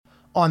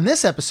On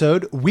this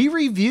episode, we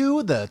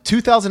review the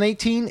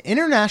 2018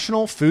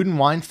 International Food and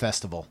Wine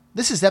Festival.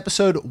 This is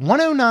episode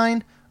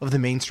 109 of the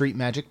Main Street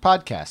Magic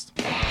Podcast.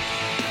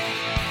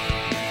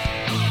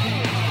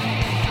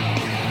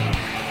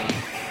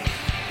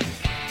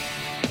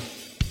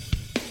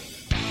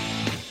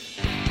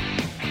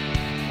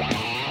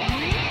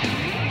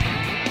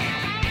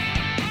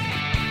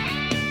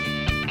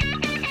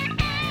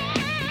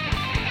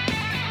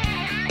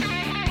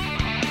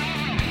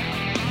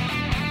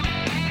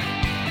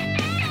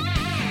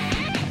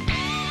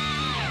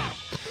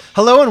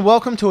 Hello and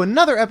welcome to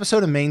another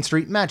episode of Main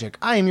Street Magic.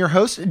 I am your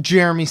host,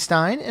 Jeremy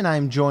Stein, and I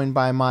am joined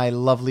by my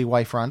lovely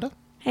wife, Rhonda.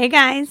 Hey,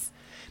 guys.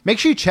 Make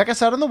sure you check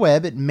us out on the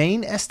web at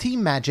Main ST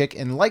Magic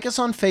and like us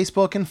on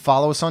Facebook and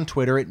follow us on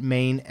Twitter at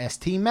Main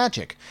ST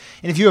Magic.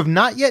 And if you have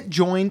not yet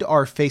joined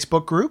our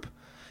Facebook group,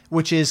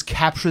 which is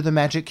Capture the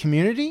Magic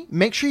Community,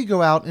 make sure you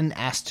go out and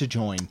ask to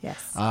join.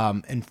 Yes.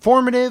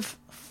 Informative,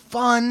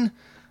 fun,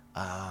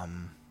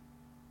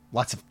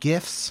 lots of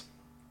gifts.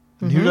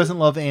 And who doesn't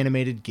love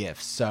animated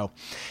GIFs? So,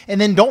 and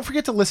then don't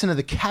forget to listen to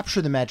the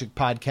Capture the Magic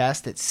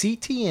podcast at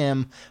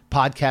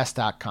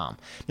ctmpodcast.com.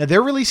 Now,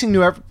 they're releasing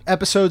new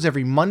episodes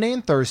every Monday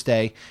and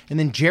Thursday, and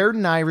then Jared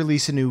and I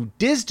release a new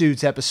Diz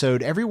Dudes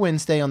episode every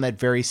Wednesday on that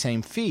very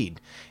same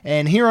feed.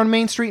 And here on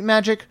Main Street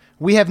Magic,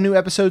 we have new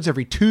episodes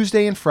every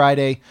Tuesday and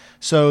Friday,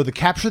 so the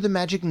Capture the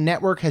Magic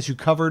network has you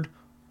covered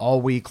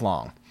all week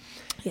long.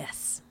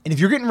 Yes. And if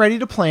you're getting ready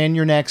to plan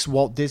your next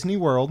Walt Disney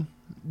World,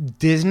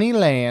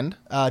 Disneyland,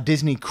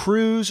 Disney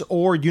Cruise,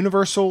 or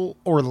Universal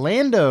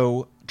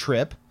Orlando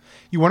trip,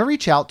 you want to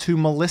reach out to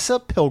Melissa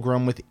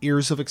Pilgrim with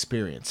Ears of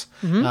Experience.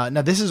 Now,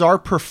 this is our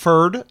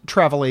preferred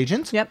travel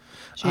agent. Yep.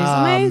 She's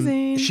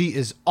amazing. She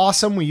is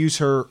awesome. We use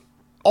her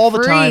all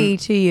the time. Free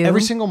to you.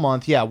 Every single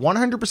month. Yeah,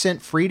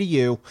 100% free to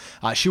you.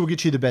 She will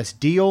get you the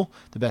best deal,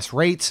 the best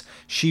rates.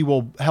 She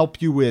will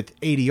help you with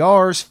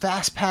ADRs,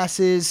 fast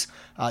passes,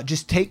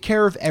 just take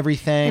care of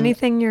everything.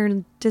 Anything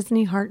your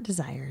Disney heart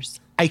desires.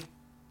 I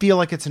feel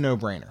like it's a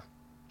no-brainer.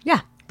 Yeah.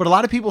 But a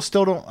lot of people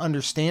still don't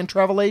understand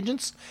travel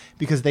agents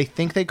because they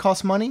think they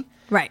cost money.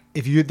 Right.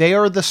 They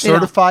are the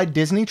certified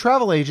Disney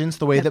travel agents,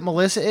 the way that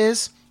Melissa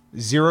is,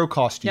 zero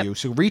cost to you.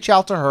 So reach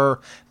out to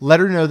her, let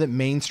her know that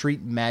Main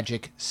Street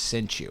Magic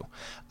sent you.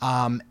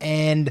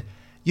 And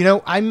you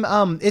know,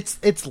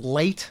 it's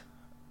late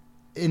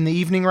in the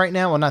evening right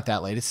now. Well, not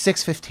that late. It's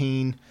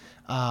 6:15.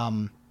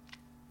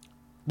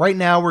 Right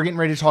now we're getting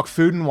ready to talk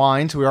food and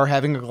wine, so we are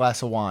having a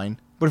glass of wine.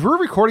 But if we're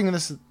recording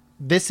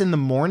this in the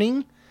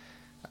morning,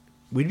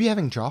 we'd be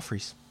having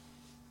Joffrey's.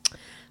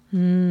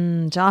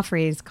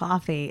 Joffrey's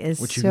coffee is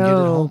Which you can get at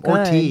home. good.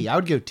 Or tea. I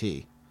would go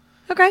tea.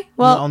 Okay.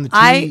 Well, on the tea,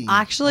 I I'm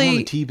actually, on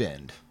the tea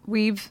bend.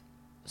 we've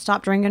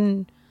stopped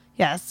drinking.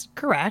 Yes,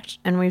 correct.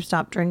 And we've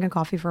stopped drinking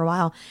coffee for a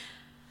while.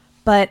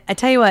 But I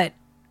tell you what,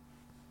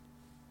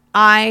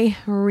 I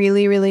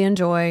really, really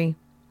enjoy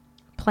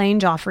plain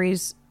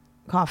Joffrey's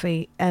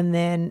coffee and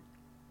then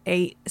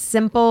a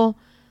simple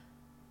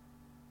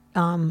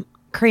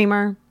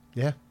creamer.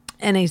 Yeah.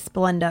 And a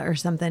Splenda or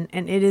something.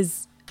 And it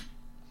is,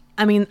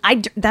 I mean,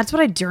 that's what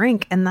I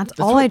drink. And that's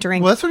all I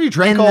drink. Well, that's what you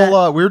drank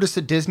we were just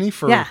at Disney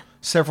for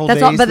several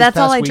days but that's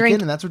all I weekend,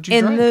 drink and that's what you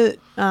in drank.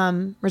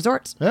 the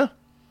resorts. Yeah.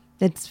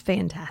 It's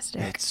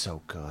fantastic. It's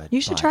so good.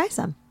 You should try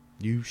some.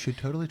 You should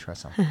totally try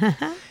some.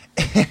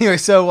 Anyway,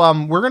 so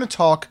we're going to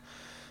talk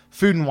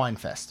Food and Wine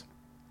Fest.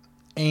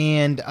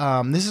 And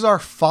this is our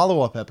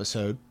follow-up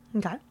episode.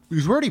 Okay.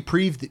 Because we already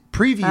previewed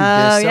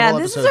this several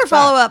this is episodes our back.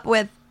 follow-up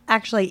with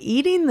actually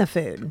eating the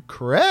food.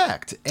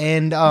 Correct.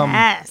 And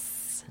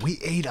Yes. we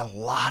ate a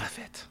lot of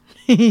it.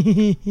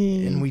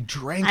 And we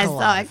drank a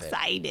lot I'm of so it.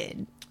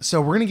 excited.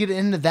 So we're going to get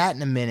into that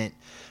in a minute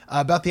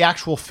about the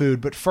actual food.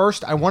 But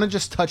first, I want to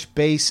just touch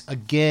base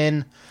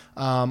again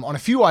on a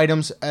few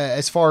items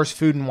as far as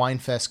Food and Wine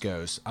Fest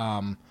goes.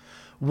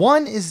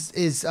 One is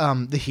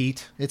the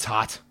heat. It's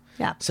hot.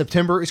 Yeah.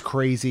 September is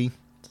crazy.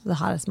 It's the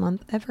hottest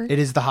month ever. It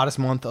is the hottest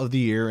month of the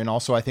year, and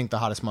also I think the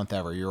hottest month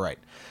ever. You're right.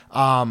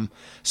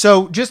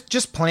 So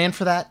just plan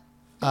for that.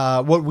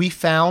 What we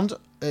found,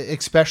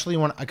 especially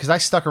because I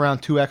stuck around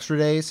 2 extra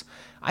days,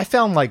 I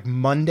found like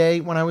Monday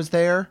when I was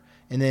there,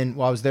 and then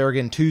I was there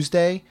again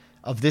Tuesday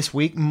of this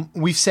week.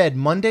 We've said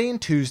Monday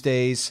and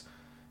Tuesdays.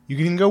 You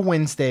can go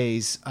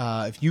Wednesdays.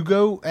 If you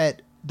go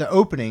at the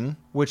opening,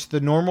 which the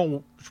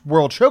normal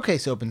World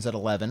Showcase opens at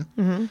 11,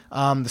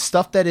 the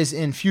stuff that is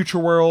in Future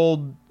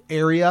World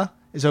area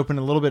is open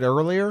a little bit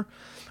earlier,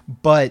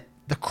 but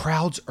the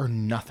crowds are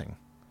nothing.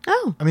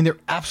 Oh. I mean, they're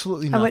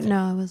absolutely nothing. I wouldn't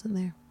know. I wasn't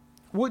there.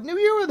 Wouldn't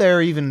you were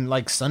there even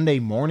like Sunday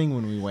morning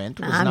when we went?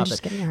 It was I'm not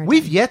just that- giving you a hard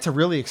We've time. yet to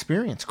really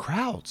experience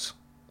crowds,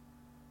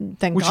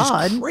 Thank which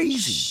God. is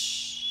crazy.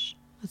 Shh.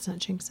 Let's not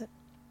jinx it.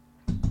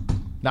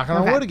 Knock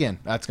on Okay. wood again.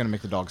 That's going to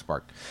make the dogs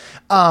bark.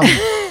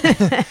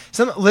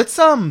 So let's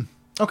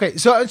okay.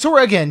 So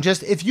we're again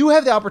just if you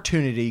have the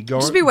opportunity,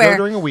 Just beware. go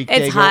during a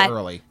weekday, It's go hot.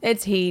 early,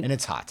 It's heat. and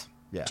it's hot.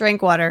 Yeah.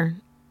 Drink water.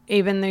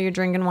 Even though you're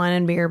drinking wine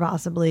and beer,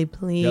 possibly,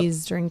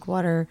 please drink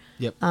water.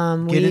 Yep.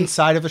 We Get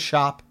inside of a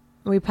shop.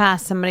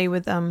 passed somebody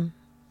with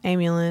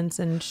ambulance,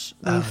 and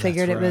we Oh,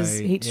 figured it that's was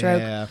right. heat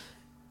stroke. Yeah.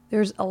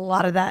 There's a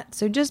lot of that.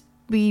 So just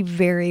be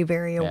very,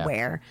 very Yeah.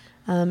 aware.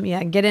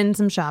 Get in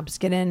some shops.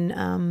 Get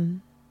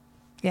in.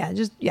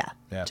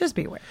 Just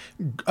be aware.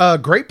 A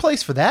great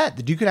place for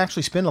that you can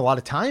actually spend a lot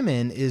of time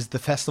in is the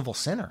Festival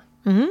Center.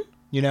 Mm-hmm.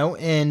 You know,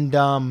 and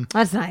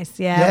That's nice.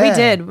 Yeah, we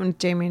did with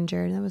Jamie and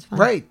Jared. That was fun.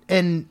 right,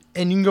 and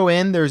you can go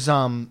in.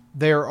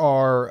 There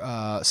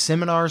are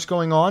seminars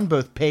going on,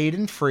 both paid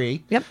and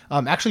free. Yep.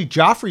 Actually,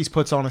 Joffrey's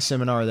puts on a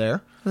seminar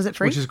there. Was it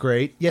free? Which is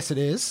great. Yes, it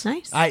is.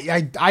 Nice. I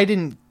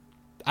didn't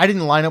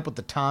line up with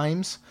the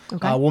times.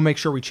 Okay. We'll make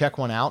sure we check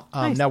one out.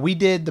 Nice. Now we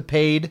did the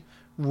paid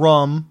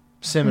rum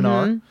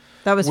seminar.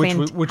 That was which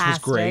fantastic. which was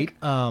great.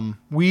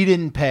 We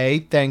didn't pay,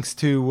 thanks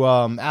to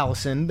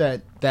Allison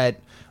that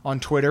on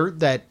Twitter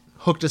that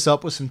hooked us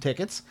up with some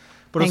tickets.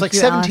 But it was Thank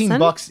like you, $17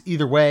 Allison.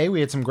 either way.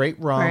 We had some great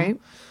rum. Right.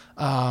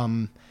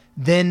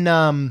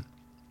 Then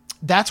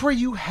that's where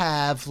you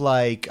have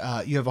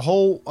you have a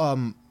whole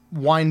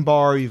wine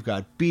bar. You've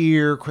got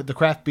beer, the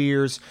craft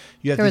beers.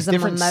 You have There these was a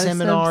different mimosa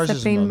seminars. There's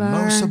a sipping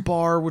mimosa bar.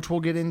 bar, which we'll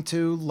get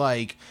into,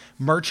 like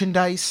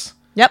merchandise.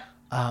 Yep.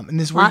 And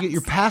this is where you get Lots.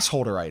 your pass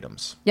holder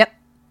items. Yep.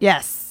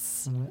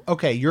 Yes.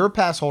 Okay, you're a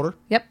pass holder.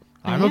 Yep.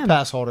 I'm I a am.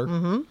 pass holder.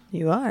 Mm-hmm.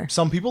 You are.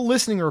 Some people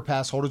listening are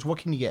pass holders. What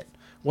can you get?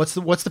 What's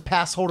the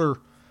pass holder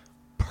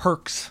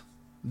perks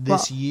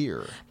this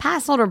year?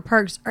 Pass holder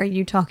perks. Are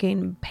you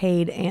talking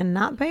paid and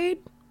not paid?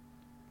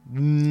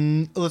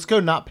 Let's go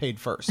not paid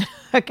first.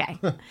 Okay.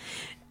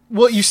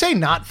 Well, you say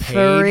not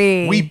paid.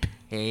 Free. We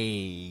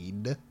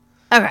paid.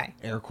 Okay.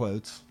 Air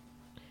quotes.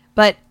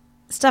 But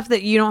stuff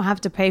that you don't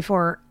have to pay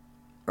for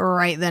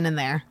right then and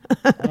there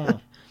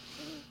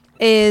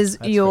is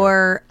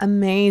your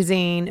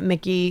amazing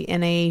Mickey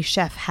in a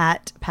chef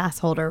hat pass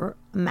holder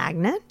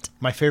magnet.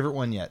 My favorite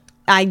one yet.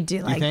 I do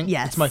like. think?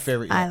 Yes, It's my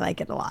favorite yet. I like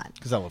it a lot.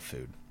 Because I love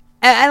food.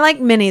 I like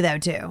Minnie though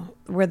too.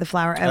 Where the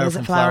flower was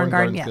from it Flower and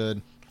Garden?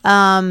 Garden's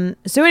Yeah. good.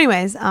 So,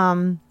 anyways,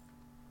 and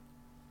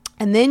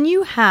then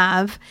you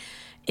have,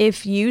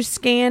 if you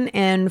scan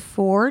in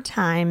 4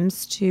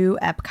 times to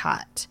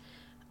Epcot,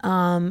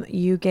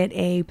 you get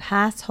a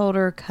pass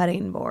holder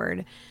cutting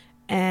board,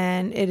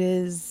 and it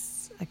is.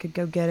 I could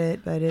go get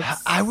it, but it's.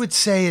 I would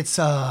say it's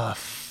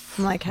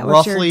like how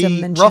what's your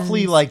dimensions?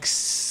 roughly like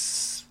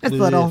It's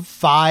little.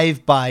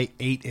 5 by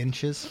 8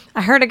 inches.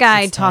 I heard a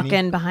guy It's tiny.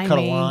 talking behind Cut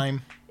me. a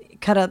lime.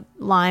 Cut a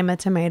lime, a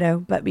tomato,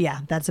 but yeah,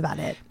 that's about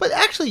it. But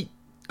actually,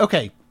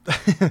 okay.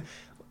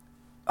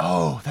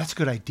 Oh, that's a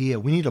good idea.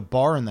 We need a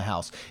bar in the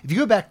house. If you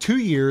go back 2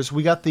 years,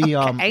 we got the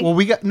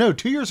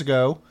 2 years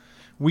ago,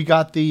 we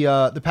got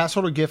the pass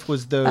holder gift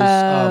was those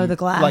the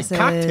glasses. like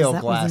cocktail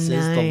That was glasses,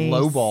 the nice.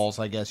 low balls,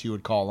 I guess you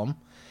would call them.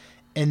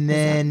 And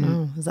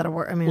then Is that a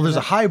word? I mean, well, is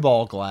there's a that,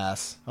 highball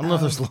glass. I don't know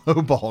if there's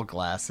low ball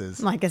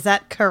glasses. like, is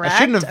that correct? I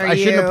shouldn't Are have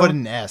you- put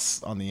an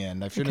S on the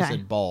end. I should have Okay.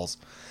 said balls.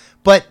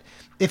 But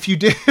if you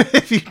do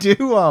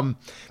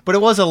but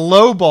it was a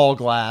low ball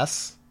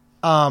glass.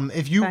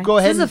 If you Okay. go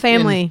ahead This is a and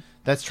family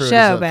that's true. show,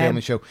 it is a babe.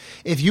 family show.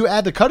 If you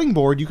add the cutting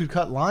board, you could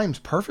cut limes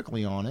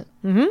perfectly on it.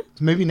 Mm-hmm.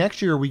 So maybe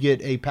next year we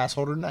get a pass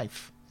holder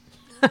knife.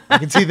 I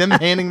can see them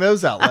handing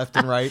those out left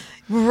and right.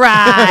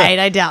 Right,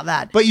 I doubt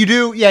that. But you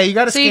do, yeah. You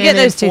got to So you scan get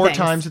in those 2 4 things.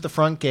 times at the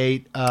front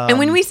gate. And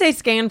when we say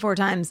scan 4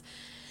 times,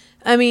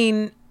 I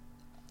mean,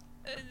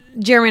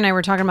 Jeremy and I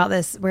were talking about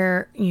this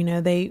where,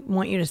 they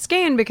want you to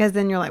scan because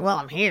then you're like, well,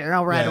 I'm here.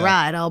 I'll ride a Yeah.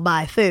 ride. I'll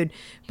buy food.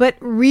 But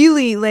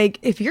really, like,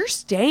 if you're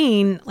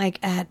staying like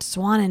at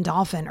Swan and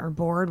Dolphin or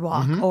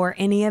Boardwalk Mm-hmm. or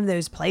any of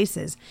those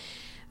places,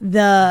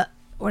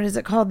 what is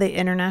it called? The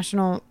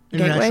International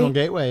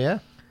Gateway, yeah.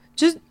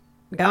 Just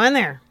go in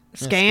there,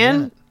 scan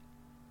scan, it.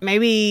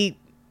 maybe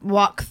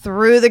walk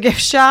through the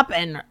gift shop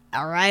and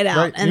right out.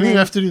 Right. And you don't even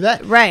have to do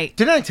that. Right.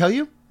 Didn't I tell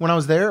you when I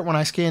was there, when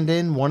I scanned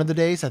in one of the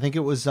days, I think it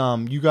was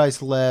you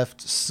guys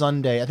left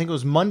Sunday. I think it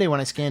was Monday when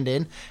I scanned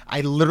in.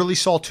 I literally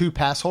saw 2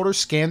 pass holders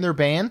scan their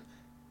band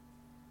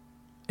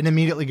and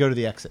immediately go to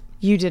the exit.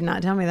 You did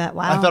not tell me that.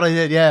 Wow. I thought I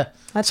did, yeah.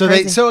 That's so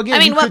crazy. so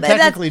again, you could that's-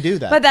 technically do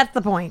that. But that's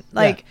the point.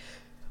 Like,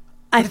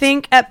 I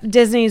think at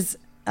Disney's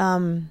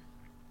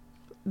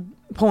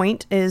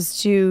point is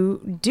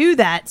to do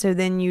that. So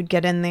then you'd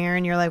get in there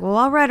and you're like, well,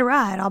 I'll ride a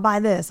ride. I'll buy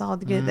this. I'll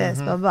get this,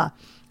 Mm-hmm. blah, blah, blah.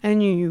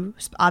 And you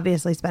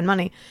obviously spend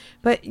money.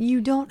 But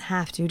you don't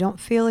have to. Don't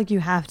feel like you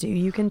have to.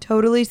 You can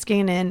totally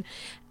scan in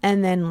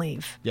and then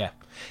leave, yeah.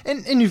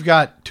 And you've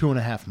got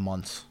 2.5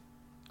 months.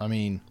 I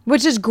mean,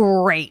 which is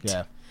great.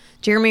 yeah.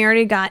 Jeremy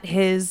already got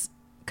his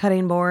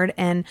cutting board,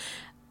 and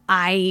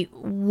I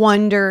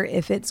wonder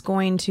if it's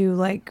going to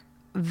like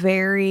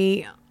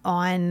vary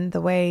on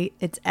the way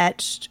it's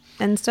etched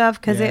and stuff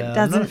because Yeah, it I'm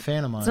doesn't. not a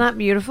fan of mine. It's not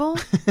beautiful.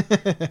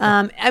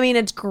 I mean,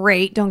 it's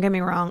great. Don't get me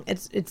wrong.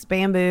 It's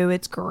bamboo.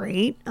 It's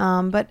great.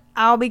 But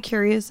I'll be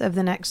curious of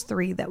the next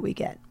 3 that we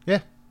get. Yeah,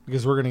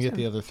 because we're going to get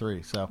the other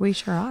 3. So We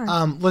sure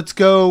are. let's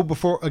go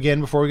before we get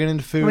into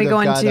food. are we I've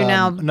going got, to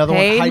now another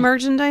paid one.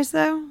 merchandise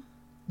though?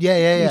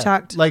 Yeah.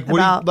 talked like what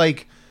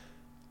about-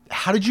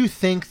 how did you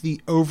think the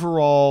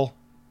overall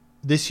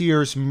this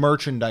year's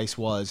merchandise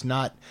was.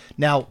 Not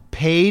now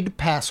paid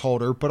pass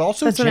holder, but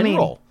also That's what I mean.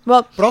 general.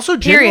 Well, but also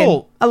period.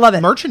 general. I love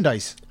it.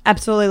 Merchandise.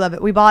 Absolutely love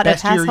it. We bought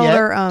Best a pass year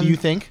holder. yet, do you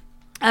think?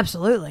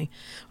 Absolutely.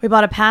 We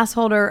bought a pass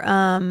holder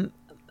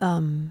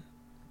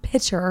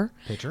pitcher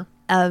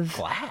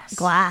of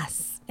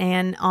glass.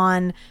 And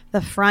on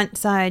the front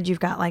side, you've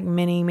got like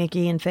Minnie,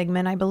 Mickey, and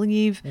Figment, I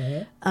believe.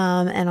 And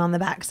on the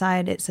back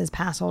side, it says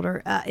pass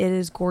holder. It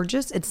is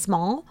gorgeous. It's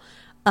small.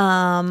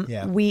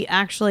 We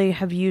actually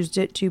have used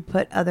it to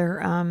put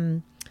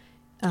other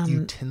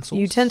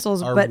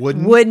utensils, Our but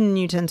wooden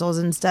utensils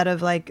instead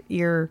of like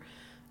your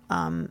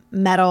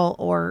metal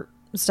or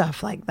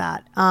stuff like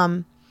that.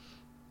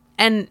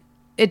 And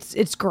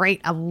it's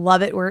great. I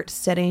love it where it's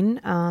sitting.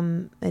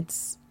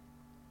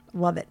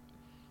 Love it.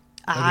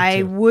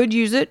 I would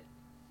use it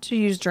to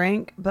use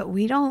drink, but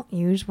we're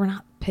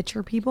not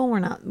pitcher people.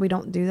 We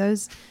don't do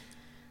those.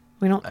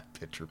 We don't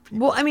pitcher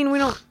people. Well, I mean, we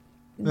don't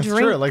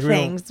drink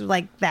things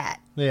like that.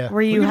 Yeah.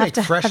 Where you have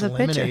to fresh have a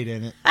pitcher. lemonade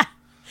in it.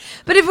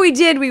 But if we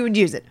did, we would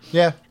use it.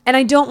 Yeah. And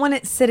I don't want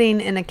it sitting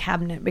in a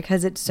cabinet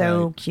because it's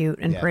so cute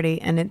and pretty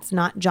and it's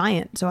not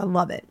giant. So I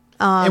love it.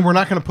 And we're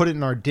not going to put it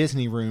in our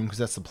Disney room because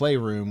that's the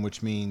playroom,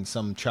 which means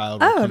some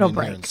child will come in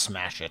there and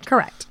smash it.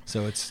 Correct.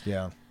 So it's,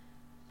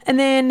 And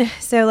then,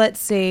 so let's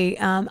see.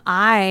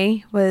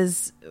 I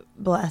was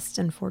blessed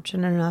and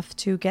fortunate enough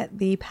to get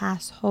the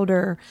pass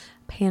holder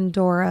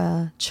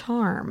Pandora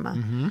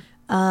charm.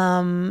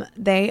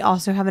 They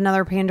also have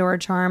another Pandora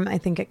charm. I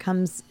think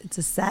it's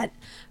a set,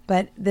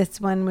 but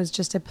this one was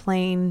just a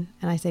plain,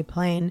 and I say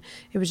plain,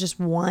 it was just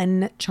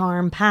one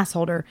charm pass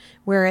holder.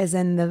 Whereas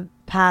in the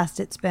past,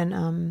 it's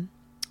been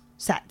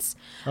sets.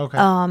 okay.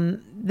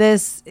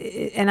 This,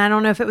 and I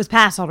don't know if it was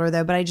pass holder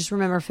though, but I just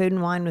remember Food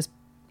and Wine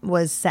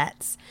was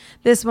sets.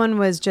 This one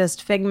was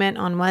just Figment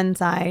on one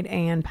side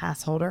and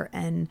pass holder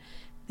and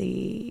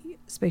the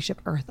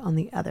Spaceship Earth on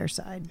the other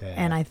side. Yeah.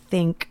 And I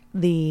think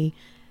the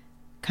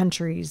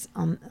countries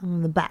on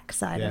the back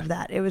side of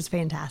that. It was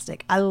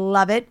fantastic. I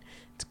love it.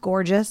 It's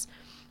gorgeous.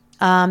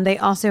 They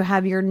also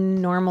have your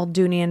normal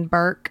Dooney and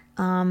Burke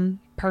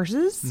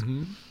purses.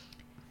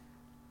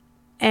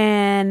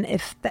 And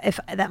if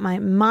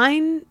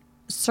mine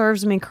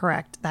serves me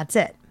correct, that's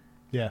it.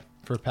 Yeah.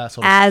 For pass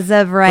holders. As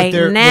of right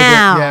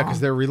now.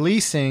 Because they're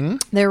releasing.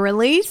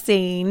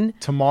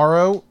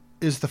 Tomorrow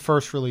is the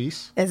first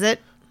release. Is it?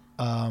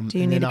 Do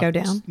you need to go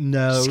down?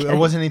 No, it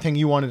wasn't anything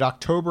you wanted.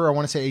 October, I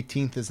want to say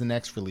 18th is the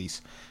next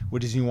release,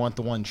 which is you want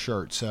the one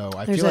shirt. So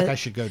I feel like I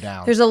should go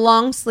down. There's a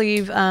long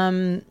sleeve.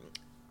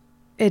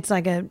 It's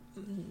like a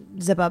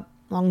zip up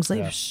long sleeve.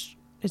 Yeah.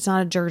 It's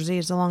not a jersey.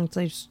 It's a long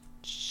sleeve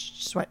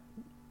sweat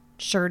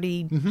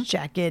shirty,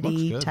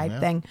 jackety type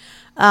thing.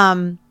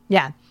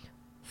 Yeah.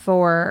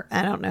 For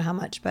I don't know how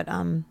much, but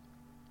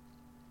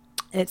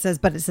it says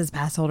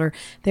pass holder.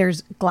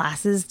 There's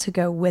glasses to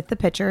go with the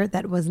picture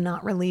that was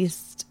not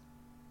released.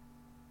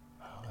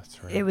 Oh,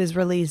 that's right.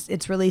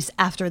 It's released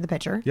after the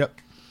picture.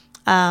 Yep.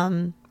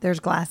 There's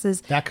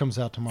glasses. That comes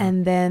out tomorrow.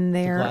 And then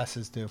there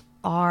glasses do.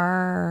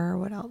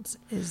 What else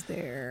is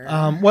there?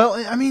 Well,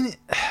 I mean,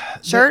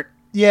 shirt.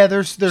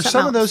 There's some else.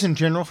 of those in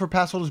general for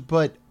pass holders,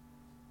 but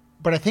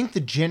I think the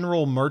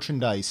general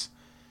merchandise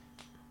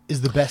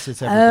is the best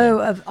it's ever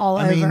been. Of all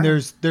over. I mean,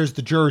 there's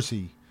the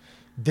jersey.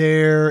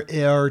 There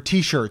are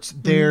T-shirts.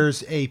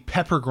 There's a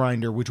pepper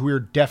grinder, which we're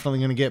definitely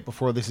going to get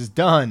before this is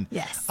done.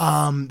 Yes.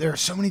 There are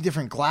so many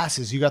different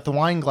glasses. You got the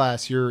wine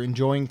glass you're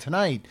enjoying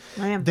tonight.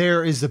 I am.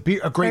 There is a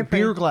great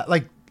beer glass.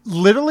 Like,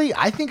 literally,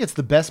 I think it's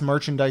the best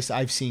merchandise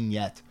I've seen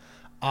yet.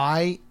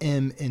 I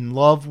am in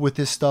love with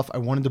this stuff. I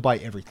wanted to buy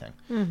everything.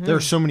 There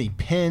are so many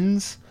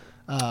pins,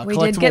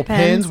 collectible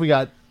pins. We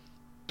got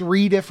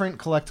 3 different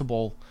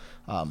collectible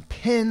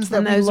pins that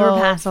we love. And those were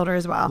pass holder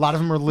as well. A lot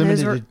of them are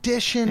limited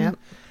edition. Yep.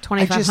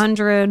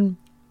 2,500.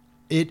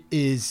 It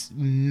is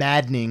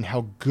maddening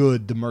how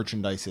good the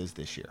merchandise is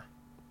this year.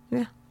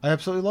 Yeah. I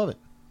absolutely love it.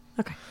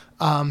 Okay.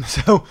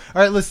 So, all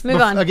right, let's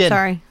move on. Again,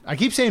 sorry. I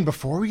keep saying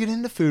before we get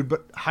into food,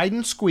 but hide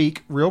and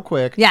squeak real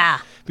quick. Yeah.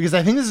 Because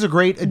I think this is a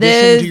great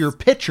addition to your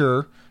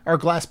pitcher, our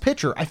glass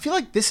pitcher. I feel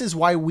like this is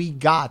why we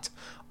got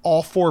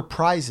all 4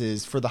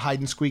 prizes for the hide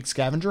and squeak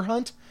scavenger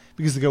hunt,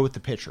 because they go with the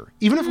pitcher.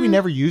 Even if we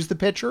never use the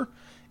pitcher,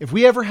 if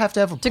we ever have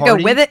to have a party. To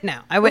go with it? No.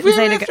 I wouldn't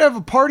say to have to have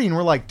a party and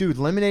we're like, dude,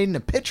 lemonade in a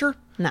pitcher?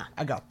 No.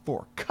 I got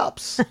 4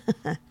 cups.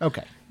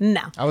 Okay.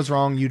 No. I was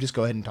wrong. You just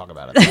go ahead and talk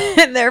about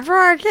it. They're for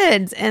our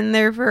kids, and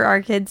they're for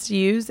our kids to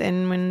use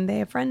and when they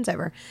have friends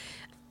over.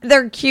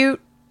 They're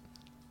cute,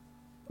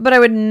 but I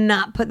would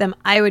not put them.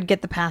 I would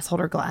get the pass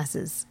holder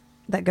glasses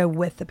that go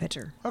with the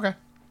pitcher. Okay.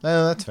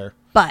 That's fair.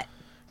 But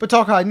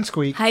talk hide and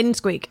squeak. Hide and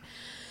squeak.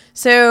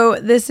 So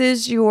this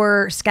is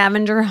your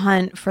scavenger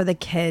hunt for the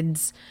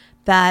kids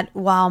that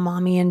while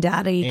mommy and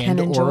daddy can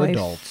enjoy. Or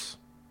adults.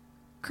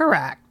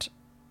 Correct.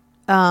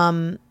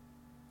 But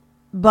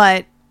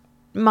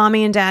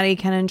mommy and daddy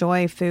can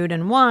enjoy food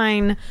and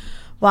wine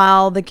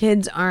while the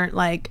kids aren't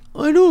like,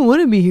 I don't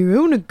want to be here. I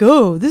want to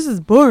go. This is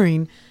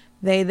boring.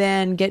 They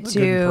then get to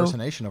good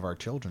impersonation of our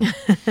children.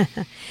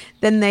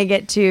 Then they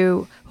get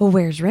to, well,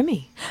 where's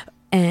Remy?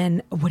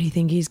 And what do you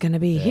think he's going to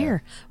be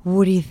here?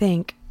 What do you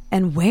think?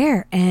 And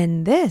where?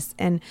 And this.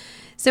 And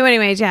so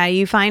anyways, yeah,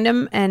 you find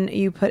them and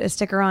you put a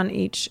sticker on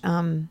each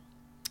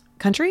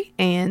country,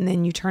 and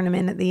then you turn them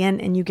in at the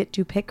end, and you get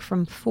to pick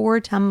from 4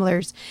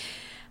 tumblers.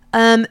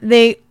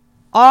 They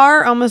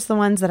are almost the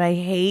ones that I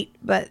hate,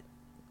 but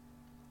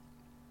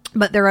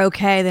they're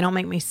okay. They don't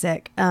make me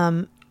sick.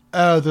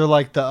 Oh, they're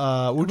like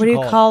the what do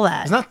you call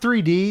that? It's not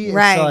 3D. It's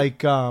Right.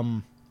 like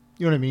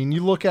you know what I mean.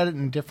 You look at it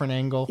in a different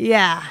angle.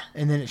 Yeah.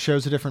 And then it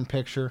shows a different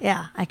picture.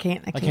 Yeah. I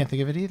can't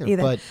think of it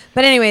either.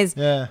 But anyways,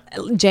 yeah.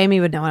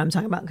 Jamie would know what I'm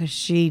talking about because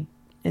she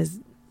is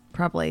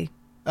probably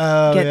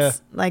Oh,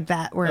 gets like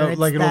that where it's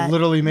like it'll that,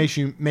 literally make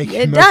you it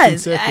motion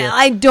does. sick. Yeah.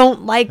 I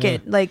don't like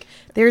it. Like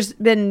there's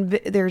been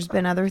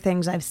other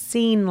things I've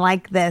seen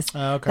like this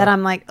Okay. that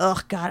I'm like, oh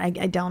God, I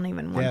don't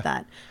even want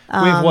that. We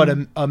have what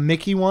a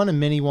Mickey one, a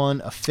Minnie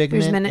one, a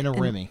Figment, there's and a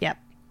Remy. Yep.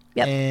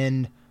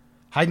 And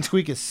Hide and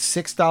Squeak is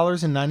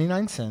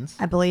 $6.99.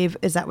 I believe,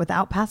 is that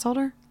without pass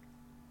holder?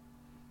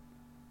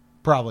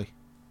 Probably.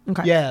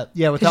 Okay. Yeah.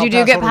 Without Because you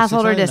do get pass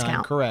holder $6.99,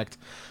 discount. Correct.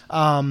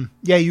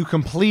 Yeah, you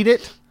complete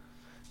it.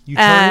 You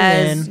turn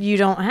it in. You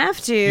don't have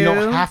to. You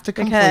don't have to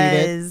complete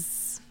it.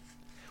 Because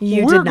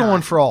you We're did not.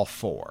 going for all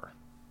 4.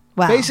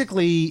 Wow.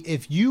 Basically,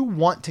 if you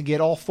want to get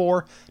all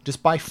 4,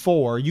 just buy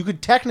 4. You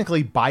could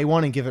technically buy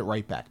one and give it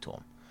right back to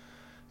them.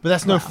 But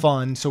that's no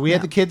fun. So we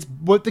had the kids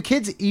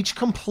each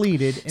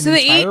completed an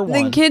entire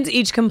one. The kids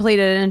each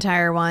completed an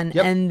entire one.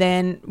 Yep. And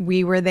then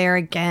we were there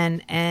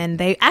again, and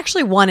they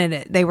actually wanted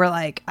it. They were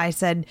like, I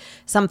said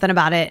something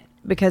about it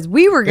because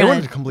we were going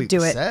wanted to complete do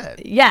the it.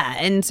 set. Yeah.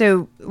 And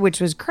so, which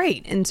was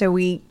great. And so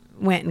we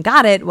went and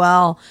got it.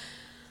 Well,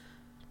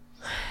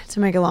 to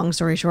make a long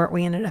story short,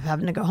 we ended up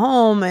having to go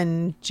home,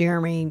 and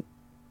Jeremy,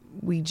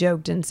 we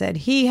joked and said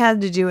he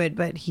had to do it,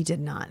 but he did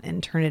not,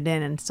 and turn it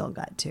in and still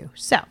got to.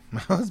 So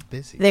I was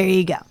busy. there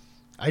you go.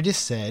 I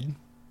just said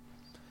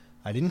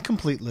I didn't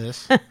complete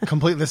this.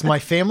 My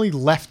family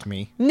left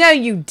me. No,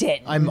 you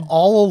didn't. I'm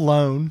all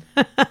alone.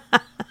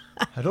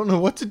 I don't know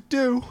what to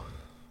do.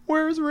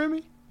 Where is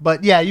Remy?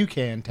 But yeah, you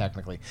can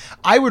technically.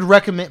 I would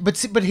recommend, but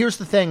here's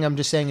the thing. I'm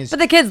just saying is, But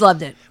the kids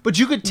loved it. but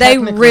you could. They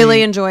technically-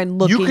 really enjoyed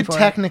looking You could for it.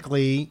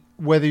 technically,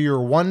 whether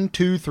you're 1,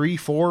 2, 3,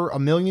 4, a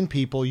million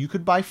people, you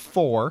could buy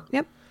 4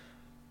 Yep.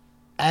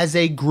 as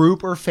a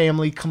group or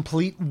family.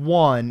 Complete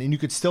 1, and you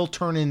could still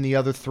turn in the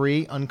other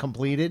 3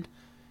 uncompleted,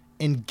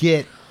 and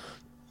get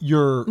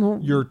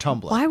your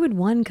tumbler. Why would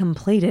one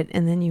complete it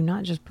and then you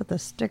not just put the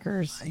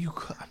stickers? I'm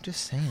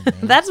just saying, man.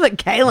 That's what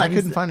Kaylin I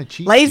couldn't find a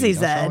cheat Lazy sheet. I was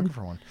said. looking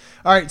for one.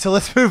 All right, so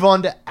let's move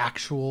on to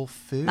actual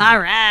food. All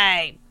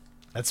right.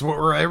 That's what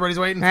everybody's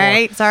waiting All for.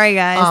 right. Sorry,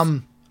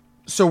 guys.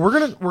 So we're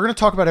gonna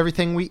talk about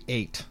everything we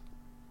ate,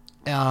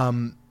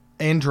 and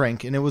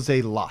drank, and it was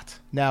a lot.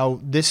 Now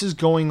this is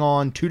going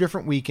on 2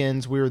 different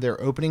weekends. We were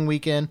there opening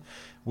weekend.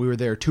 We were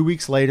there 2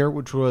 weeks later,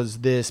 which was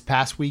this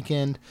past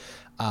weekend.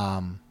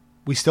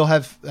 We still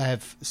have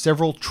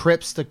several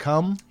trips to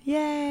come.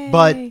 Yay.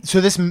 But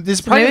so this is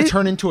probably going maybe- to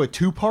turn into a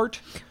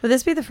 2-part. Would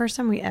this be the first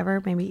time we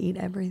ever maybe eat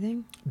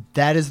everything?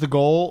 That is the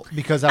goal,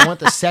 because I want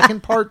the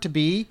second part to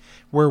be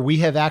where we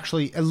have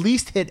actually at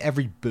least hit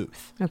every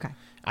booth. Okay.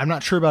 I'm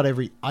not sure about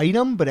every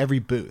item, but every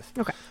booth.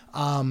 Okay.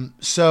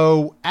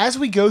 So as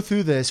we go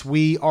through this,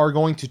 we are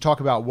going to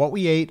talk about what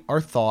we ate, our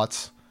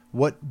thoughts,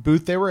 what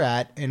booth they were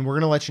at, and we're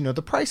going to let you know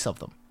the price of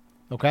them.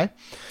 Okay?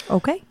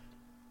 Okay.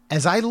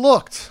 As I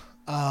looked,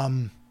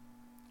 I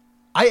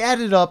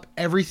added up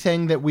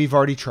everything that we've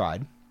already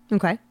tried.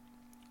 Okay.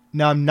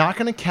 Now, I'm not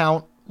going to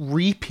count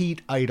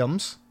repeat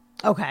items.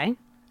 Okay.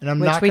 And I'm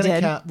Which not we going to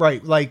did. count,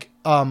 right, like,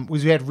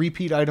 we had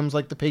repeat items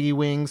like the piggy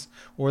wings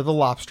or the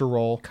lobster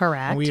roll.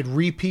 Correct. And we had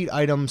repeat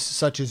items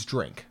such as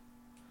drink.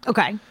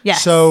 Okay.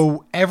 Yes.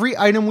 So every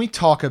item we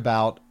talk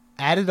about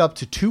added up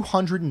to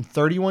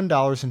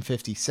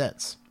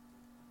 $231.50.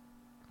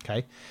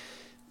 Okay.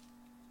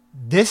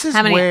 This is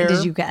how many where...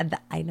 did you get the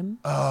item?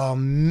 Oh,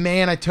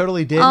 man, I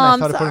totally did. Oh, And I I'm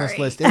thought of putting this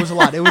sorry. list. It was a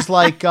lot. It was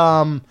like...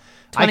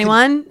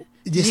 21?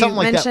 Yeah, something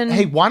like that.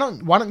 Hey, why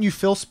don't you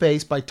fill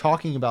space by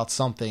talking about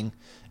something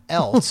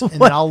else, and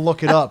then I'll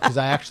look it up, because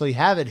I actually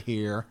have it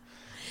here,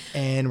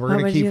 and we're What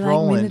gonna would keep you like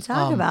rolling. me to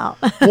talk about?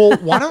 Well,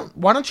 why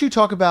don't you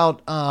talk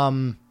about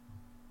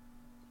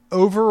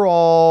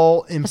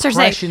overall say-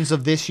 impressions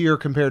of this year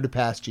compared to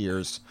past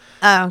years?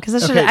 Oh,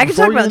 because Okay, I could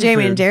before talk we about get into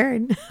Jamie food. and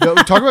Jared. No,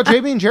 talk about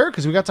JB and Jared,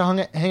 because we got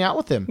to hang out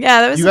with them.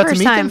 Yeah, that was you the got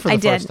first to meet time. them for the I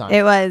did. first time.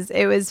 It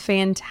was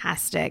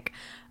fantastic.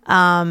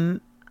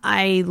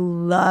 I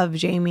love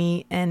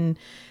Jamie, and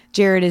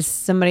Jared is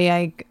somebody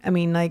I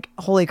mean, like,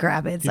 holy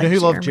crap! It's You like know who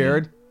loved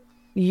Jeremy. Jared?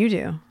 You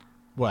do.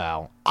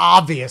 Wow,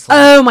 obviously,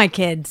 Oh, my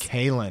kids.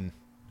 Kaylin.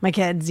 My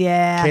kids,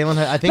 yeah. Kaylin,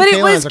 I think but Kaylin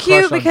it was has a crush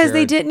cute on because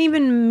they Jared. didn't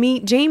even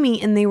meet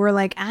Jamie, and they were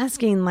like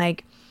asking,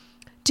 like,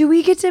 "Do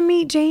we get to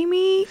meet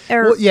Jamie?"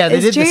 Or Well, yeah, they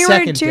is did the Jamie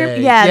second Jared?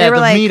 day. Yeah, they were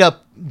the like, meetup.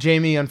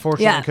 Jamie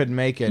unfortunately Yeah. couldn't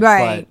make it.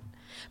 right.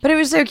 But it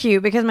was so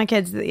cute because my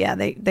kids, yeah,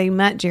 they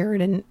met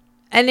Jared, and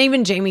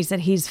even Jamie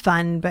said he's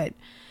fun, but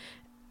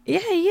yeah,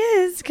 he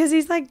is, because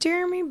he's like,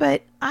 Jeremy,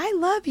 but I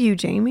love you,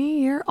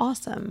 Jamie. You're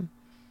awesome.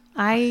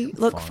 I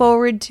look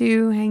forward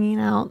to hanging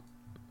out,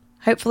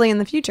 hopefully in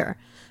the future.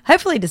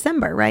 Hopefully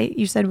December, right?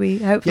 You said we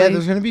hopefully. Yeah,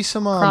 there's going to be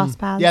some cross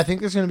paths. Yeah, I think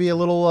there's going to be a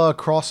little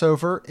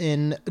crossover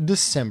in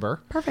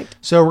December. Perfect.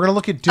 So we're going to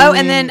look at doing. Oh,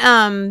 and then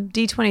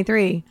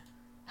D23,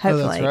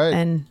 hopefully. Oh, that's right.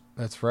 And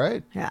that's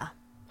right. yeah,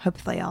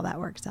 hopefully all that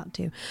works out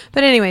too.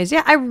 But anyways,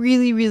 yeah, I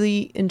really,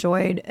 really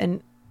enjoyed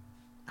and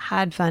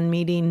had fun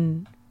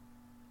meeting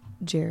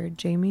Jared,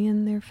 Jamie,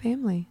 and their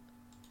family.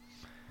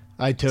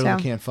 I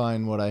totally can't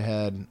find what I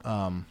had.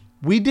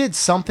 We did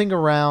something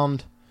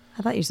around.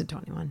 I thought you said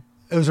 21.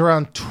 It was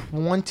around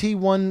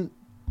 21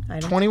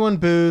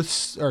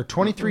 booths or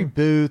 23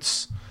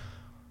 booths.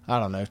 I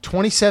don't know,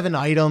 27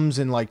 items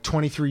and like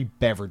 23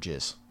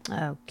 beverages.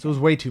 Oh, so it was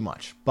way too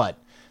much. But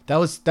that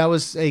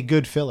was a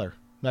good filler.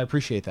 I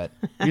appreciate that.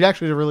 You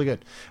actually did really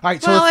good. All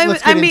right, so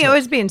let's get into it. I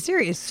was being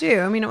serious too.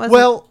 I mean, it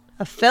wasn't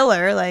a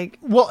filler. Like,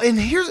 well, and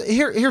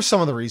here's some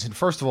of the reason.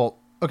 First of all,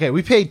 okay,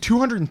 we paid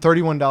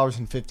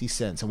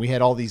 $231.50, and we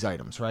had all these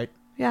items, right?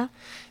 Yeah.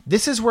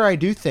 This is where I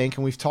do think,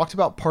 and we've talked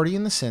about Party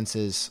in the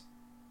Senses.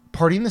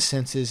 Party in the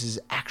Senses is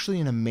actually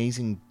an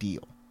amazing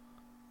deal.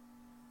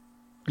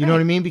 You know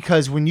what I mean?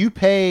 Because when you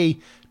pay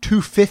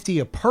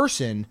 $250 a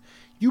person,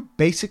 you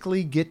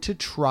basically get to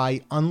try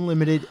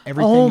unlimited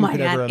everything you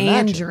could ever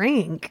imagine. And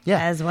drink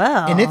as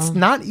well. And it's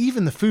not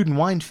even the Food and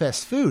Wine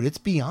Fest food. It's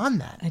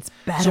beyond that. It's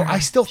better. So I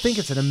still think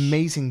it's an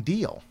amazing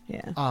deal.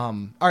 Yeah.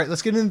 All right,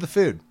 let's get into the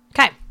food.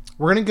 Okay.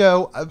 We're going to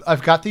go.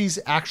 I've got these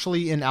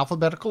actually in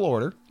alphabetical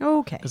order.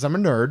 Okay. Because I'm a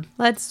nerd.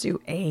 Let's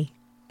do A.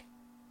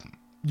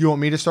 You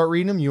want me to start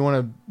reading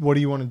them? What do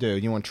you want to do?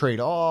 You want to trade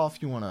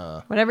off? You want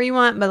to... Whatever you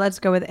want, but let's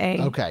go with A.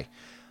 Okay.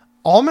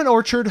 Almond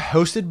Orchard,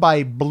 hosted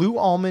by Blue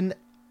Almond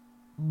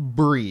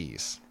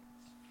Breeze.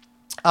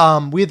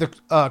 We have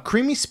the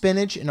creamy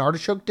spinach and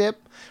artichoke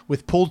dip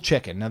with pulled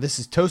chicken. Now, this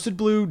is toasted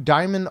blue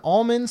diamond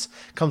almonds,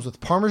 comes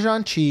with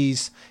Parmesan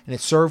cheese, and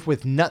it's served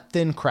with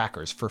nut-thin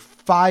crackers for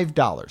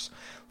 $5.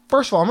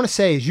 First of all, I'm going to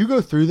say, as you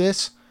go through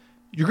this,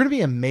 you're going to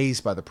be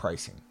amazed by the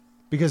pricing.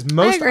 Because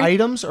most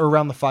items are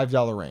around the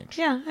 $5 range.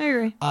 Yeah, I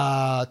agree.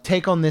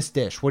 Take on this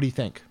dish. What do you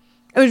think?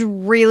 It was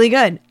really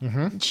good.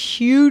 Mm-hmm.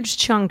 Huge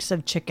chunks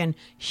of chicken.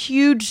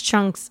 Huge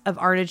chunks of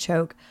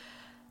artichoke.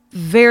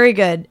 Very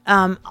good.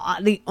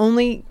 The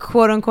only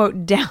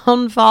quote-unquote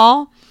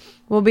downfall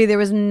will be there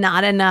was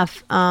not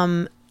enough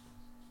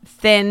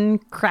thin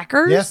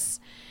crackers. Yes.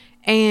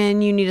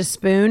 And you need a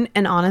spoon.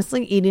 And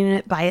honestly, eating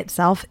it by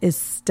itself is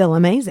still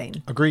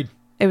amazing. Agreed.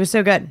 It was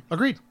so good.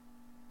 Agreed.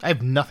 I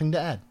have nothing to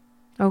add.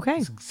 Okay.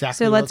 That's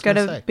exactly so what let's go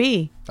to say.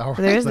 B. All right,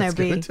 there is no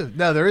B.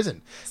 No, there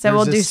isn't. So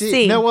we'll do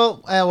C. No,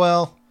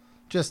 well,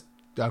 just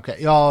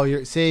okay. Oh, all right.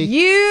 You're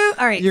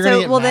so gonna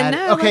get well mad.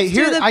 then no. Okay,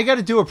 here I got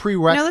to do a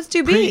prerequisite. No, let's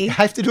do B. I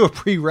have to do a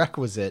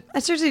prerequisite. I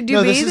seriously do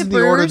no, B. This the is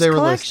the order they were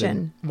collection.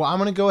 listed. Well, I'm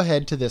going to go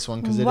ahead to this one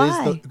because it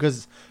Why? is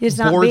because it's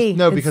not boards, B.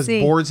 No, it's because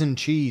C. boards and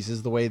cheese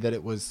is the way that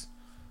it was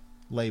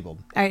labeled.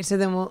 All right, so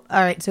then all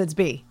right, so it's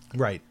B.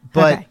 Right,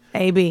 but okay.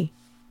 A B.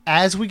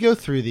 As we go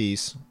through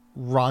these,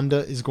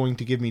 Rhonda is going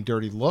to give me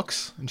dirty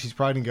looks, and she's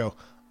probably going to go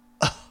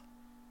a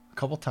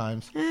couple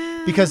times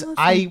because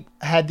I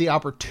had the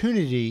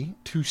opportunity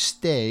to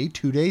stay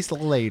 2 days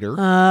later,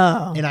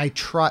 and I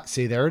tried.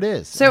 See, there it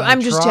is. So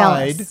I'm just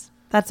jealous.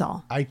 That's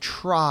all. I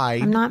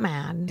tried. I'm not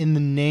mad. In the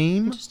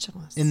name, I'm just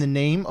jealous. In the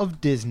name of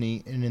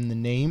Disney, and in the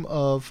name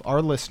of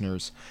our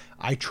listeners,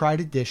 I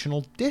tried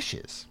additional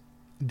dishes.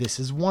 This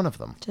is one of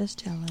them.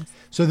 Just jealous.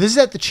 So this is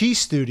at the Cheese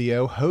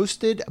Studio,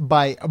 hosted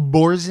by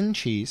Boursin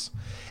Cheese.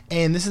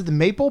 And this is the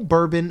maple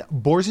bourbon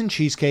Boursin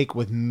cheesecake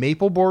with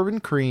maple bourbon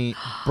cream,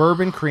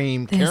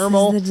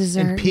 caramel,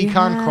 and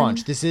pecan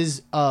crunch. This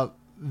is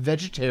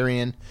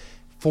vegetarian,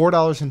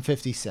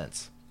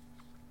 $4.50.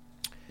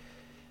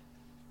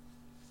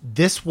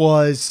 This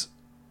was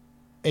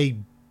a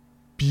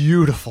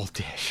beautiful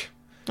dish.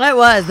 It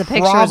was. The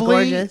picture was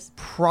gorgeous.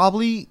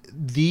 Probably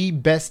the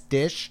best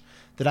dish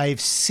that I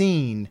have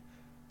seen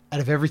out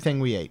of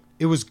everything we ate.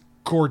 It was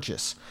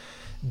gorgeous.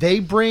 They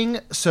bring,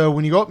 so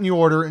when you go up and you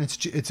order, and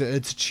it's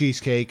a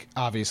cheesecake,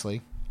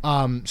 obviously.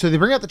 So they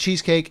bring out the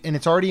cheesecake, and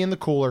it's already in the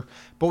cooler.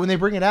 But when they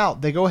bring it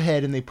out, they go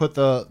ahead and they put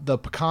the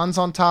pecans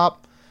on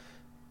top,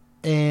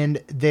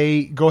 and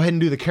they go ahead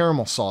and do the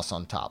caramel sauce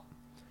on top.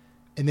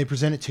 And they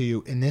present it to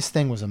you, and this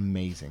thing was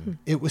amazing.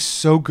 It was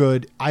so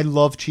good. I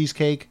love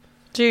cheesecake.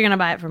 So you're going to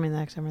buy it for me the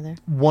next time we're there?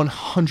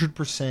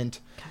 100%. Okay.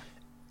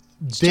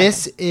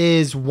 This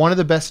is one of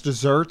the best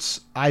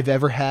desserts I've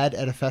ever had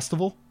at a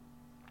festival.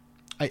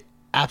 I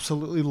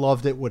absolutely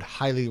loved it. Would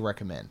highly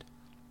recommend.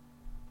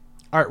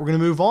 All right, we're going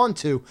to move on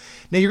to...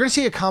 Now, you're going to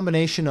see a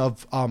combination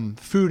of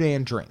food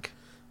and drink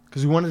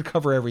because we wanted to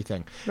cover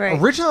everything. Right.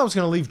 Originally, I was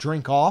going to leave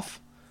drink off,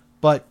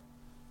 but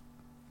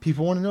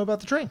people want to know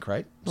about the drink,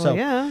 right? Well,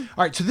 yeah.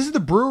 All right, so this is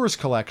the Brewers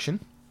Collection.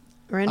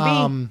 We're in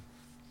B.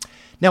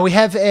 Now, we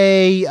have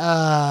a...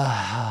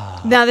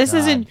 now, this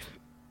isn't...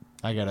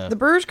 The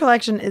Brewers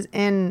Collection is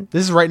in...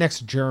 This is right next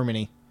to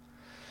Germany.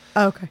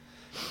 Oh, okay.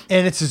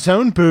 And it's its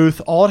own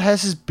booth. All it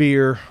has is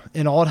beer,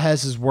 and all it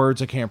has is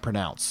words I can't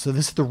pronounce. So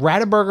this is the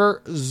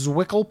Radeberger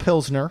Zwickel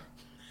Pilsner.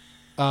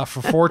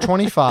 for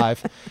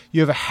 $4.25.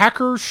 You have a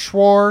Hacker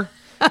Schwar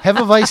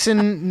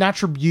Hefeweizen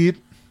Naturbier,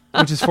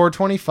 which is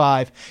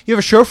 $4.25. You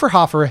have a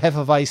Schofferhofer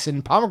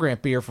Hefeweizen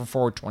Pomegranate beer for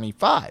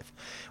 $4.25.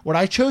 What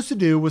I chose to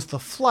do was the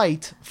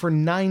flight for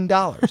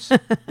 $9.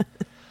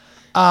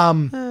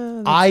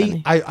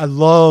 I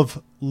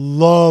love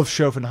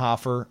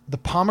Schofferhofer. The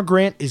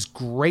pomegranate is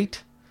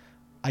great.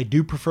 I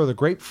do prefer the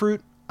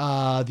grapefruit.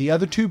 The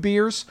other two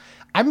beers,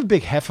 I'm a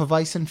big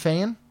Hefeweizen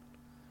fan,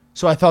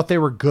 so I thought they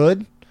were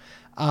good.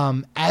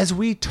 As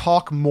we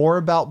talk more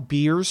about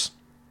beers,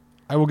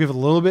 I will give a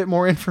little bit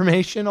more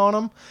information on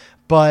them,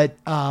 but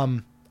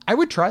I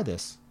would try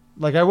this.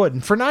 Like I would.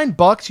 And for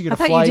 $9, you get a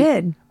flight. I thought you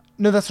did.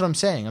 No, that's what I'm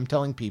saying. I'm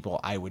telling people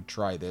I would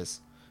try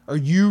this, or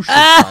you should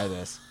try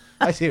this.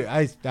 I see.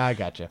 I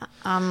gotcha.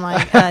 I'm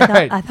like,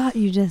 I thought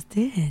you just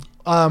did.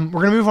 We're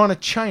gonna move on to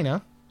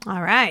China.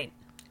 All right.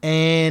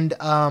 And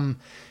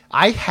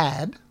I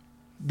had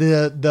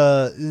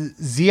the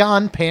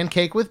Xi'an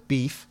pancake with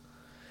beef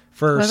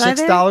for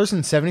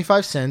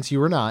 $6.75. You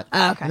were not.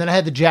 Oh, okay. And then I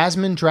had the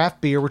Jasmine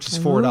draft beer, which is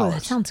 $4. Ooh,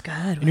 that sounds good.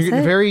 And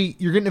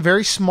you're getting a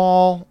very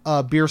small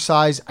beer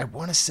size. I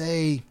want to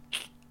say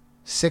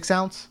 6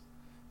 ounce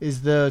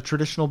is the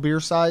traditional beer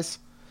size.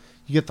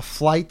 You get the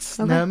flights.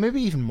 Okay. No,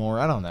 maybe even more.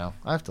 I don't know.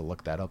 I have to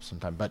look that up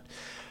sometime. But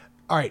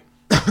all right,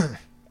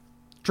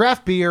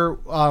 draft beer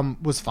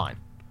was fine.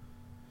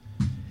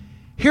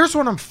 Here's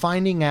what I'm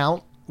finding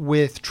out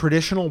with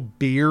traditional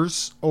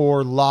beers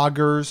or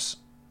lagers.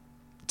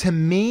 To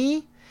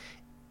me,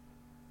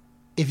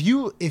 if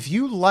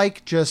you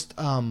like just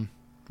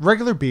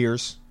regular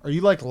beers, or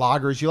you like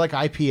lagers, you like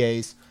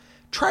IPAs,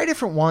 try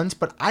different ones.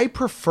 But I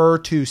prefer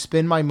to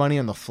spend my money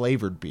on the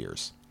flavored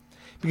beers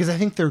because I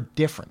think they're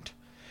different.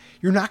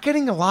 You're not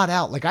getting a lot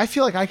out. Like I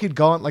feel like I could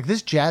go on like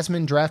this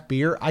Jasmine draft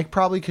beer. I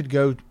probably could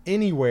go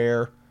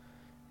anywhere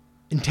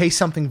and taste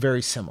something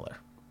very similar.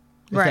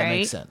 If that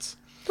makes sense.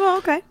 Well,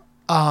 okay.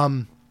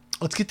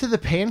 Let's get to the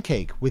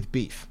pancake with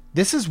beef.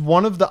 This is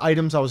one of the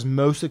items I was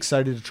most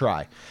excited to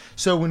try.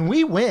 So when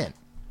we went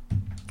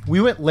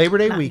Labor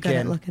Day weekend. Good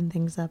at looking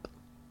things up.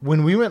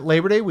 When we went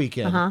Labor Day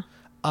weekend,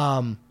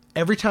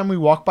 every time we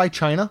walked by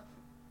China,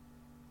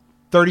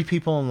 30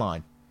 people in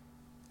line.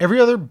 Every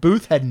other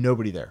booth had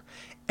nobody there.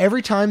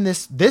 Every time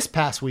this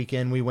past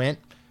weekend we went,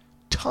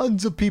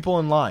 tons of people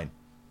in line.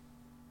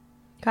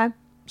 Okay.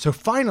 So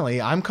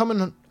finally, I'm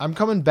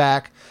coming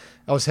back.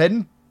 I was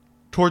heading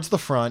towards the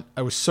front.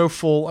 I was so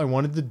full, I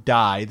wanted to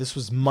die. This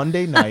was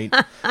Monday night.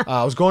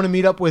 I was going to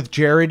meet up with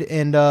Jared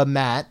and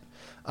Matt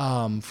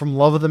from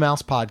Love of the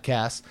Mouse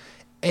podcast.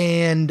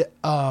 And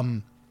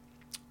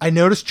I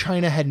noticed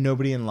China had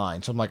nobody in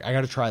line. So I'm like, I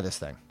got to try this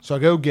thing. So I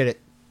go get it.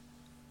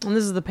 And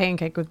this is the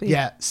pancake with beef.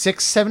 Yeah,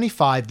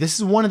 $6.75. This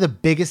is one of the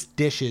biggest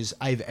dishes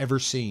I've ever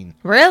seen.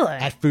 Really?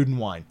 At Food and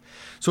Wine.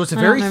 So it's a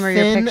I very don't remember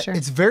your thin. picture.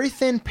 It's very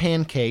thin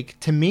pancake.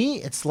 To me,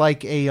 it's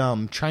like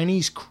a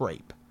Chinese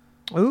crepe.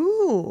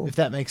 Ooh. If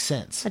that makes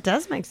sense. That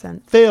does make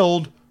sense.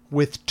 Filled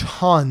with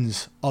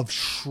tons of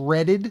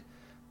shredded,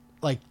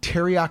 like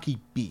teriyaki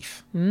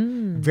beef.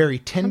 Very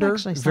tender,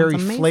 actually sounds very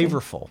amazing.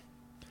 flavorful.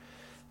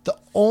 The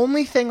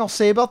only thing I'll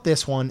say about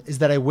this one is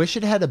that I wish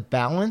it had a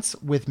balance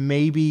with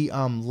maybe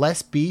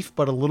less beef,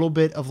 but a little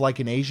bit of like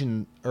an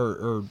Asian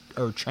or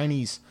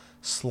Chinese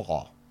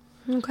slaw.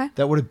 Okay.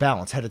 That would have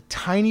balanced. Had a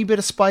tiny bit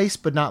of spice,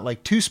 but not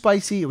like too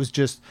spicy. It was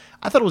just,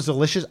 I thought it was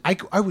delicious.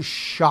 I was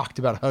shocked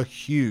about how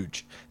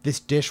huge this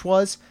dish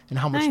was and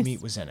how much Nice.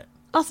 meat was in it.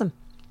 Awesome.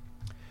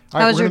 All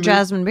How right, was we're your gonna move-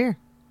 jasmine beer?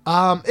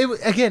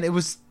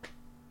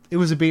 It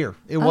was a beer.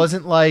 It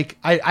wasn't like,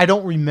 I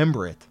don't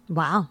remember it.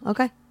 Wow.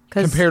 Okay.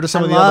 'Cause Compared to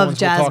some I of the other love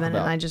ones we'll talk jasmine,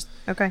 about. and I just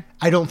okay.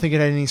 I don't think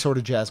it had any sort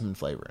of jasmine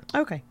flavor in it.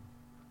 Okay.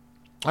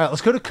 All right,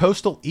 let's go to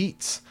Coastal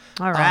Eats.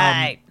 All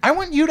right. I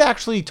want you to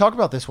actually talk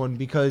about this one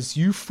because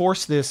you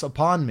forced this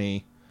upon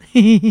me.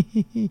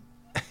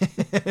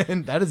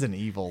 And that is an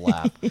evil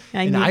laugh.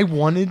 I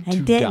wanted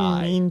to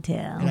die. mean to.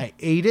 And I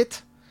ate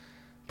it,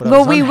 but I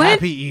Well, was we unhappy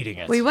went- eating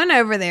it. We went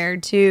over there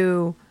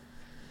to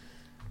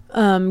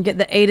get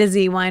the A to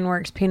Z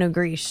Wineworks Pinot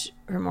Gris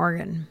from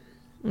Oregon.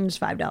 It was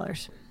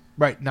 $5.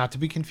 Right, not to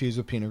be confused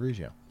with Pinot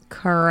Grigio.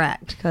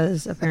 Correct,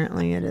 because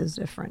apparently it is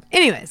different.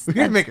 Anyways, We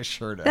gotta make a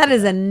shirt out that of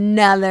is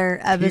another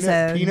Pinot,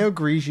 episode. Pinot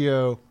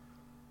Grigio.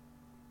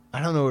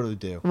 I don't know what it would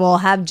do. We'll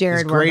have Is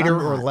Jared work greater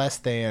on or that. less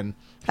than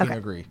Pinot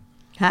Okay. Gris?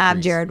 Have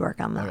Gris. Jared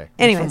work on that. Okay.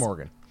 Anyways, From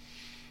Oregon.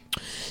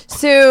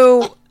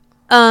 so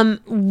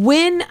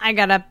when I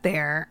got up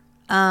there,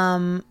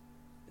 I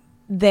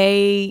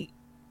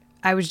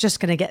was just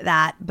gonna get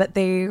that, but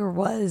there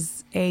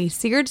was a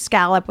seared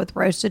scallop with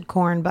roasted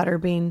corn,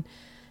 butterbean,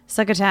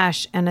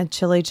 succotash, and a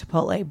chili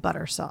chipotle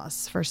butter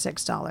sauce for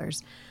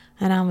 $6.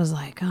 And I was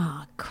like,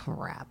 oh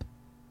crap.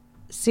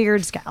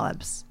 Seared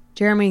scallops.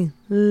 Jeremy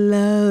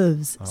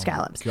loves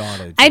scallops.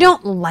 God, I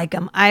don't like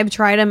them. I've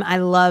tried them.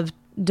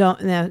 Don't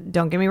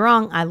get me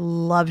wrong. I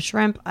love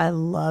shrimp. I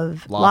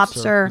love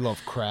lobster.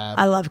 Love crab.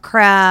 I love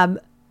crab.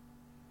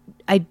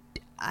 I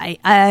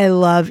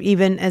love,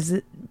 even as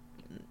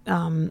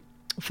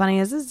funny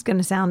as this is going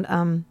to sound,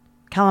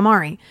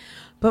 calamari.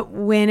 But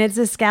when it's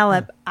a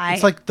scallop,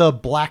 It's like the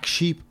black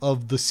sheep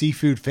of the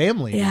seafood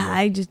family. yeah,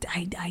 here.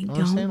 I don't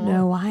understand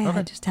know why. why. I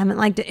Okay. just haven't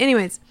liked it.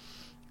 Anyways,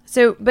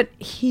 so, but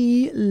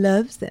he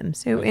loves them.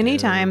 So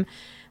anytime,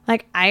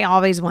 like, I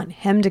always want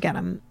him to get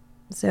them.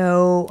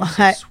 So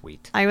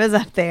Sweet. I was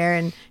up there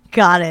and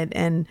got it.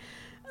 And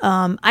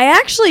I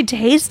actually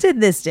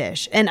tasted this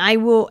dish. And I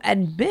will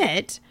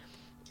admit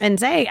and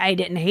say I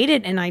didn't hate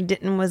it.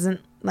 And wasn't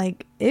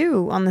like,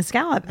 ew, on the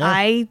scallop. Yeah.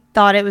 I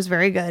thought it was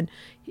very good.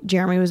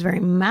 Jeremy was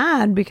very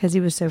mad because he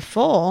was so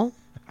full.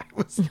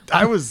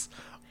 I was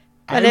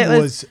But it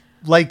was- was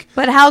like,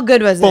 But how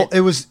good was well, it?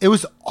 it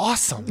was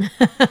awesome.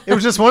 It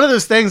was just one of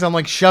those things. I'm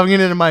like shoving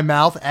it into my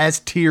mouth as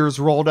tears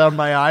roll down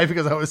my eye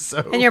because I was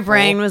so. And your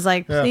brain full. was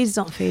like, Yeah. please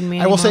don't feed me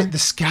I will say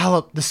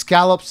anymore." the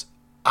scallops.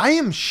 I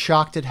am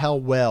shocked at how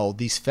well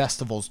these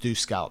festivals do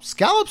scallops.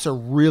 Scallops are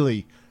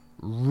really,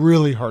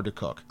 really hard to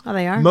cook. Oh,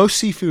 they are? Most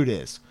seafood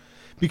is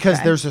because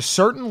Okay. there's a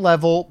certain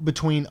level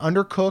between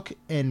undercook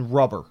and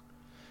rubber.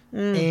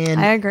 And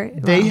I agree.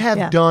 They Well, have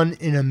yeah. done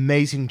an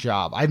amazing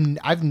job.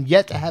 I've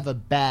yet to have a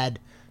bad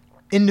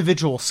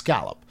individual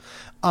scallop.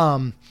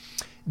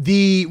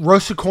 The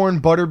roasted corn,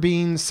 butter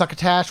beans,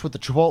 succotash with the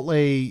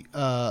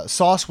chipotle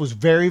sauce was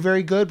very,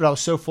 very good, but I was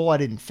so full I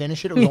didn't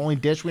finish it. It was the only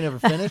dish we never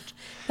finished.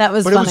 That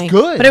was But funny. it was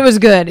good. But it was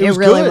good. It,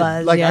 really good.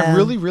 was. Like, yeah. I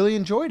really, really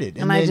enjoyed it.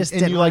 And I just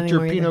didn't you want liked your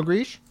any more Pinot either.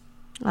 Gris?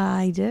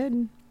 I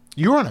did.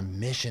 You were on a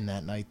mission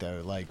that night,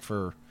 though, like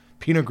for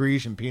Pinot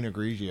Gris and Pinot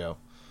Grigio,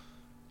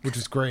 which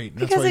is great.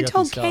 And that's Because why I you got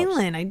told these scallops.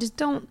 Kaylin,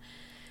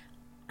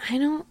 I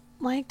don't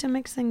like to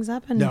mix things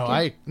up and No, get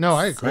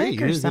I agree. sick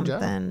You or did a good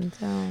job. something.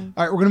 So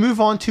All right, we're going to move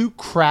on to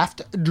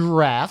Craft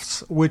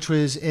Drafts, which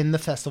was in the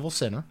Festival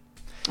Center.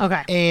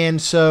 okay. And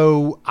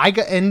so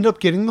ended up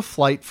getting the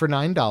flight for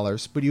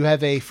 $9, but you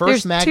have a first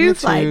There's magnitude. 2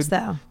 flights,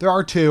 though. There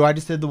are 2. I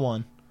just did the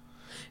one.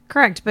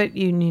 Correct, but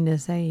you need to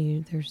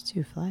say there's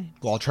 2 flights.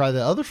 Well, I'll try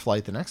the other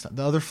flight the next time.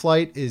 The other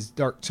flight is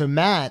dark. So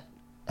Matt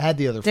had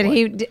the other Did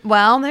flight. he?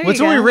 Well, there Once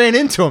you when go. we ran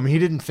into him, he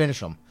didn't finish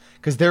them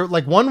because they're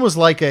like one was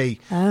like I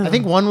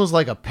think one was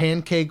like a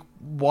pancake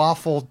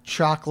waffle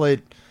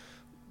chocolate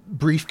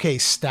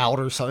briefcase stout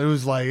or something.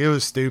 It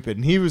was stupid,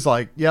 and he was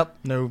like, "Yep,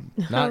 no,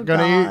 not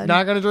gonna God. eat,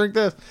 not gonna drink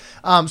this."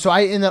 So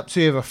you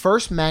have a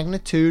first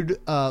magnitude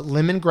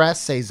lemongrass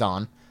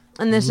saison.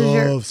 And this is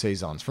your Love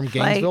saisons from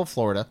Gainesville,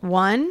 Florida.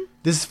 one.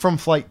 This is from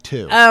flight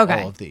 2. Oh,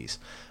 okay. All of these.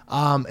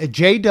 A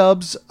J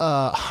Dubs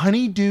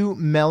Honeydew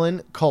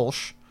Melon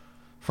Kolsch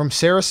from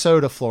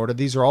Sarasota, Florida.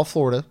 These are all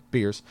Florida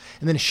beers.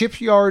 And then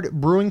Shipyard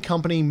Brewing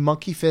Company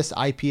Monkey Fist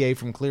IPA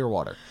from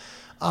Clearwater.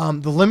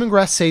 The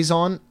lemongrass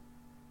saison,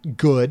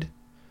 good.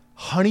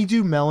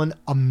 Honeydew Melon,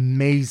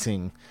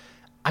 amazing.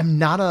 I'm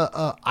not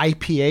a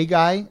IPA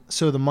guy,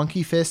 so the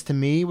Monkey Fist to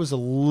me was a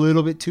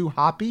little bit too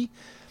hoppy.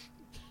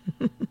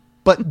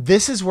 But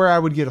this is where I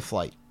would get a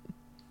flight.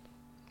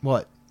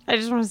 What? I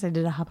just want to say,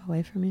 did it hop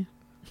away from you?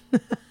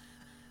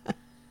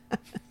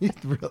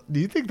 Do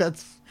you think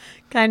that's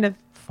Kind of.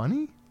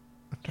 funny?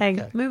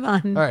 Okay, move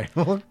on. All right.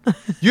 Well,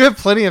 you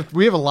have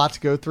we have a lot to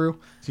go through,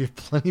 so you have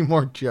plenty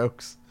more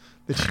jokes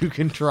that you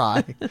can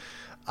try.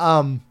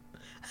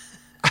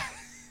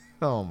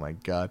 Oh my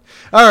God.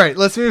 All right,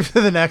 let's move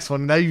to the next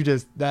one.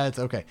 That's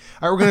okay.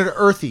 All right, we're going to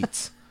Earth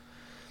Eats.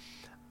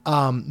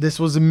 This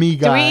was a me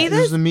guy. we eat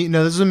This was this?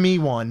 this is a me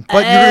one.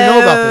 But you're going to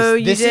know about Oh, this.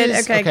 you This did?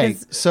 is Okay,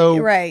 'cause so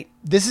you're right.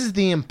 This is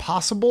the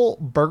Impossible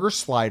Burger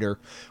Slider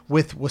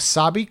with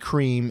wasabi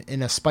cream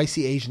and a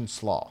spicy Asian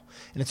slaw.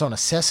 And it's on a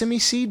sesame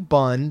seed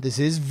bun. This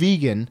is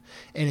vegan,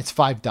 and it's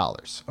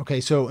 $5.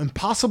 Okay, so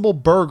Impossible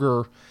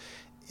Burger,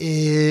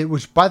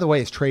 which, by the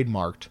way, is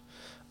trademarked.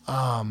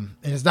 And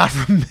it's not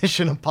from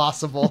Mission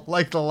Impossible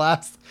like the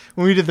last,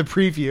 when we did the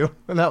preview.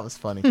 And that was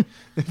funny.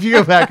 If you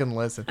go back and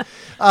listen.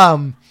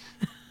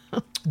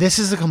 This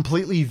is a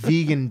completely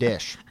vegan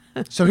dish.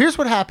 So here's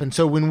what happened.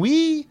 So when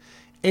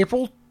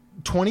April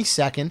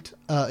 22nd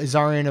is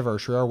our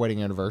anniversary, our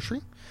wedding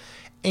anniversary.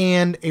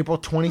 And April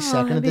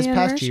 22nd of this happy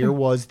past anniversary. year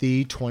was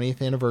the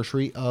 20th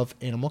anniversary of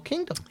Animal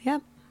Kingdom,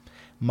 Yep.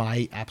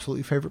 my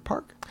absolutely favorite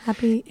park.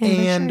 Happy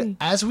anniversary. And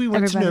as we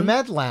went everybody. to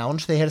Nomad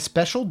Lounge, they had a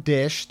special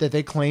dish that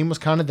they claimed was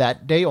kind of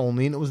that day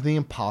only, and it was the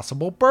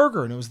Impossible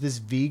Burger, and it was this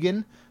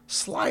vegan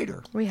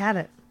slider. We had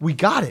it. We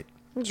got it.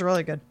 It was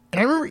really good. And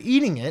I remember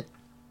eating it,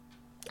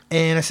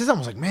 and I said something,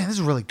 I was like, man, this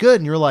is really good.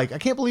 And you're like, I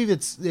can't believe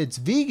it's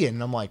vegan.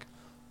 And I'm like,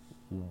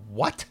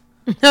 what?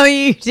 No,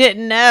 you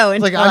didn't know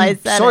until Like, I I'm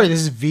said sorry, it. this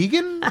is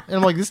vegan? And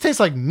I'm like, this tastes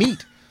like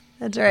meat.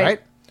 That's right.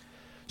 Right?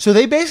 So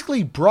they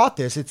basically brought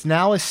this. It's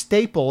now a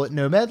staple at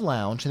Nomad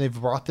Lounge, and they've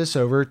brought this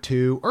over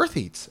to Earth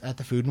Eats at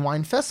the Food and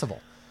Wine Festival.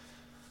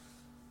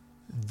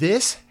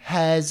 This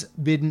has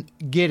been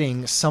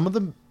getting some of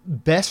the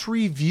best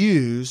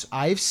reviews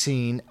I've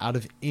seen out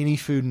of any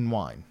food and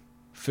wine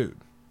food.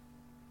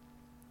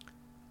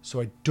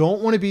 So I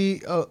don't want to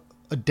be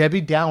a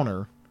Debbie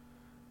Downer.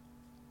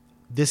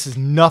 This is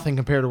nothing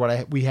compared to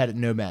what we had at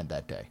Nomad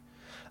that day.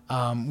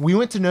 We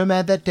went to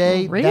Nomad that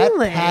day. Oh,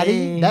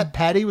 really? That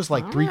patty was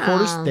like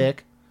 3/4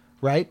 thick,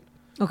 right?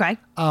 Okay.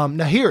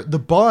 Now here, the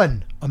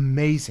bun,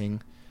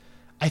 amazing.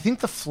 I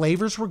think the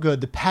flavors were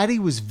good. The patty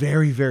was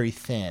very, very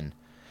thin.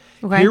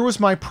 Okay. Here was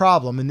my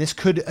problem, and this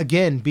could,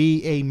 again,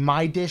 be a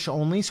my dish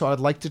only, so I'd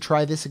like to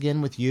try this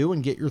again with you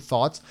and get your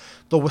thoughts.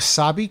 The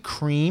wasabi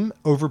cream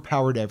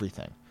overpowered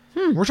everything.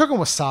 We're talking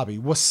wasabi.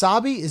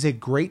 Wasabi is a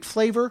great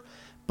flavor,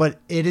 but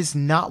it is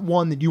not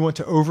one that you want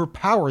to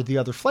overpower the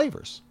other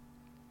flavors.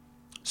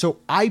 So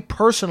I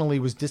personally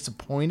was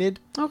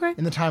disappointed Okay.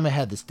 in the time I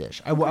had this dish.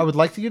 I would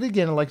like to get it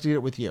again. I'd like to get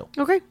it with you.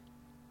 Okay.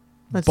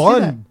 Let's do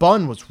that.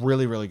 Bun was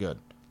really, really good.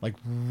 Like,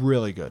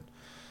 really good.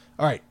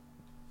 All right.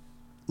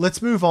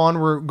 Let's move on.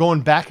 We're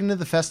going back into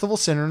the festival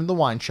center into the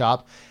wine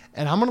shop,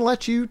 and I'm going to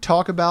let you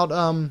talk about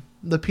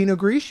the Pinot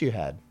Gris you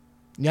had.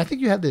 Yeah, I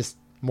think you had this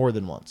more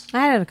than once. I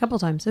had it a couple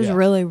times. It was Yeah.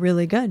 really,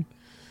 really good.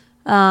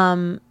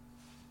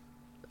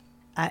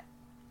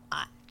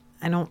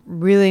 I don't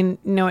really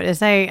know what to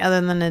say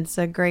other than it's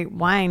a great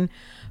wine.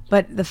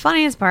 But the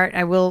funniest part,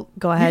 I will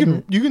go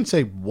ahead You can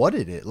say what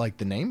it is, like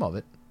the name of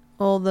it.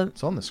 the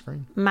It's on the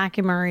screen.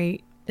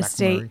 McMurray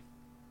Estate McMurray.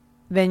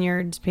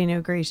 Vineyards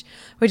Pinot Gris,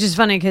 which is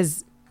funny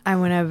because I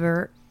went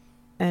over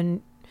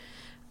and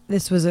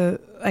this was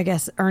I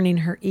guess earning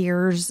her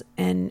ears,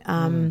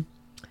 and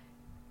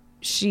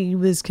she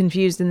was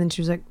confused, and then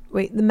she was like,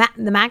 "Wait, the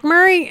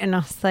McMurray?" And I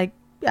was like,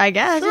 "I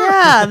guess,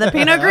 yeah, the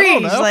Pinot I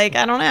don't Gris." know. Like,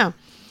 I don't know.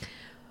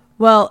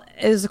 Well,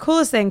 it was the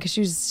coolest thing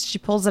because she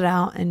pulls it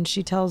out and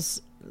she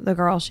tells the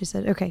girl, she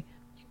said, "Okay,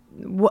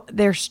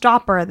 their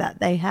stopper that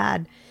they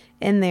had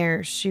in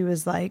there," she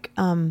was like,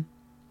 "Turn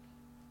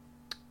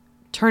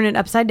it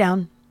upside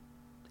down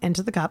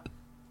into the cup,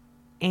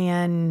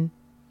 and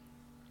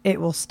it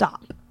will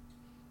stop."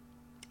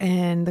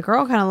 And the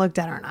girl kind of looked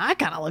at her, and I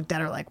kind of looked at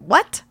her like,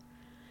 "What?"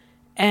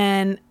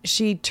 And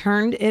she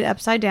turned it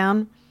upside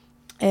down,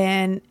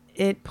 and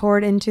it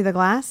poured into the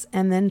glass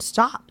and then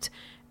stopped.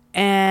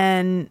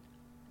 And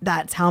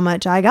that's how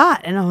much I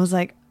got. And I was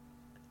like,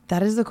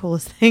 that is the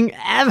coolest thing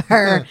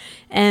ever.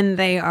 And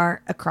they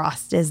are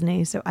across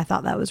Disney, so I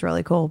thought that was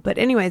really cool. But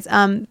anyways,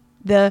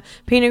 the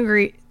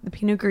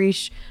Pinot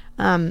Gris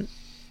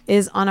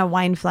is on a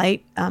wine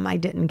flight. I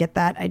didn't get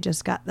that. I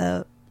just got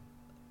the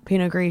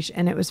Pinot Gris,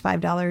 and it was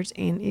 $5,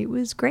 and it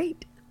was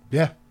great.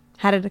 Yeah,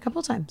 Had it a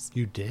couple times,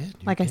 you did.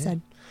 I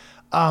said.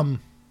 I'm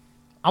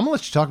going to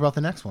let you talk about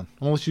the next one.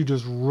 I'm going to let you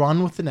just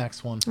run with the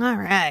next one. All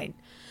right.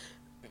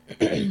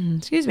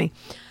 Excuse me.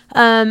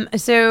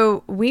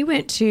 So we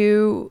went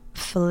to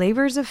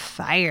Flavors of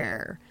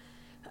Fire,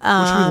 Which we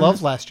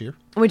loved last year.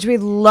 which we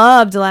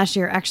loved last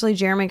year. Actually,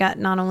 Jeremy got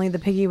not only the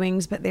piggy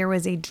wings, but there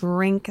was a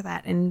drink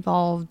that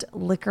involved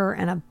liquor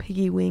and a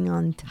piggy wing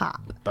on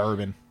top.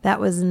 Bourbon. That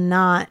was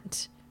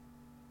not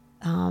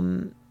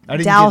I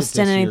didn't doused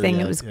get it in this year anything.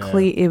 yet. It was Yeah.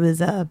 clean. It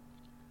was a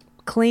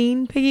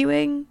clean piggy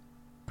wing,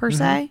 per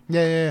se.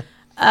 Yeah.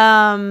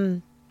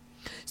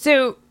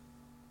 So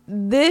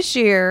this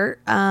year,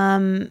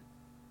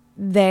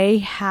 they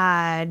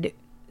had.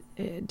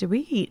 Did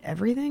we eat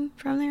everything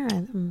from there?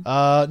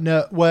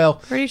 No, well,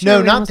 Pretty sure no,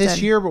 we not almost this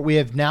did. year, but we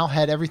have now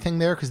had everything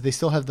there because they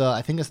still have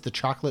I think it's the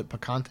chocolate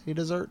picante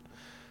dessert.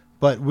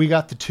 But we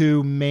got the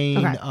two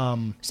main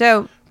Okay.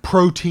 So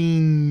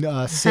protein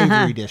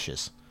savory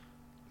dishes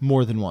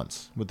more than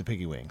once with the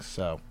piggy wings.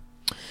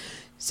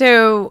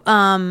 So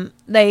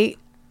they,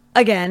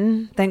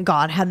 again, thank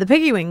God, had the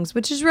piggy wings,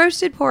 which is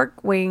roasted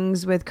pork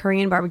wings with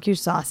Korean barbecue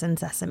sauce and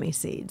sesame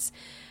seeds.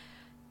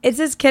 It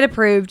says kid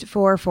approved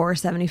for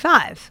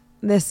 $4.75.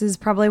 This is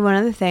probably one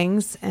of the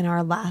things in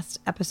our last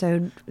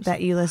episode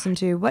that you listened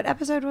to. What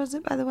episode was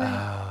it, by the way?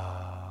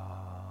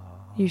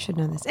 You should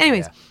know this.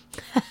 Anyways,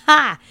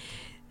 I'm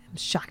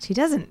shocked he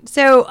doesn't.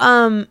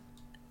 So,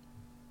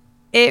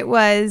 it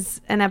was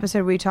an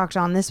episode we talked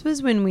on. This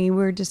was when we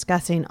were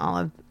discussing all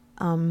of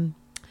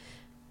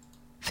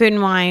Food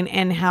and Wine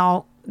and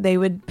how they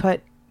would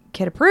put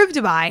kid approved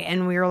to buy,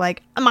 and we were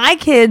like, my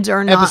kids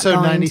are not episode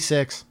going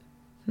 96.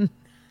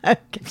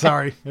 Okay.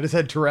 Sorry, I just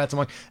had Tourette's. I'm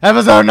like,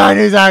 episode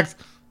 96.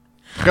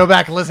 Go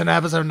back and listen to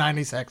episode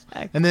 96.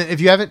 Okay. And then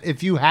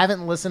if you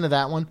haven't listened to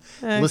that one,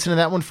 listen to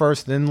that one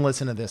first, then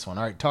listen to this one.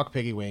 All right, talk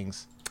piggy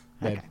wings.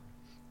 Babe. Okay.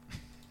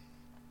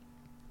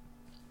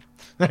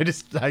 I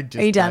just. Are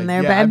you done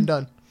there, yeah, babe? I'm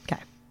done.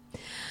 Okay.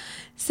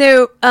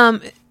 So,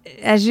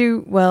 as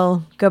you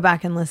will go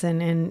back and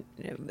listen, and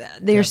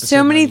there's so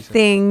Episode many 96.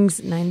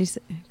 things.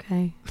 96.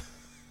 Okay.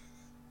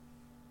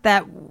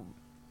 That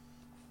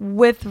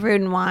with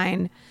Food and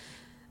Wine,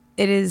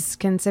 it is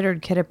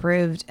considered kid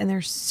approved, and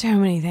there's so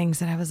many things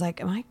that I was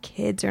like, my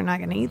kids are not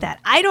going to eat that.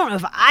 I don't know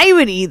if I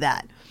would eat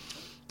that.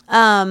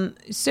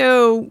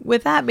 So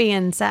with that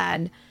being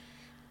said,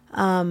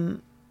 I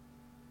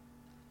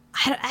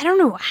don't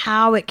know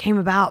how it came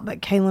about,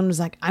 but Kaylin was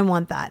like, I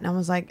want that. And I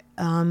was like,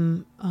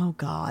 oh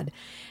God.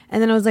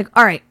 And then I was like,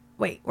 all right,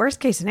 wait,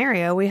 worst case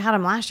scenario, we had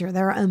them last year.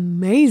 They're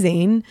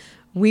amazing.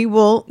 We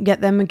will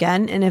get them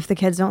again. And if the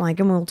kids don't like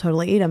them, we'll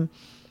totally eat them.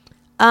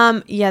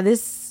 Yeah,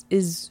 this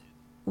is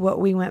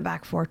what we went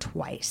back for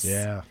twice.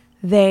 Yeah.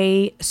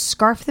 They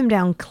scarfed them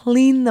down,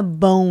 clean the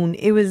bone.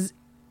 It was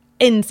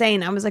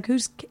insane. I was like,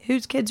 whose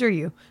kids are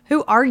you?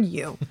 Who are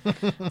you?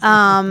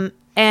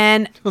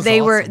 And was they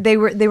awesome.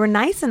 were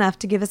nice enough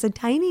to give us a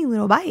tiny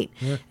little bite,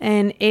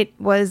 and it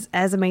was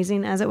as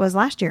amazing as it was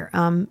last year.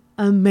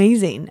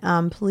 Amazing.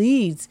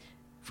 Please,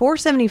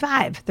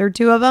 $4.75. There are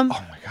 2 of them.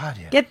 Oh my God,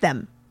 yeah. Get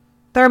them.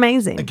 They're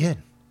amazing.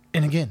 Again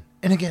and again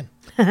and again.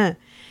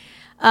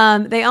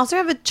 They also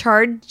have a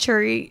charred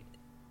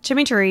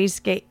chimichurri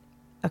steak.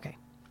 Okay,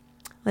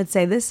 let's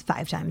say this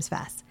 5 times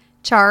fast.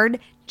 Charred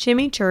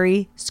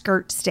chimichurri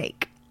skirt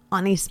steak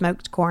on a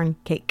smoked corn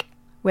cake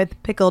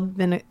with pickled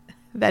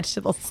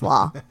vegetable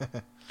slaw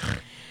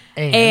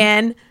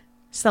and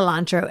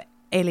cilantro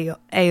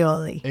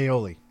aioli.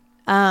 Aioli.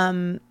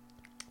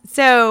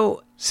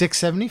 So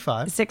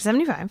 $6.75.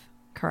 $6.75,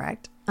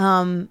 correct.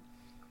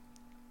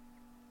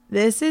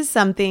 This is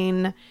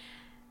something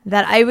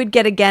that I would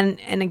get again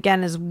and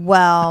again as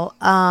well.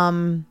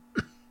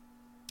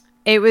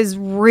 It was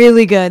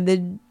really good.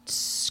 The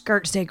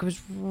skirt steak was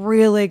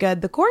really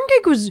good. The corn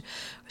cake was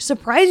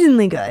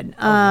surprisingly good.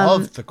 I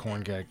love the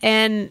corn cake.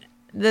 And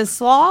the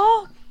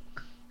slaw,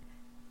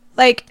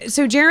 like,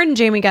 so Jared and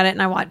Jamie got it,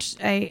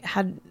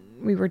 and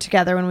we were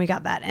together when we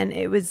got that, and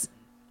it was,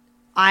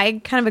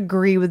 I kind of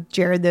agree with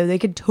Jared, though. They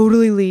could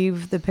totally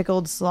leave the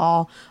pickled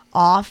slaw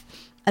off,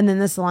 and then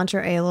the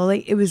cilantro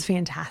aioli, it was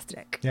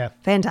fantastic. Yeah.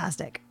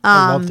 Fantastic.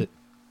 I loved it.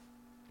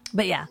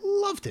 But yeah,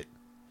 Loved it.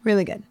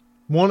 really good.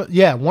 One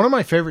of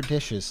my favorite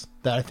dishes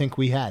that I think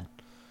we had.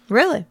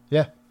 Really?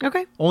 Yeah.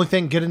 Okay. Only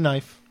thing, get a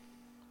knife.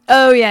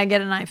 Oh yeah,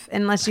 get a knife,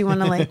 unless you want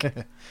to like,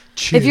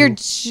 Chew.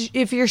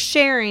 if you're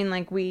sharing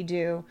like we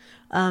do,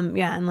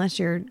 unless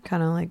you're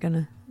kind of like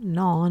gonna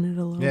gnaw on it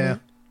a little Yeah.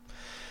 bit.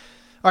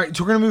 All right,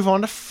 so we're going to move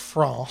on to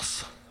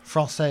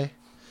Francais,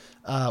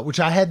 which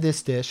I had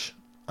this dish.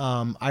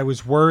 I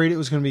was worried it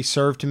was going to be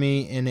served to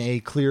me in a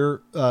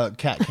clear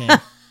cat can,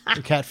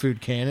 a cat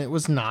food can. It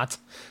was not,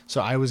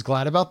 so I was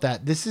glad about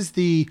that. This is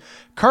the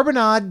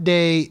Carbonade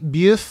de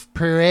Bœuf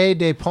Purée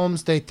de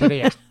Pommes de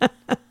terre.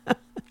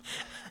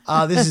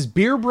 This is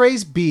beer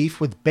braised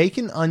beef with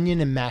bacon, onion,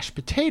 and mashed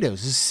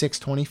potatoes. This is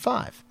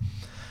 $6.25.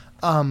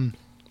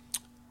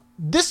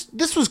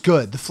 This was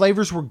good. The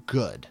flavors were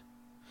good.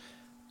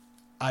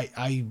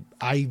 I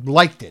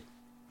liked it.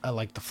 I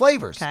liked the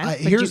flavors. Okay. Would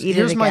Here's you eat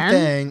it my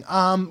again?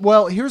 thing.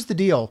 Well, here's the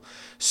deal.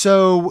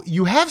 So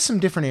you have some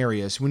different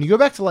areas. When you go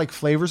back to like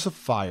Flavors of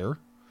Fire,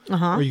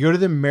 or you go to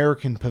the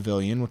American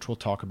Pavilion, which we'll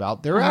talk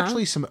about, there are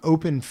actually some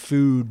open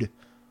food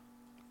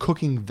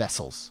cooking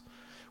vessels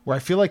where I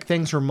feel like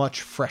things are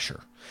much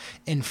fresher.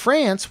 In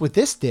France, with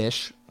this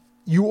dish,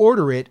 you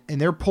order it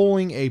and they're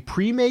pulling a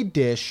pre-made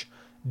dish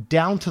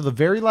down to the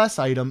very last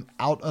item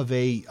out of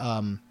a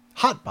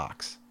hot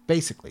box.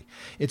 Basically,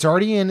 it's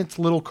already in its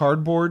little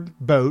cardboard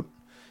boat.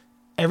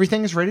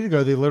 Everything is ready to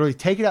go. They literally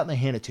take it out and they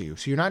hand it to you.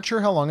 So you're not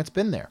sure how long it's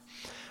been there.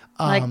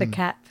 Like the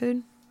cat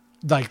food.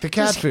 Like the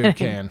cat food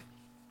can.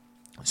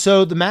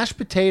 So the mashed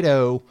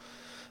potato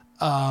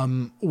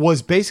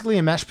was basically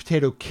a mashed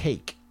potato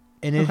cake.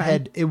 And it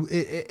had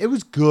it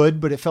was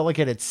good, but it felt like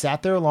it had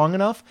sat there long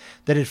enough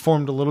that it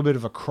formed a little bit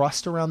of a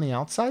crust around the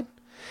outside.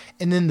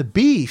 And then the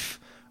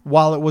beef,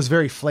 while it was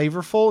very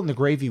flavorful and the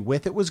gravy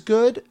with it was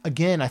good,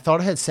 again, I thought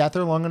it had sat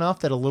there long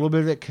enough that a little bit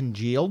of it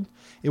congealed.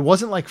 It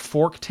wasn't like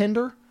fork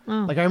tender.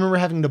 Like I remember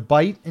having to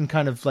bite and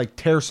kind of like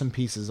tear some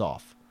pieces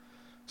off.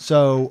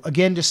 So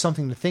again, just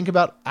something to think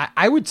about.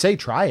 I would say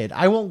try it.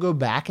 I won't go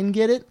back and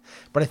get it,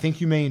 but I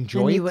think you may enjoy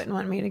And it. you wouldn't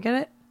want me to get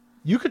it?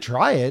 You could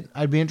try it.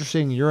 I'd be interested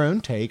in your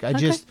own take. I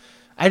just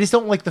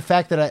don't like the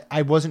fact that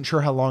I wasn't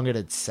sure how long it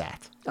had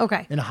sat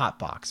Okay. in a hot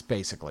box,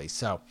 basically.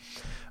 So,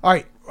 all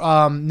right.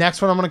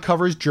 Next one I'm going to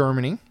cover is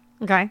Germany.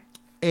 Okay.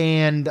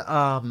 And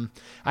I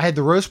had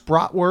the roast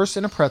bratwurst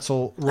and a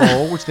pretzel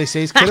roll, which they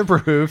say is kid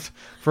approved,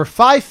 for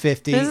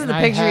 $5.50. This is the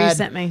picture you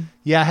sent me.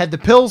 Yeah, I had the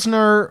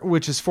Pilsner,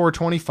 which is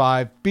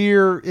 $4.25.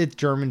 Beer, it's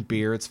German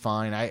beer. It's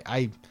fine.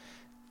 I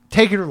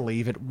take it or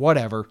leave it,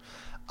 whatever.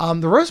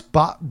 The roast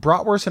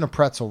bratwurst and a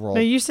pretzel roll.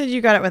 No, you said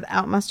you got it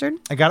without mustard,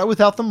 I got it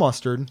without the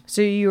mustard.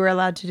 so you were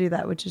allowed to do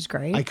that, which is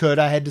great.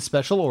 I had to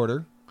special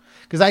order.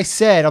 Because I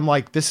said, I'm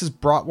like, this is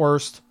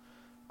bratwurst.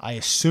 I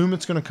assume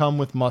it's going to come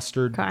with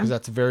mustard because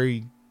that's a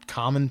very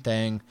common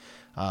thing.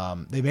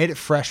 They made it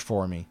fresh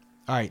for me.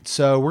 All right,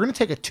 so we're going to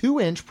take a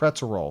 2-inch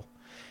pretzel roll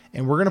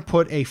and we're going to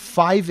put a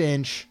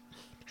 5-inch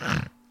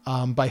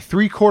by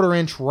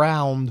 3/4-inch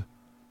round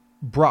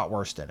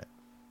bratwurst in it.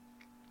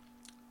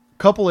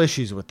 Couple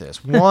issues with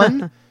this.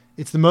 One,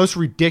 it's the most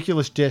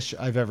ridiculous dish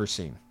I've ever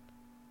seen.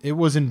 It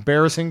was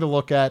embarrassing to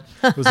look at.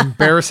 It was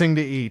embarrassing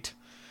to eat.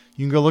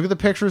 You can go look at the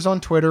pictures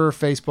on Twitter or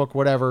Facebook,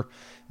 whatever.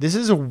 This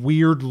is a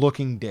weird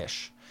looking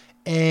dish.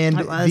 And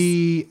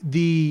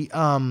the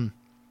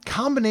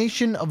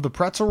combination of the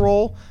pretzel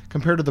roll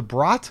compared to the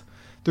brat,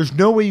 there's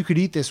no way you could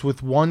eat this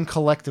with one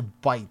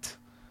collective bite.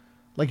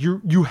 Like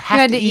you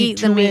have to eat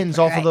 2 ends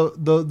off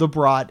of the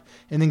brat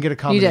and then get a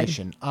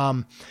combination.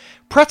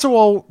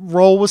 Pretzel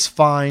roll was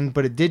fine,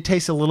 but it did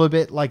taste a little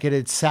bit like it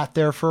had sat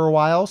there for a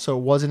while, so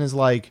it wasn't as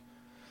like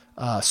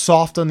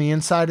soft on the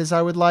inside as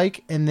I would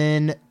like. And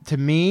then to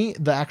me,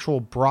 the actual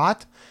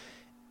brat,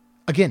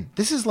 again,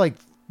 this is like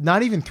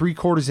not even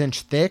 3/4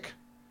 inch thick.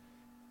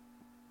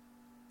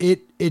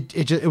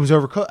 it was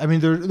overcooked. I mean,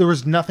 there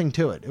was nothing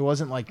to it. It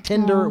wasn't like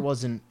tender. It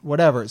wasn't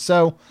whatever.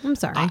 So I'm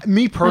sorry.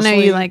 Me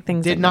personally, you like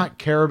things did not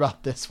care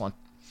about this one.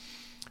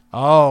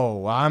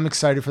 Oh, I'm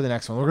excited for the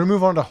next one. We're gonna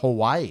move on to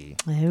Hawaii.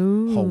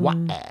 Ooh.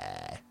 Hawaii.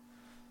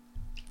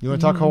 You want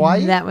to talk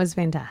Hawaii? That was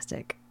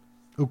fantastic.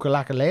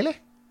 Ukalakalele?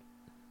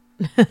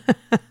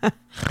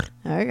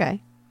 Okay.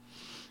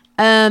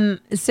 I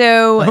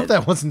So hope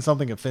that wasn't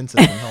something offensive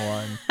in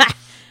Hawaiian.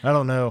 I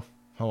don't know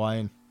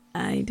Hawaiian.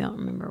 I don't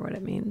remember what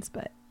it means,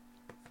 but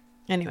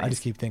anyways. I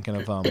just keep thinking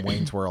of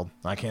Wayne's World.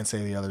 I can't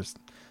say the others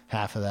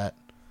half of that.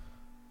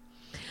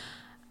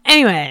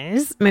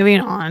 Anyways,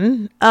 moving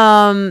on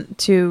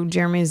to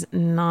Jeremy's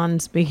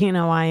non-speaking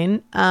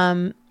Hawaiian.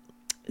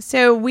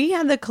 So we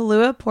had the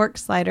Kahlua pork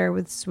slider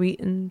with sweet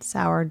and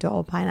sour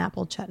Dole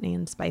pineapple chutney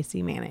and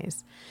spicy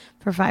mayonnaise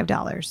for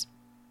 $5.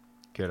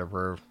 Get a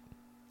verb.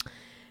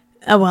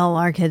 Oh, well,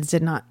 our kids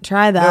did not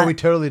try that. No, we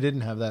totally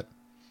didn't have that.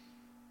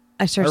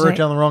 I I wrote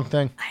down the wrong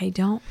thing. I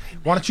don't.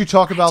 Why don't you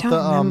talk about don't the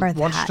remember why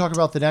don't you that. talk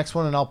about the next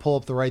one and I'll pull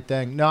up the right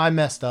thing. No, I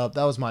messed up.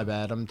 That was my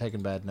bad. I'm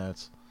taking bad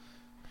notes.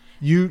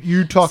 You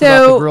talk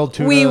about the grilled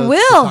tuna. We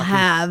will tataki.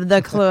 have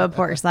the Kahlua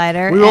pork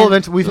slider. We will and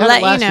eventually. We've had let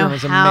it last you year. know And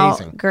it was how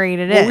amazing. great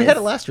it is. Well, we had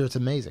it last year. It's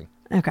amazing.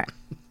 Okay.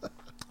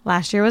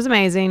 Last year was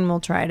amazing. We'll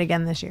try it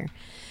again this year.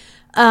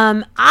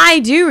 I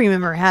do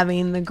remember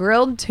having the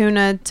grilled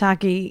tuna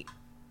taki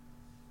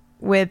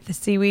with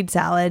seaweed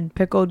salad,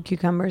 pickled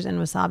cucumbers, and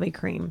wasabi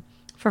cream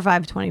for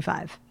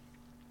 $5.25.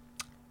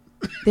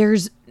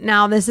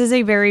 This is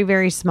a very,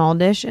 very small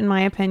dish in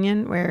my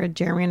opinion, where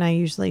Jeremy and I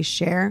usually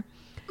share.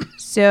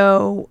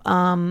 So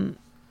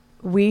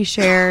we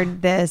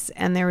shared this,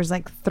 and there was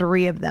like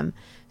 3 of them.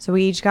 So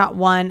we each got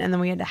one, and then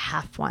we had to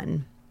half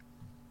one.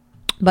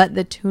 But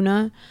the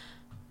tuna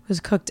was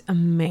cooked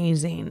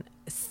amazing,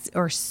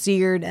 or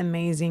seared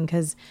amazing,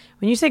 because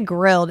when you say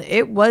grilled,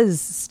 it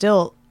was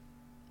still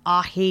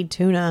ahi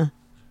tuna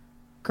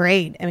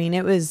grade. I mean,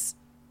 it was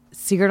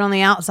seared on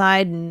the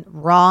outside and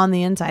raw on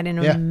the inside, and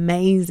it was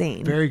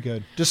amazing. Very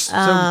good. Just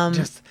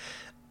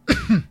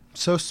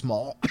so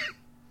small.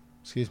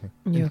 Excuse me.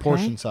 You In okay?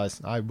 portion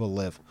size, I will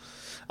live.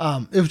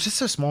 It was just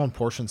so small in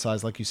portion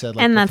size, like you said,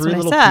 like And the that's 3 what I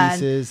little said.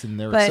 pieces, and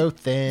they were But so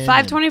thin.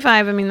 $5.25.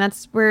 I mean,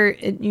 that's where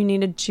you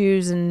need to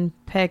choose and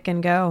pick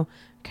and go.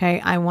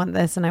 Okay, I want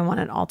this, and I want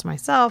it all to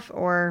myself,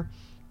 or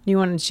you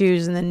want to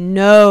choose and then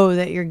know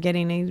that you're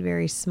getting a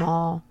very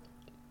small.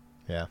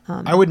 Yeah,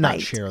 I would not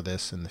bite. share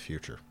this in the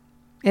future.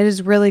 It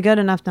is really good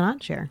enough to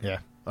not share. Yeah,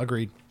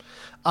 agreed.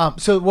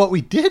 So what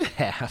we did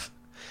have,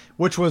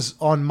 which was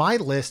on my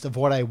list of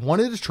what I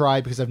wanted to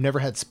try because I've never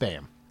had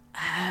Spam.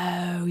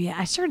 Oh yeah,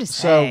 I started to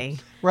So, say.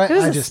 right, It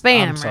was I a just-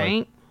 I'm Spam, sorry.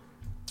 right?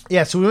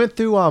 Yeah, so we went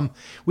through.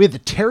 We had the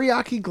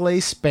teriyaki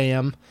glazed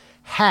Spam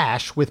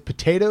hash with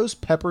potatoes,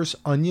 peppers,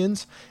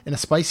 onions, and a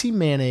spicy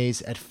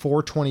mayonnaise at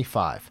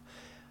 $4.25.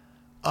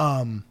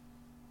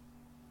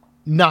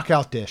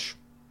 Knockout dish.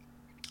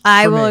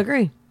 I For will me.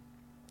 agree.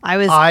 I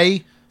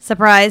was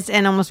surprised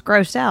and almost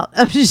grossed out.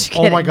 I'm just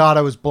kidding. Oh my God,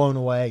 I was blown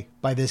away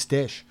by this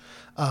dish.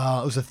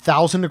 It was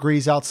 1,000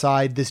 degrees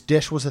outside. This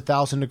dish was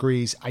 1,000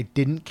 degrees. I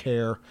didn't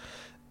care.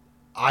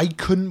 I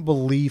couldn't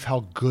believe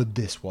how good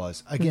this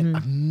was. Again,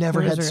 I've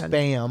never It had was good.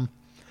 Spam.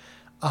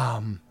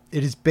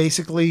 It is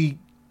basically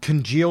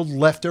congealed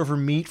leftover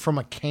meat from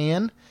a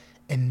can,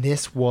 and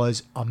this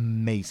was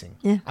amazing.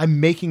 Yeah. I'm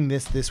making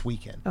this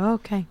weekend.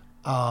 Okay.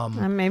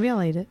 Maybe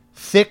I'll eat it.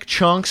 Thick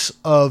chunks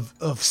of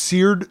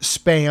seared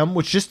Spam,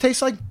 which just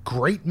tastes like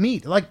great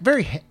meat. Like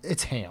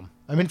it's ham.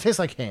 I mean, it tastes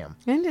like ham.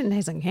 It didn't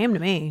taste like ham to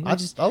me.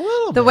 A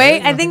little The bit.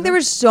 way I think there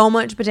was so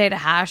much potato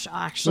hash There's a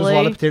actually.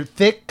 lot of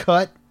thick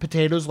cut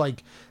potatoes,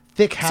 like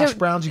thick hash So-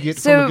 browns you get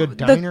so from a good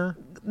the- diner.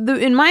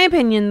 In my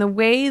opinion, the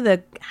way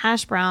the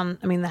hash brown,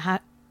 the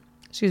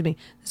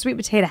sweet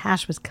potato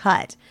hash was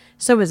cut,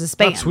 so was the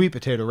Spam. Not sweet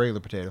potato, regular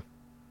potato.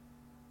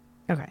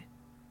 Okay.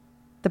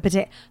 The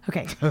potato.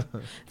 Okay.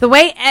 the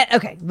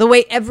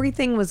way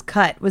everything was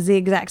cut was the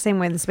exact same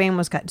way the Spam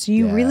was cut. So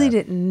you Yeah. really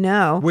didn't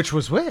know Which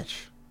was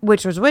which?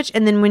 which was which.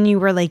 And then when you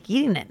were like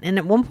eating it, and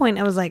at one point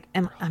I was like,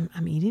 I'm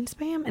eating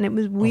Spam, and it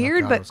was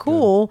weird God, it but was good.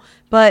 cool,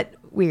 but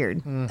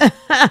weird.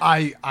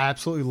 I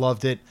absolutely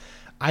loved it.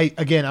 I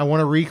want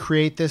to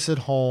recreate this at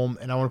home,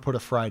 and I want to put a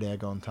fried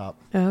egg on top,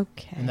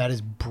 Okay. and that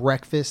is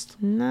breakfast.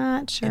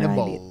 Not sure in a I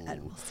bowl. do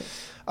that. We'll see.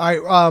 All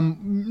right.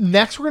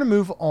 Next, we're gonna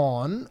move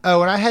on.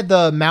 Oh, and I had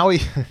the Maui.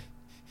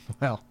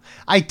 Well,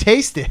 I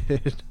tasted.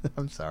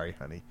 I'm sorry,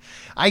 honey.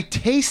 I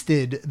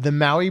tasted the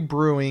Maui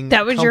Brewing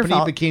That was your Company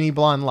fault. Bikini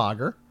Blonde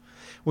Lager,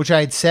 which I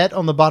had set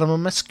on the bottom of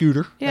my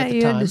scooter Yeah, at the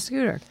you time, had the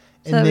scooter. So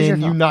and that was your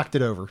then you fault. knocked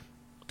it over.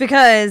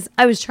 Because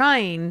I was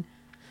trying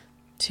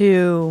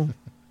to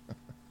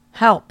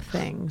help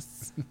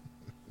things.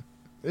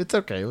 It's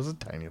okay. It was a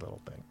tiny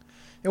little thing.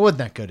 It wasn't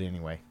that good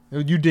anyway.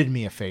 You did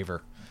me a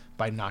favor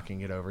by knocking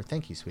it over.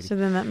 Thank you, sweetie. So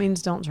then that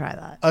means don't try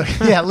that.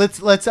 Okay, yeah,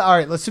 let's all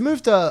right. Let's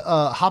move to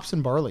hops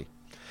and barley,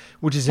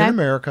 which is in Okay.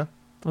 America,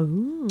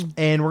 Ooh.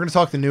 and we're going to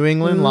talk the New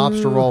England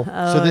lobster roll.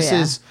 Oh, So this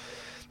yeah.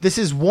 This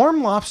is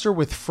warm lobster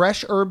with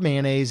fresh herb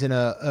mayonnaise in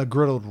a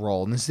griddled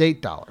roll, and this is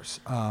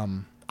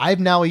 $8. I've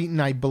now eaten,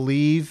 I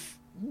believe,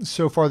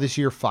 so far this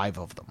year, 5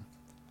 of them.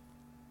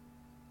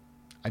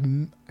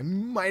 I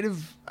might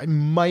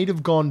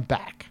have gone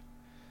back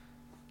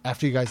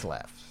after you guys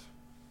left.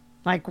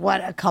 Like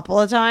what? A couple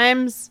of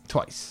times?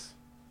 Twice.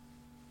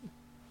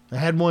 I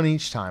had one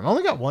each time. I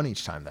only got one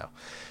each time though.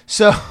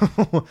 So,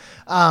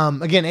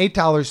 again,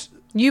 $8.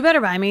 You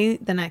better buy me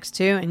the next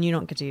 2, and you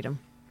don't get to eat them.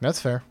 That's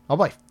fair. I'll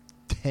buy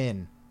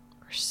 10.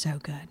 They're so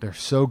good. They're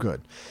so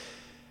good.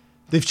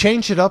 They've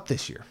changed it up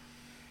this year.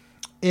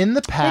 In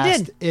the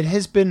past, it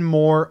has been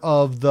more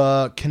of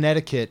the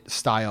Connecticut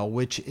style,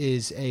 which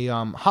is a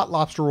hot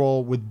lobster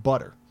roll with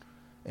butter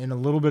and a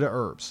little bit of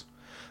herbs.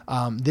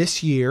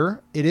 This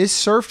year, it is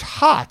served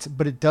hot,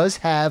 but it does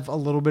have a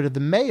little bit of the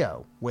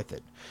mayo with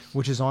it,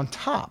 which is on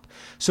top.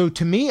 So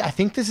to me, I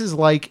think this is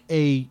like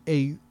a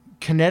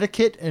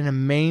Connecticut and a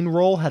Maine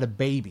roll had a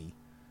baby.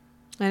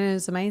 And it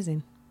is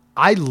amazing.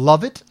 I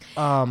love it.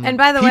 And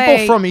by the people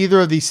way, from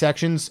either of these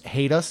sections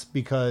hate us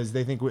because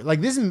they think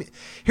this is.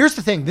 Here's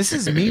the thing. This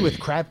is me with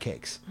crab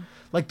cakes.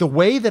 Like the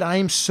way that I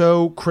am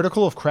so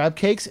critical of crab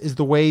cakes is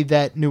the way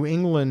that New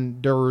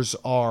Englanders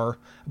are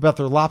about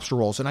their lobster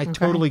rolls, and I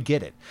totally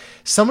get it.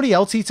 Somebody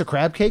else eats a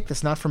crab cake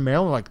that's not from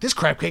Maryland, like this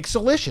crab cake's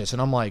delicious,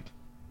 and I'm like,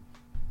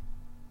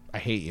 I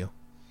hate you.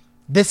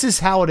 This is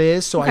how it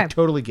is, so I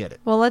totally get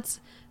it. Well,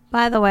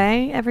 by the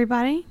way,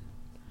 everybody,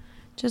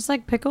 just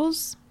like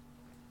pickles,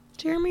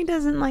 Jeremy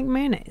doesn't like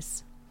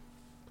mayonnaise.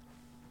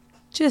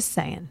 Just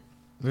saying.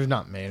 There's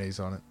not mayonnaise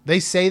on it. They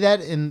say that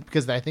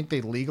because I think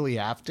they legally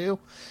have to.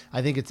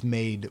 I think it's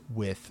made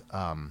with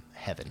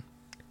heaven.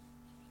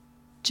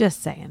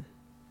 Just saying.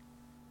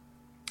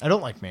 I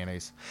don't like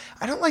mayonnaise.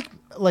 I don't like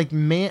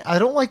I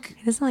don't like.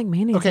 He doesn't like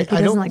mayonnaise. Okay, he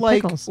I don't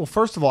like pickles. Well,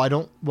 first of all, I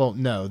don't. Well,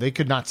 no, they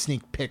could not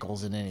sneak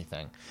pickles in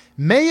anything.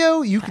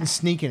 Mayo, you can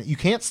sneak in. You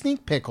can't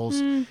sneak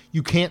pickles.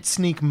 You can't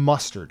sneak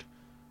mustard.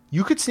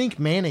 You could sneak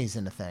mayonnaise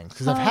into things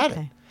because I've had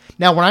it.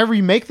 Now, when I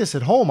remake this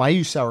at home, I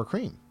use sour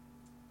cream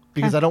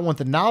because I don't want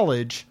the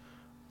knowledge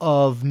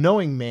of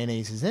knowing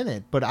mayonnaise is in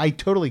it. But I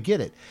totally get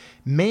it.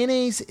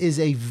 Mayonnaise is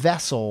a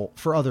vessel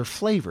for other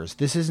flavors.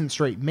 This isn't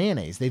straight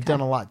mayonnaise. They've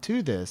done a lot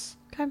to this.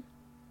 Okay,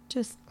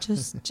 just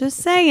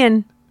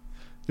saying.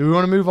 Do we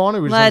want to move on,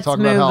 or we just Let's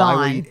want to talk about how move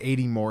I will on. eat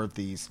 80 more of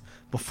these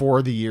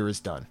before the year is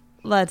done?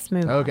 Let's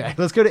move on. Okay,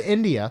 let's go to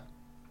India.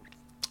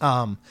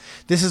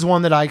 This is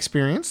one that I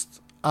experienced.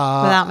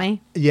 Without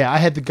me? Yeah, I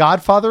had the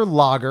Godfather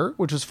Lager,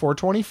 which was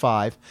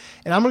 $4.25,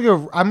 and I'm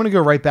gonna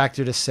go right back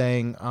to just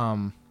saying,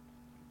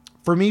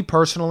 for me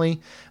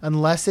personally,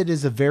 unless it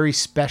is a very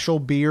special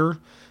beer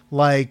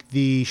like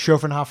the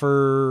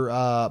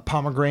Schofenhofer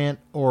Pomegranate,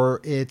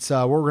 or it's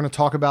what we're going to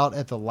talk about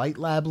at the Light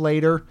Lab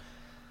later,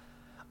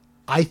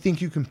 I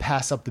think you can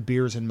pass up the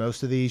beers in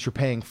most of these. You're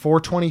paying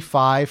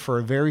 $4.25 for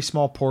a very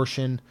small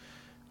portion.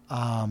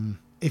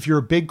 If you're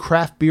a big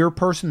craft beer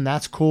person,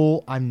 that's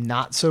cool. I'm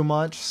not so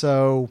much.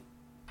 So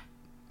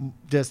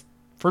just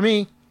for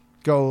me,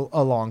 go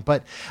along.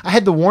 But I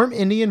had the warm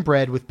Indian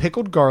bread with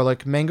pickled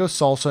garlic, mango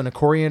salsa, and a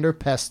coriander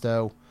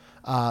pesto.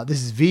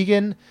 This is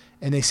vegan,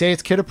 and they say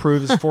it's kid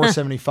approved. It's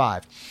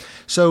 $4.75.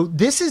 So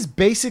this is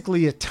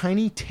basically a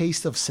tiny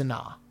taste of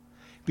Sanaa.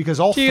 Because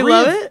all Do you three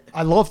love of, it?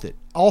 I loved it.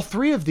 All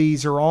 3 of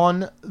these are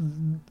on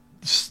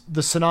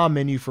the Sanaa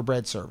menu for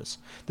bread service.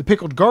 The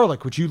pickled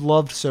garlic, which you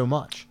loved so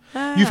much.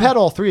 You've had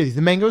all 3 of these.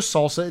 The mango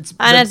salsa. It's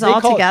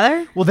all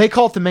together? Well, they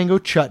call it the mango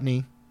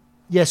chutney.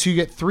 Yeah, so you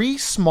get 3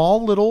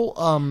 small little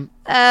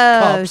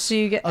cups so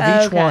you get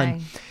of each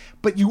one.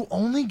 But you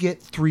only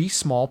get 3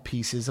 small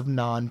pieces of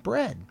naan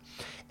bread.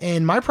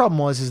 And my problem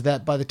is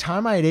that by the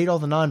time I had ate all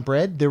the naan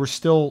bread, there was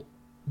still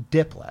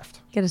dip left.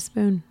 Get a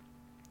spoon.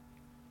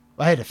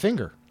 I had a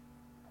finger.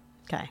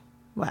 Okay.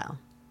 Wow.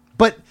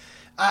 But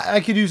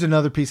I could use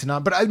another piece of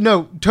naan. But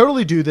no,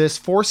 totally do this.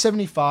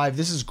 $4.75.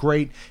 This is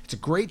great. It's a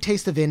great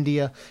taste of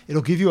India.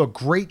 It'll give you a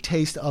great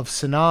taste of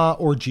Sanaa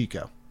or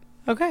Jiko.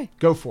 Okay.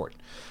 Go for it.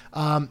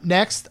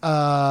 Next,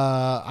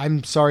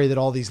 I'm sorry that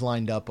all these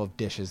lined up of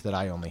dishes that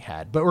I only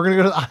had. But we're going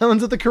to go to the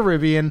islands of the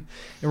Caribbean.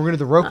 And we're going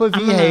to the Ropa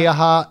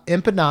Vieja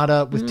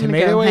empanada with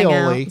tomato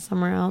aioli.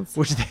 Somewhere else.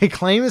 Which they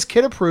claim is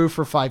kid approved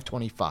for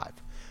 $5.25.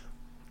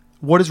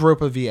 What is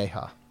Ropa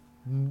Vieja?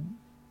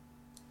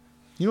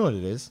 You know what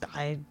it is?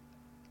 I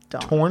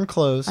don't. Torn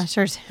clothes. I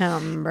sure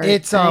remember.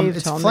 It's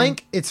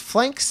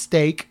flank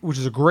steak, which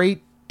is a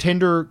great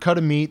tender cut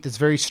of meat that's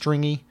very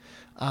stringy.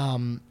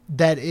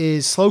 That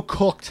is slow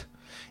cooked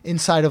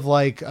inside of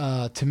like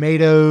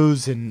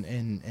tomatoes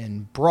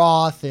and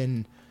broth,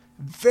 and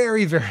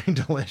very, very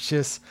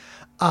delicious.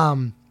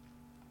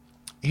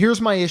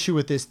 Here's my issue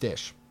with this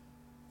dish.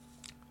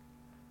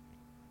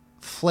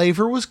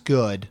 Flavor was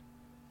good.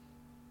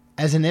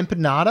 As an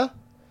empanada,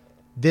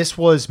 this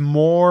was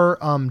more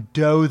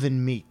dough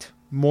than meat.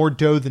 More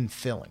dough than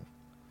filling.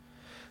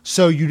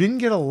 So you didn't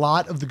get a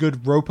lot of the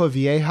good Ropa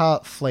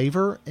Vieja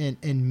flavor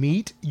and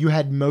meat. You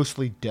had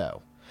mostly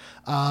dough.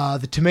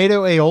 The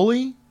tomato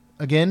aioli,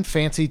 again,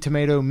 fancy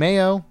tomato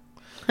mayo.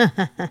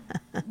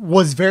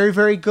 was very,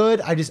 very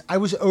good. I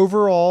was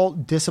overall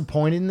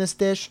disappointed in this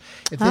dish.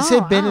 If this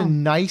had been a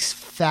nice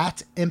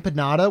fat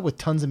empanada with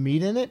tons of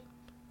meat in it,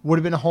 would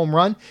have been a home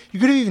run. You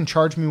could have even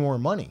charged me more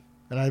money,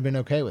 and I'd have been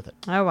okay with it.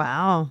 Oh,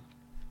 wow.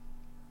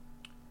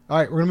 All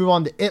right, we're going to move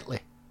on to Italy.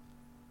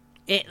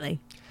 Italy.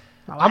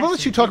 I'm going to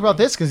let you talk about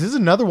this because this is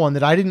another one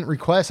that I didn't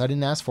request. I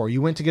didn't ask for.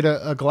 You went to get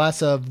a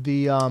glass of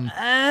the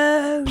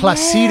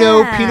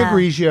Placido Pinot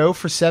Grigio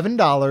for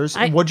 $7.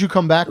 And what'd you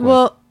come back with?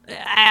 Well,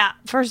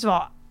 first of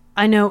all,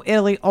 I know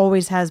Italy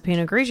always has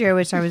Pinot Grigio,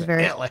 which I was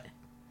very... Italy.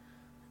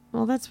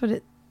 Well, that's what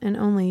it... And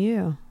Only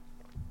You.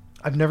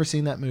 I've never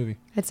seen that movie.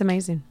 It's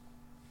amazing.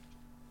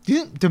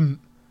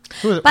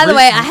 By the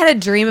way, I had a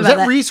dream about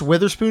that. Reese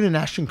Witherspoon and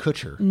Ashton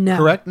Kutcher? No.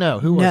 Correct? No.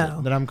 Who was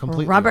it? That I'm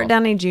completely Robert wrong.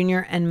 Downey Jr.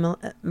 and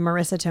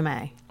Marissa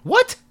Tomei.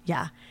 What?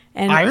 Yeah.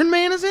 And Iron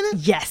Man is in it?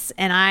 Yes.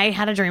 And I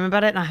had a dream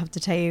about it, and I have to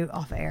tell you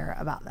off air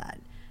about that.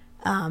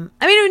 I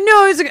mean,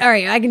 no, it was all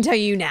right. I can tell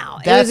you now.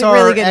 That's it was a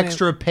really our good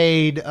extra movie.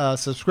 paid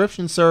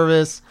subscription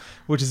service,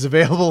 which is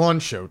available on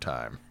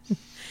Showtime.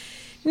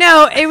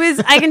 No, it was.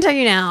 I can tell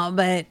you now,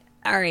 but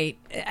all right.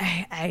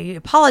 I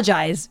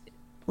apologize,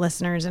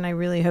 listeners, and I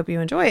really hope you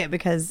enjoy it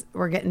because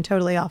we're getting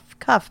totally off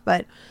cuff.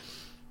 But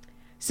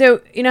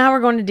so you know how we're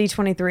going to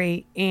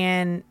D23,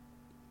 and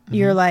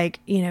you're like,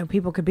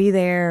 people could be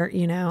there.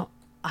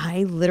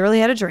 I literally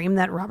had a dream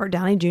that Robert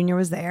Downey Jr.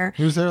 was there.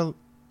 He was there.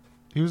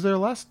 He was there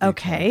last.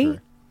 Okay,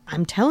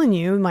 I'm telling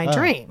you my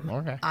dream.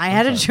 Okay, I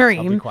had a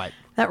dream quiet.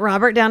 that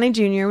Robert Downey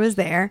Jr. was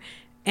there,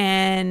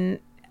 and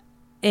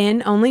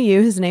in Only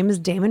You, his name is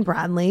Damon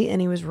Bradley,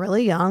 and he was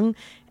really young.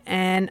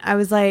 And I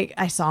was like,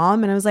 I saw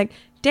him, and I was like,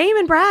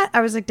 Damon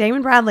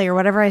Bradley, or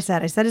whatever I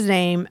said. I said his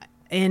name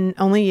in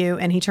Only You,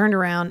 and he turned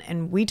around,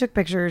 and we took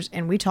pictures,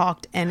 and we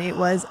talked, and it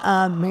was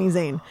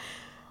amazing.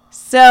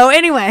 So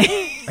anyway,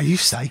 Are you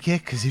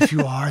psychic? Because if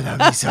you are, that'd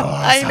be so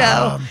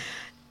awesome.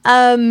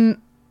 I know.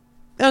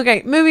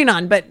 Okay, moving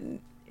on, but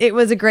it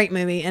was a great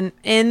movie. And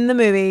in the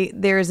movie,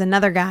 there's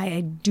another guy.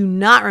 I do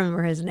not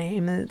remember his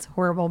name, and it's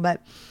horrible,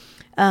 but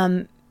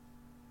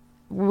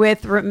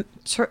with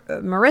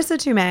Marissa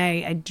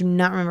Tomei, I do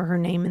not remember her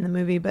name in the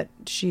movie, but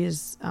she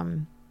is,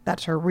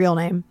 that's her real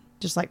name,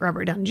 just like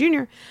Robert Downey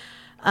Jr.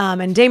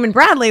 And Damon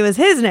Bradley was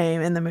his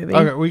name in the movie.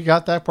 Okay, we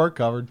got that part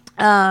covered.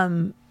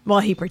 Well,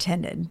 he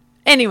pretended.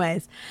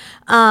 Anyways,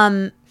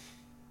 the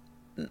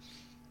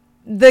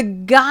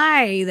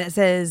guy that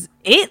says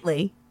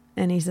Italy,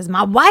 and he says,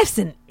 my wife's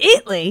in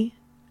Italy.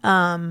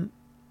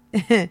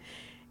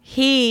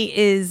 He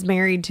is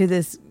married to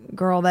this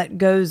girl that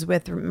goes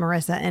with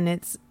Marissa, and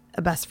it's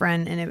a best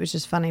friend. And it was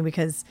just funny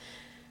because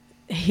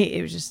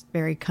it was just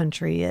very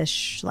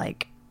country-ish.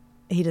 Like,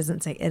 he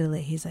doesn't say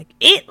Italy. He's like,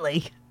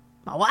 Italy.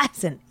 My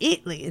wife's in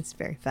Italy. It's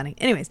very funny.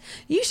 Anyways,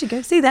 you should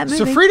go see that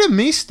movie. So Freedom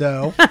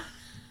Misto.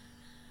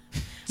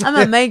 I'm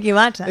going to make you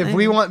watch that. If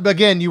we want,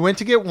 again, you went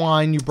to get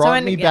wine. You So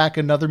brought me back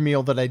another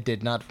meal that I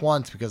did not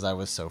want because I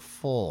was so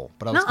full.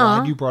 But I was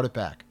glad you brought it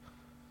back.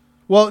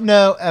 Well,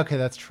 no. Okay,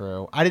 that's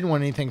true. I didn't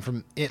want anything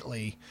from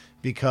Italy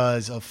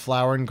because of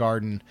Flower and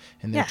Garden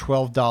and their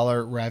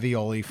 $12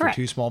 ravioli for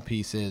 2 small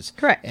pieces.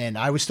 Correct. And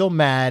I was still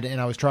mad,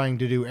 and I was trying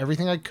to do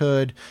everything I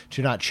could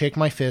to not shake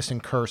my fist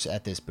and curse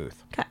at this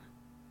booth. Okay.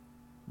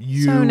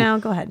 You So now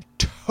go ahead.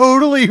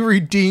 totally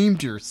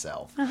redeemed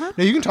yourself. Now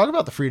you can talk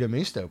about the Freedom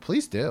Misto.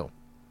 Please do.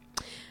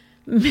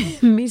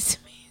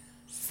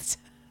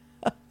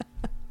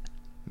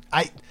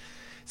 I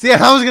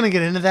was gonna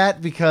get into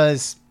that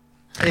because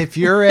if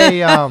you're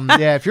a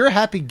if you're a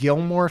Happy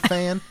Gilmore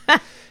fan,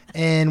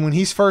 and when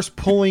he's first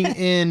pulling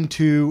in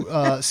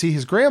to see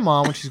his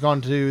grandma when she's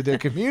gone to the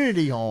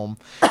community home,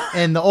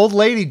 and the old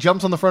lady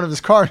jumps on the front of his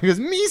car and goes,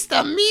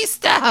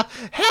 Mista,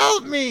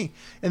 help me.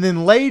 And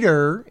then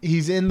later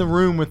he's in the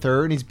room with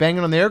her and he's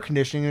banging on the air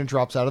conditioning and it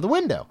drops out of the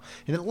window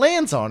and it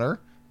lands on her.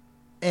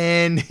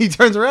 And he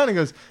turns around and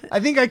goes, I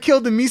think I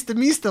killed the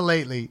Mista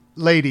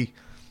lady.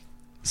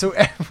 So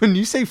when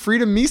you say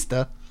Freedom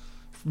Misto,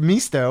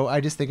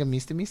 I just think of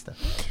Mista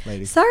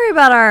lady. Sorry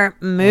about our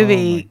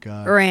movie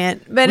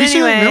rant. But we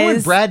should anyways. know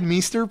when Brad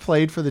Meester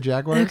played for the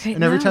Jaguars. Okay,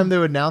 and every no. time they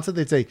would announce it,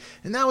 they'd say,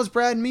 and that was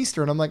Brad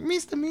Meester. And I'm like,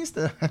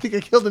 Mista. I think I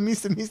killed the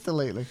Mista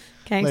lately.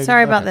 Okay,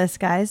 sorry about this,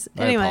 guys.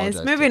 I Anyways,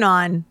 apologize, moving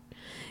on.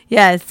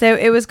 Yeah, so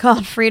it was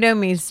called Frito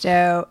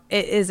Misto.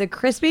 It is a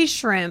crispy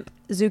shrimp,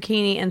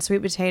 zucchini, and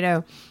sweet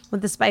potato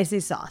with the spicy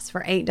sauce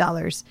for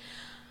 $8.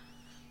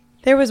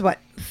 There was what?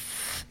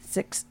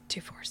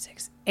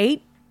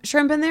 8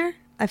 shrimp in there,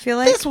 I feel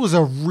like. This was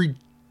a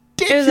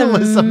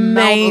ridiculous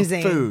amount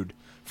of food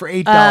for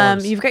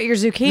 $8. You've got your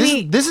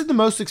zucchini. This is the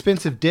most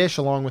expensive dish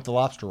along with the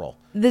lobster roll.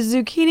 The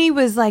zucchini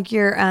was like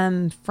your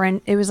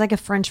it was like a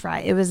French fry.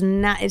 It was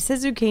not. It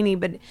says zucchini,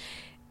 but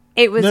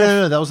it was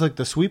no. That was like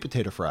the sweet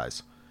potato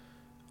fries.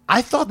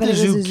 I thought the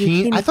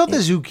zucchini. I thought the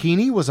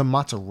zucchini was a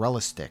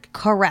mozzarella stick.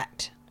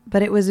 Correct,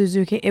 but it was a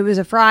zucchini. It was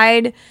a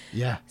fried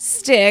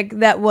stick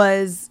that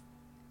was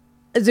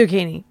a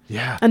zucchini.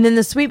 Yeah, and then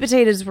the sweet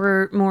potatoes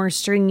were more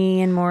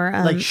stringy and more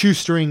like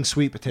shoestring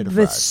sweet potato but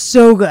fries.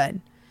 So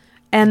good.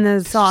 And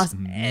the sauce.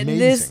 amazing.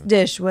 This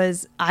dish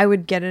was, I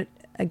would get it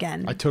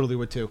again. I totally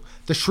would too.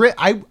 The shrimp,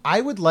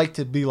 I would like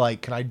to be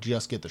like, can I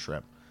just get the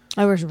shrimp?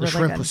 I was The really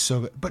shrimp good. was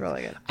so good. But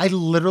Really good. I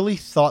literally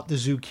thought the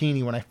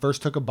zucchini, when I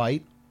first took a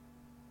bite,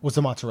 was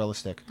the mozzarella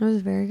stick. It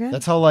was very good.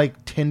 That's how like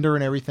tender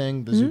and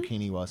everything the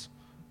zucchini was.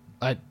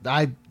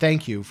 I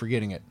thank you for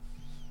getting it.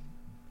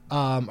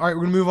 All right,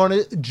 we're gonna move on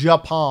to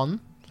Japan.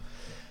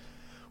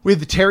 We have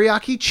the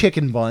teriyaki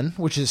chicken bun,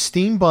 which is a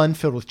steamed bun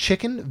filled with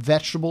chicken,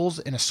 vegetables,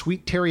 and a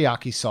sweet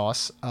teriyaki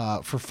sauce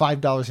for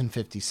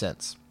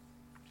 $5.50.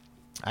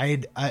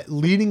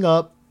 Leading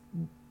up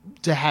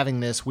to having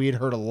this, we had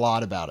heard a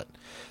lot about it.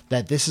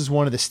 That this is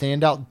one of the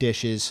standout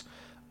dishes.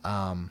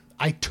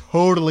 I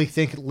totally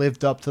think it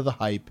lived up to the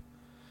hype.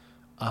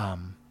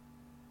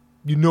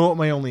 You know what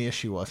my only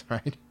issue was,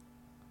 right?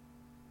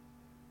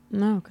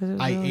 No, because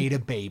I ate a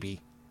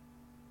baby.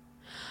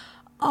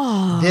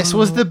 Oh, This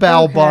was the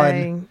bao okay.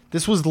 bun.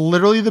 This was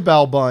literally the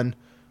bao bun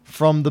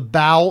from the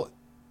bao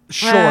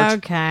short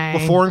Okay.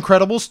 before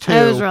Incredibles 2.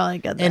 It was really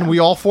good, And though. we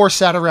all four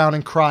sat around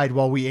and cried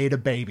while we ate a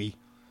baby.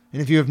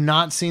 And if you have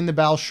not seen the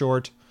bao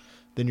short,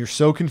 then you're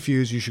so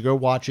confused. You should go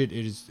watch it.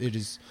 It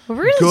is We're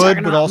really good,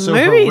 talking but about also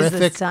movies horrific.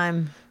 this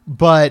time.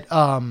 But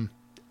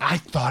I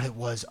thought it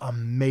was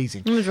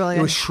amazing. It was really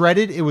It was good.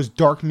 shredded. It was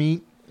dark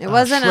meat. It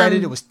wasn't,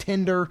 shredded. It was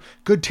tender.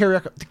 Good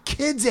teriyaki. The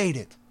kids ate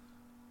it.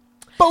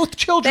 Both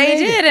children They ate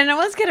did, it. and it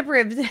was kid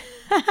approved.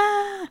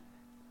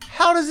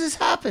 How does this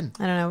happen?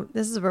 I don't know.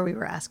 This is where we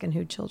were asking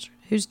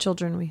whose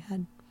children we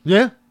had.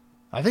 Yeah.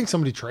 I think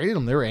somebody traded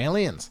them. They were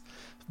aliens.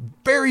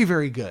 Very,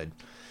 very good.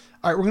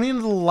 All right, we're going to get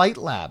into the Light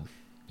Lab.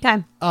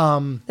 Okay.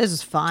 This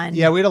is fun.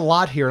 Yeah, we had a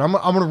lot here. I'm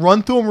going to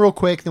run through them real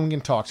quick, then we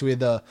can talk. So we had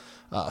the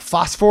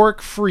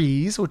Phosphoric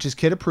Freeze, which is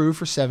kid approved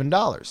for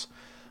 $7.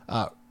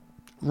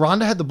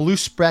 Rhonda had the Blue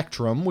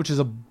Spectrum, which is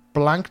a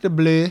Blanc de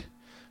Bleu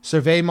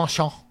Cervée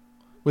Machin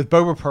with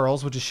boba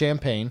pearls, which is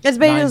champagne. It's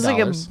basically like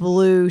a $9.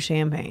 blue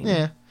champagne.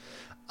 Yeah.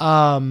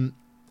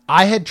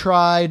 I had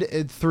tried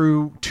it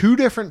through 2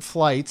 different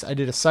flights. I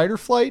did a cider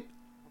flight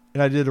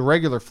and I did a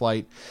regular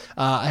flight.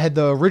 I had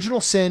the Original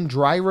Sin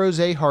Dry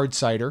Rosé Hard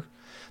Cider,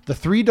 the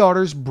Three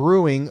Daughters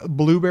Brewing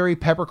Blueberry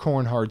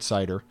Peppercorn Hard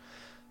Cider,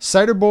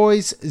 Cider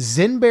Boys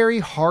Zinberry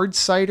Hard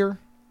Cider,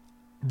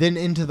 then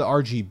into the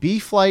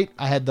RGB flight.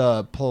 I had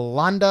the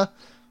Playalinda,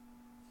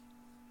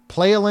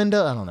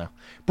 I don't know.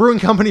 Brewing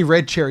Company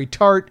Red Cherry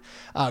Tart,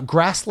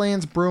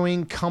 Grasslands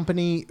Brewing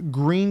Company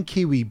Green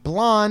Kiwi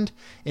Blonde,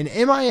 and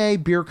MIA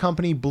Beer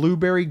Company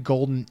Blueberry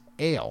Golden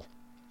Ale.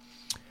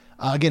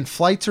 Again,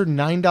 flights are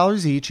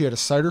 $9 each. You had a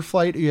cider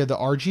flight, you had the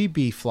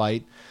RGB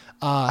flight.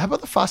 How about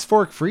the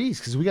Phosphoric Freeze?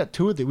 Because we got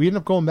 2 of them. We ended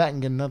up going back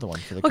and getting another one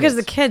for the Because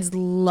kids. the kids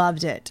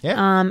loved it.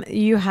 Yeah.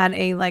 You had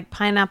a like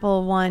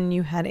pineapple one,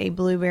 you had a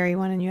blueberry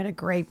one, and you had a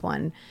grape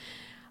one.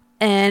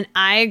 And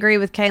I agree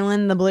with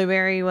Kaylin. The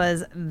blueberry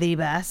was the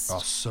best. Oh,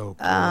 so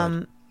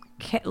good.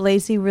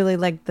 Lacey really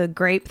liked the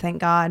grape, thank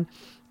God.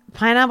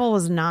 Pineapple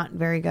was not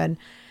very good.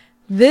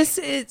 This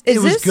is it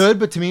was this good,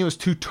 but to me it was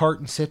too tart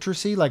and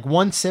citrusy. Like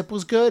one sip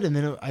was good, and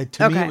then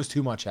to me Okay. it was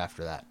too much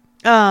after that.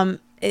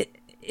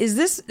 Is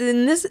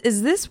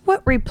this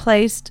what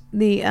replaced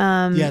the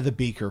Yeah, the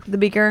beaker. the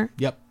beaker?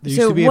 Yep. There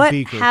So used to be what a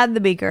beaker. had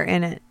the beaker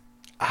in it?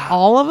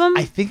 All of them?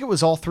 I think it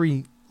was all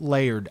 3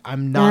 layered.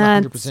 I'm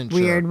not 100% That's sure.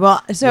 weird.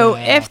 Well, so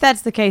Yeah. if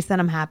that's the case, then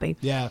I'm happy.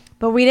 Yeah.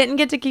 But we didn't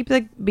get to keep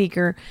the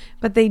beaker,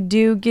 but they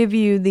do give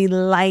you the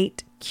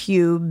light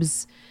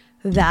cubes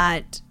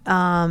that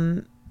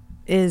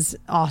is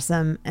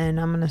awesome. And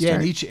I'm gonna Yeah,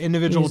 start. and each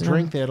individual using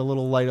drink, them. they had a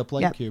little light up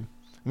light Yep. cube.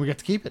 And we got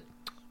to keep it,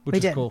 which We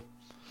is did. cool.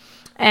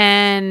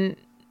 And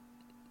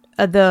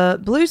the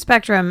blue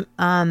spectrum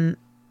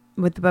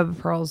with the boba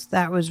pearls,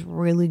 that was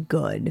really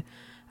good.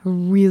 I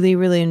really,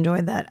 really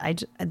enjoyed that.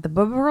 The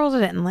boba pearls I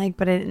didn't like,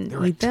 but I didn't There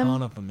were a eat them.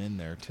 ton of them in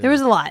there, too. There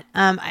was a lot.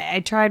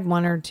 I tried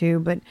 1 or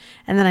 2,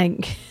 and then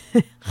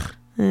I,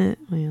 well,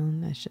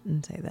 I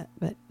shouldn't say that,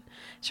 but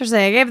seriously,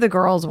 I gave the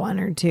girls 1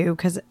 or 2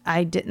 because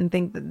I didn't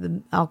think that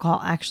the alcohol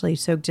actually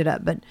soaked it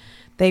up, but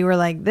they were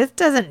like, "This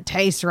doesn't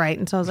taste right,"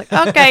 and so I was like,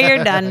 "Okay,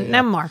 you're done,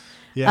 no more."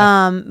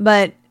 Yeah.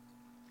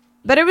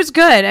 But it was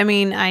good. I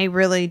mean, I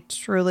really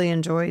truly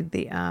enjoyed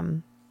the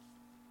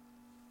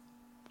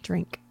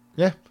drink.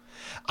 Yeah.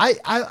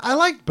 I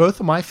liked both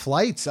of my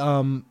flights.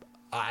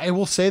 I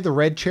will say the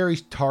red cherry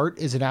tart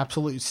is an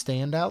absolute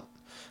standout.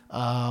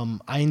 I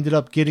ended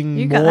up getting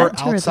You got more that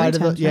 2 or 3 outside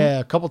of the times, right?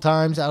 a couple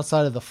times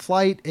outside of the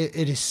flight.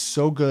 It is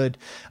so good.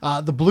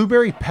 The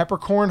blueberry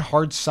peppercorn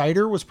hard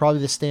cider was probably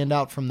the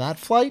standout from that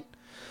flight.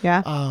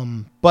 Yeah.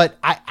 But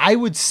I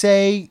would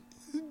say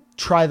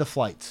try the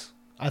flights.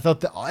 I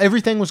thought that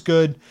everything was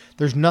good.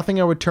 There's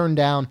nothing I would turn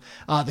down.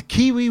 The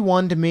kiwi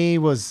one to me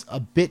was a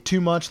bit too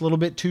much, a little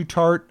bit too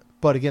tart.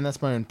 But again,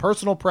 that's my own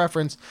personal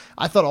preference.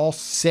 I thought all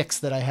 6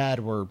 that I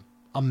had were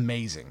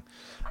amazing.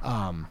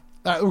 All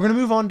right, we're going to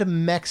move on to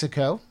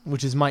Mexico,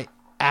 which is my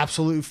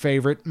absolute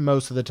favorite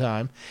most of the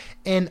time.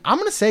 And I'm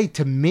going to say,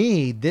 to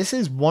me, this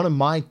is one of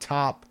my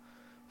top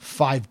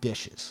 5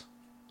 dishes.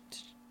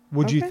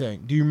 What'd you Okay.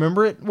 think? Do you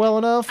remember it well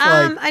enough?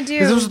 I do.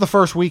 Because this was the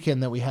first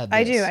weekend that we had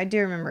this. I do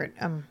remember it.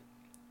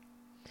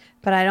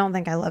 But I don't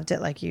think I loved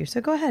it like you.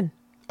 So go ahead.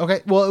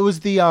 Okay, well, it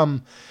was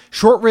the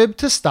short rib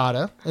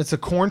tostada. It's a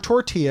corn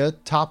tortilla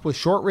topped with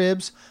short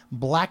ribs,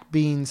 black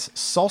beans,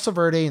 salsa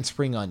verde, and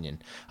spring onion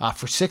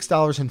for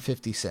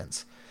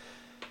 $6.50.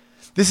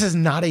 This is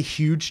not a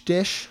huge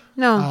dish.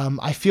 No.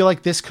 I feel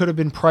like this could have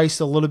been priced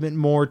a little bit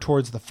more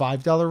towards the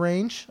 $5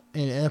 range,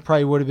 and it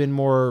probably would have been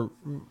more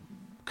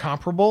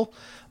comparable,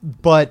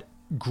 but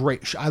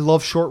great. I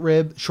love short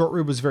rib. Short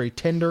rib was very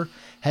tender,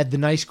 had the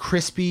nice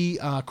crispy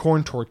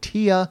corn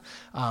tortilla,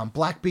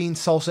 black bean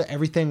salsa.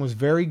 Everything was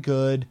very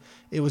good.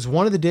 It was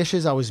one of the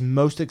dishes I was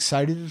most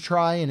excited to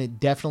try, and it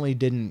definitely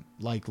didn't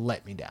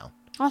let me down.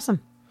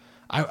 Awesome.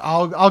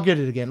 I'll get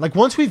it again.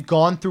 Once we've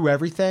gone through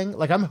everything,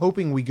 I'm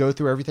hoping we go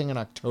through everything in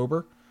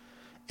October,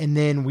 and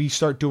then we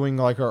start doing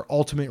our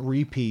ultimate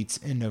repeats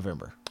in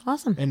November.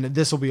 Awesome. And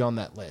this will be on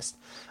that list.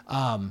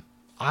 I'm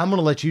going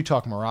to let you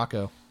talk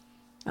Morocco.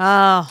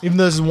 Oh, Even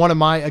though this is one of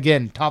my,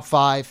 again, top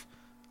 5,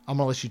 I'm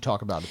going to let you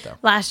talk about it, though.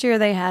 last year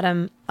they had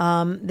them.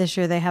 This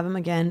year they have them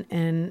again.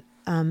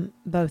 And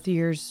both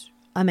years,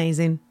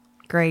 amazing.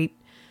 Great.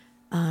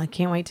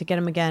 Can't wait to get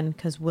them again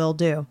because we'll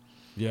do.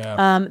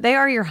 Yeah. They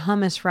are your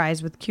hummus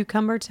fries with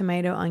cucumber,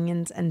 tomato,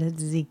 onions, and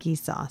tzatziki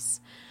sauce.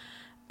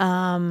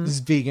 This is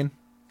vegan.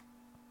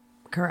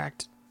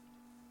 Correct.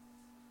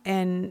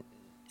 And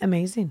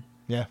amazing.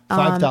 Yeah.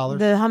 $5.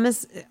 The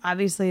hummus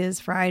obviously is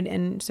fried,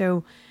 and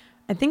so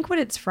I think what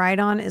it's fried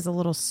on is a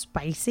little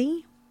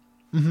spicy.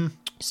 Mm-hmm.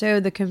 So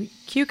the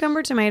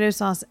cucumber, tomato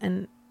sauce,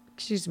 and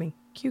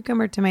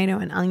cucumber, tomato,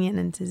 and onion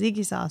and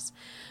tzatziki sauce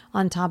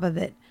on top of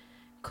it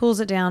cools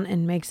it down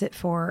and makes it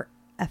for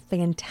a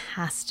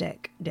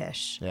fantastic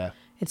dish. Yeah.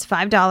 It's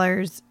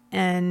 $5,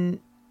 and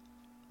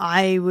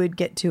I would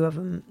get 2 of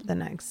them the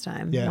next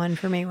time. Yeah. One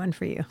for me, one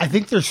for you. I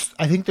think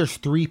there's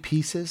 3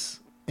 pieces,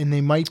 and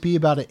they might be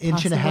about an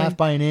inch and a half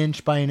by an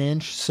inch by an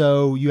inch.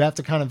 So you have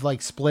to kind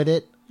of split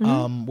it,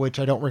 which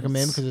I don't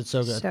recommend because it's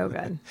so good. So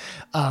good.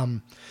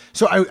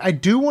 So I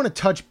do want to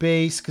touch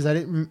base because I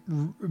didn't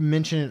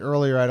mention it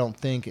earlier. I don't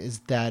think is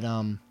that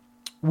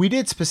we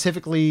did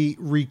specifically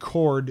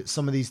record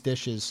some of these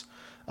dishes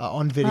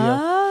on video.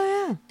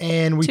 Oh, yeah.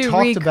 And we To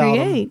talked about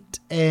them. recreate.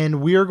 And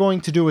we are going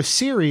to do a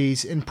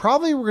series, and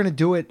probably we're going to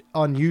do it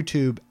on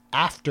YouTube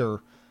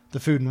after the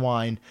Food and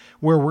Wine,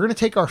 where we're going to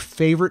take our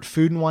favorite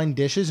food and wine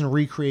dishes and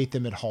recreate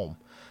them at home.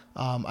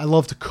 I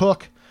love to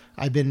cook.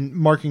 I've been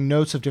marking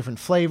notes of different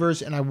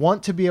flavors, and I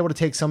want to be able to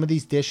take some of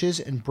these dishes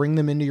and bring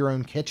them into your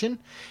own kitchen.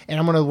 And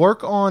I'm going to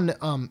work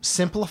on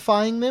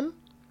simplifying them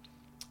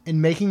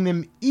and making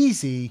them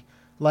easy,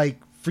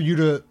 for you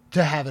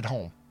to have at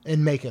home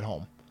and make at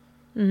home.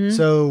 Mm-hmm.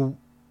 So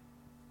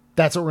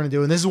that's what we're going to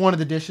do. And this is one of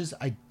the dishes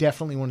I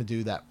definitely want to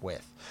do that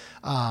with.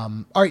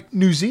 All right,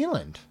 New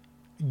Zealand.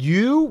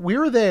 We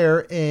were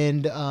there,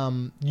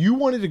 and you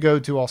wanted to go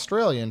to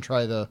Australia and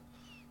try the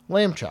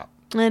lamb chop.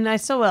 And I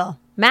still will.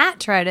 Matt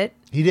tried it.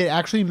 He did.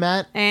 Actually,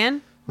 Matt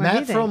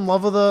Matt from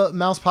Love of the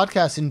Mouse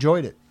podcast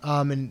enjoyed it.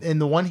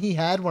 And the one he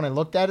had, when I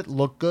looked at it,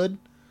 looked good.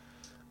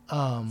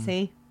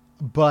 See?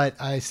 But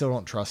I still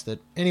don't trust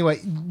it. Anyway,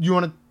 you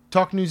want to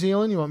talk New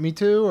Zealand? You want me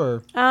to?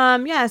 Or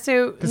Yeah,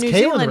 so because New Kaylin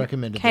Zealand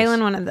recommended Kaylin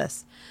this. wanted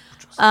this.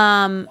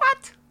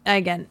 What?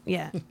 Again,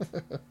 yeah.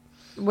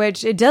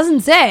 Which it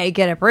doesn't say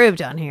get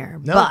approved on here.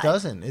 No, but, it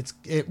doesn't.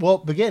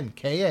 Well, again,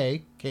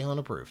 K.A. Kaylin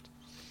approved.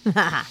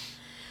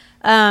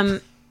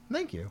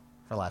 Thank you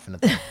for laughing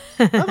at that.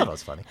 I thought it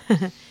was funny.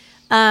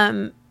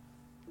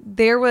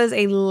 there was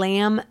a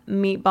lamb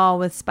meatball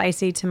with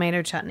spicy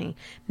tomato chutney.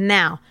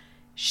 Now,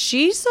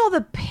 she saw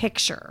the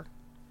picture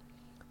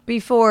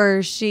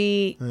before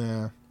she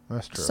Yeah,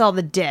 that's true. saw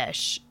the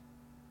dish.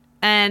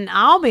 And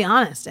I'll be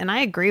honest, and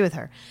I agree with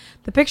her.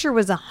 The picture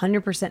was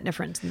 100%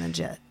 different than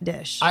the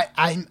dish.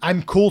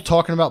 I'm cool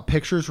talking about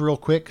pictures real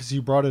quick because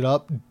you brought it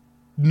up.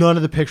 None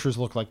of the pictures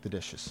look like the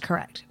dishes.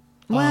 Correct.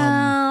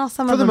 Well,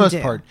 some For of the them most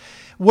do. part.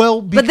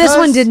 Well, because But this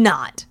one did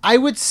not. I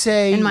would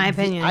say, In my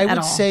opinion, I at would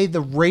all. say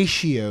the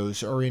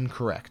ratios are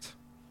incorrect.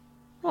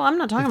 Well, I'm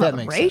not talking If that about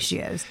the makes sense.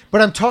 ratios.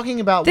 But I'm talking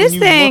about This when you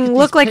thing look at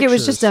looked these like it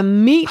was just a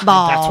pictures.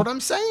 meatball. That's what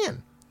I'm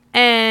saying.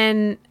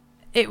 And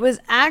it was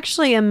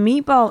actually a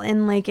meatball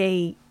in like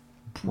a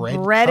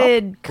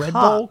breaded bread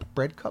cup. bowl,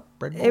 bread cup,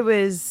 bread bowl. It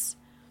was,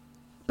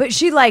 but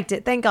she liked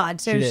it. Thank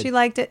God. So She did. she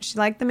liked it. She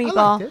liked the liked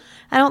meatball. it.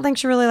 I don't think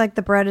she really liked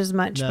the bread as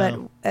much,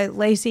 No. but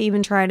Lacey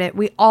even tried it.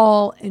 We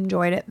all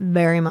enjoyed it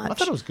very much. I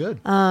thought it was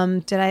good.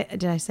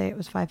 Did I say it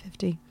was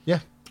 $5.50? Yeah.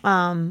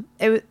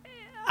 It was.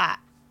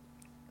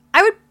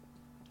 I would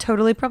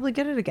totally probably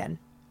get it again.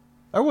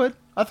 I would.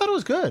 I thought it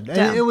was good. And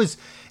Yeah. it was,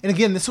 and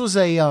again, this was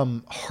a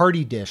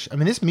hearty dish. I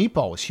mean, this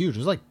meatball was huge. It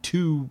was like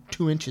two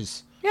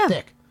inches Yeah.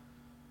 thick.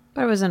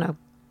 But it was in a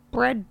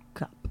bread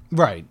cup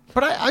Right.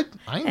 But I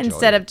enjoyed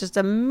instead it. of just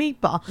a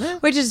meatball, Yeah.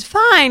 which is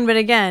fine. But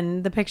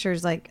again, the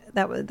pictures like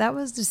that was that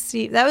was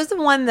the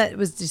one that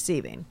was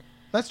deceiving.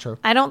 That's true.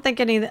 I don't think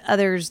any of the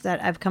others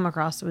that I've come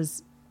across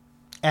was.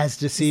 As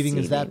deceiving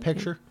as that Deceiving.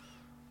 picture.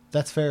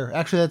 That's fair.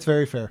 Actually, that's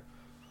very fair.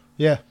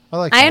 Yeah, I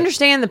like. I that.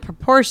 understand the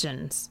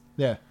proportions.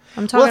 Yeah,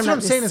 I'm talking that's what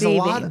about I'm saying. Is deceiving.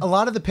 a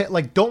lot of the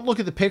like. Don't look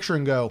at the picture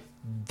and go,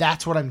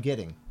 "That's what I'm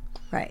getting."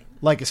 Right.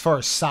 Like as far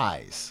as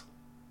size,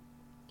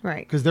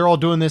 Right. because they're all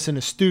doing this in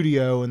a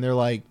studio and they're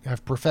like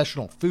have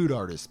professional food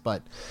artists.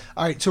 But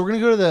all right, so we're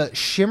gonna go to the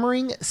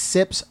Shimmering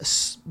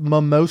Sips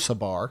Mimosa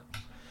Bar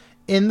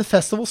in the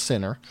Festival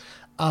Center.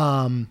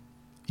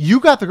 You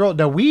got the girl.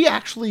 Now we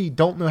actually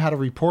don't know how to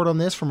report on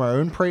this from our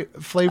own flavor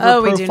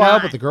We do profile,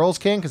 not. but the girls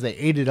can because they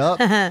ate it up.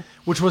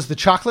 Which was the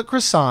chocolate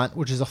croissant,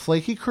 which is a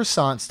flaky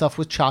croissant stuffed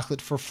with chocolate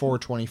for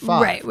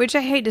 $4.25. Right. Which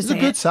I hate to say a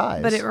good it,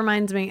 size. but it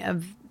reminds me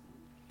of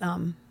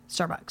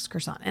Starbucks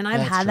croissant, and I've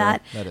That's had true.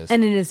 that, That is.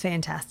 and it is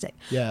fantastic.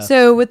 Yeah.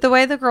 So with the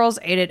way the girls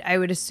ate it, I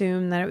would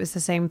assume that it was the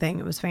same thing.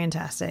 It was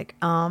fantastic.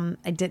 I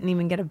didn't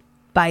even get a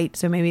bite,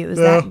 so maybe it was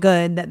that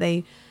good that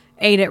they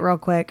ate it real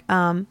quick.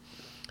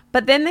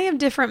 But then they have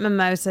different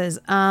mimosas.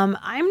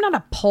 I'm not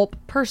a pulp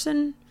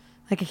person.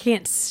 Like I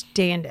can't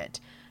stand it.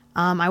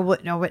 I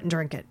wouldn't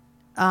drink it.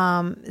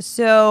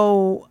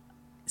 So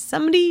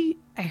somebody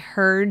I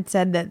heard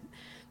said that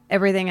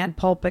everything had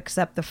pulp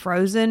except the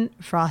frozen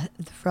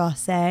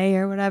frosé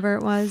or whatever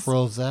it was.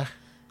 Frozen.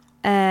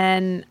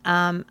 And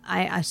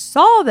I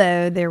saw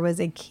though there was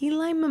a key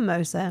lime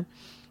mimosa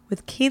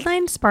with key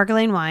lime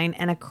sparkling wine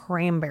and a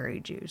cranberry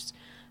juice.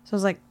 So I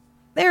was like,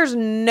 there's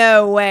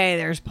no way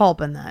there's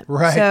pulp in that.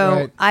 Right, So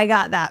right. I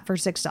got that for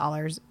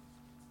 $6.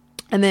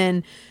 And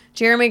then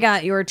Jeremy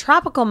got your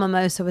tropical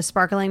mimosa with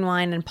sparkling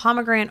wine and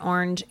pomegranate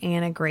orange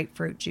and a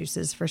grapefruit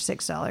juices for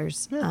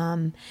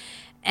 $6.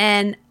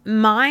 And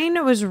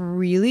mine was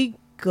really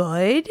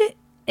good.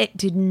 It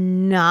did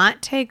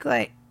not taste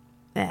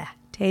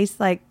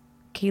like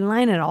key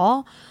lime at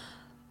all.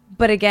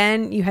 But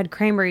again, you had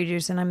cranberry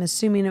juice, and I'm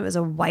assuming it was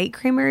a white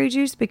cranberry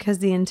juice because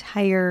the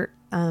entire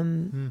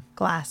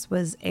glass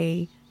was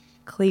a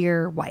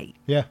clear white,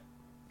 Yeah.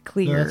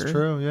 clear That's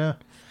true. Yeah.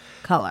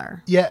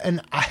 color. Yeah,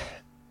 and I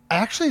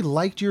actually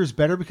liked yours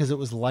better because it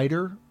was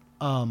lighter.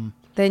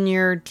 Then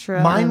your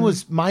Mine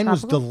was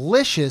tropical?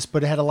 delicious,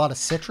 but it had a lot of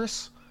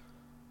citrus.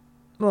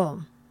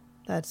 Well,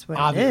 that's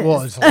what it is.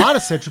 Well, it's a lot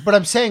of citrus, but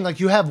I'm saying like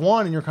you have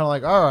one and you're kind of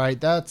like, all right,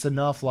 that's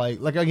enough. Like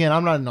again,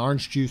 I'm not an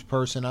orange juice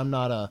person. I'm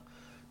not a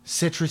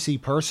citrusy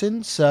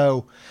person.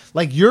 So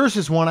like yours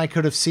is one I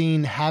could have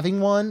seen having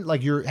one.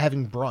 Like you're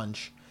having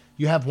brunch.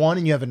 You have one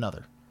and you have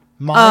another.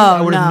 Mine,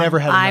 I would have never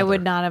had another. I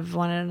would not have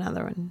wanted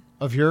another one.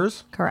 Of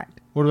yours?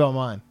 Correct. What about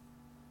mine?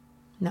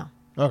 No.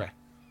 Okay.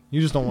 You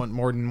just don't want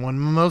more than one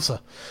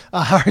mimosa.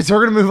 All right, so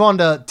we're going to move on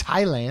to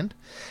Thailand.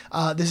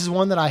 This is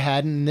one that I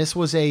had, and this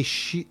was a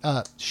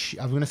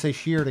I'm going to say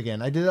sheared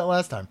again. I did that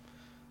last time.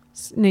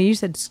 No, you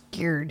said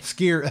skewered.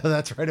 Skewered.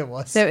 That's right, it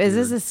was. So is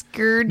this a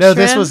skewered No,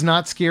 this shrimp? was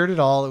not skewered at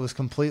all. It was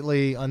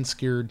completely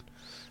unskewered.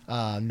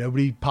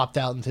 Nobody popped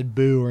out and said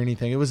boo or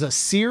anything. It was a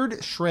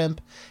seared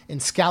shrimp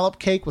and scallop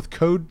cake with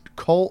cold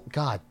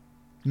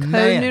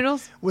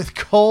noodles? with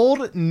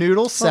cold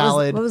noodle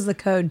salad What was the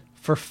code?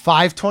 for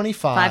 $5.25.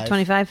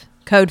 525?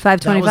 Code That was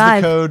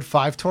 525. the code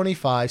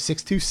 525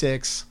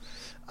 626.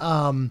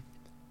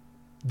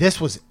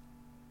 This was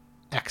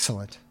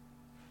excellent.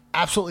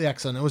 Absolutely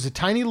excellent. It was a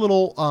tiny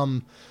little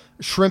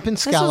shrimp and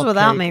This scallop was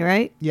without cake. me,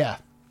 right? Yeah.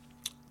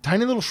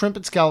 Tiny little shrimp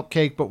and scallop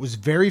cake, but was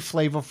very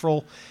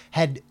flavorful.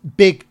 Had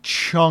big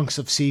chunks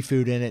of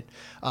seafood in it.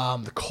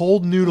 The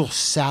cold noodle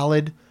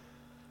salad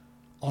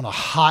on a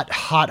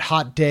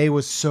hot day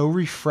was so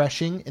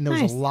refreshing, and there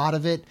was Nice. a lot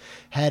of it.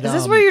 Is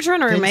this what you're trying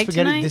to thin remake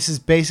spaghetti. tonight? This is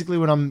basically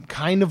what I'm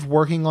kind of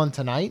working on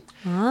tonight.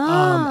 Oh.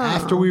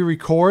 After we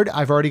record,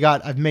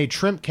 I've made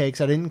shrimp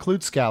cakes. I didn't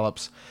include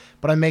scallops,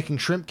 but I'm making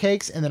shrimp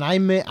cakes, and then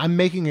I'm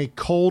making a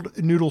cold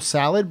noodle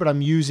salad, but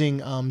I'm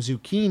using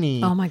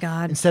zucchini. Oh my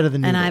God. Instead of the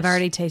noodles. And I've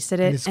already tasted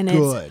And it, it's and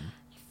good.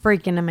 it's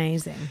freaking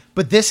amazing.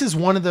 But this is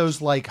one of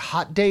those like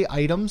hot day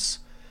items.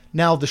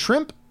 Now the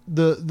shrimp,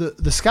 the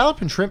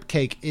scallop and shrimp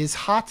cake is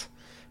hot,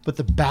 but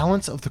the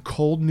balance of the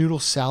cold noodle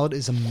salad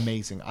is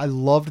amazing. I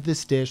loved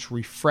this dish,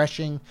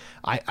 refreshing.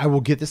 I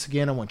will get this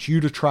again. I want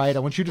you to try it. I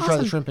want you to try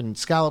the shrimp and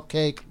scallop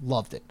cake.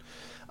 Loved it.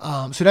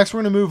 So next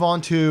we're going to move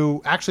on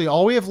to actually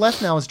all we have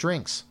left now is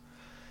drinks.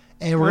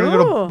 And we're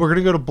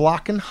gonna go to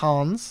Block and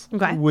Hans,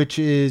 Okay. which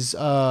is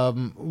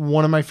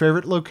one of my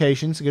favorite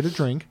locations to get a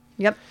drink.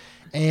 Yep.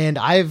 And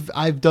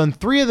I've done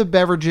 3 of the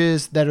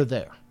beverages that are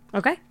there.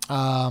 Okay.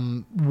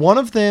 One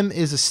of them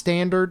is a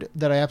standard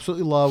that I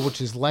absolutely love, which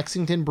is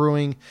Lexington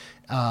Brewing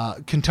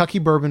Kentucky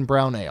Bourbon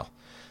Brown Ale.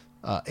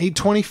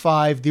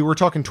 $8.25. We're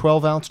talking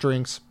 12-ounce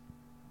drinks.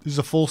 This is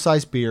a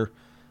full-size beer.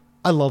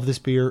 I love this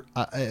beer.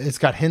 It's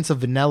got hints of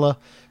vanilla.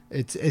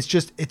 It's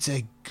just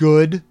a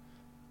good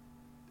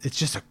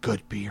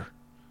beer.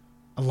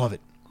 I love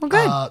it. Well,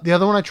 good. The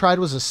other one I tried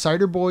was a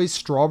Cider Boys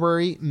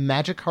Strawberry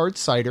Magic Hard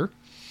Cider.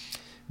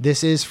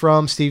 This is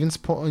from Stevens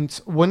Point,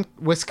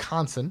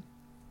 Wisconsin.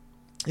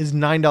 Is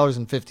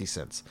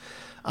 $9.50.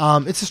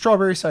 It's a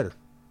strawberry cider.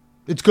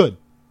 It's good.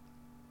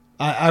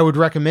 I would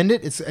recommend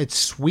it. It's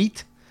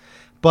sweet,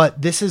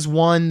 but this is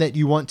one that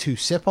you want to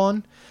sip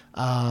on.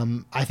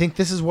 I think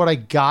this is what I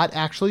got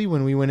actually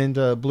when we went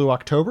into Blue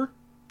October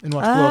and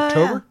watched Blue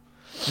October.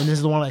 And this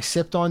is the one I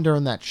sipped on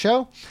during that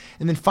show.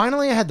 And then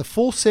finally, I had the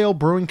Full Sail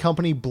Brewing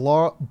Company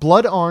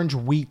Blood Orange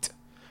Wheat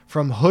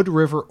from Hood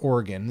River,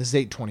 Oregon. This is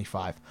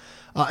 825.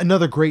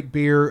 Another great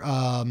beer.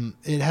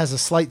 It has a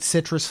slight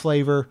citrus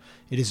flavor.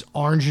 It is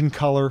orange in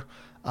color.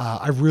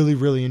 I really,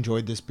 really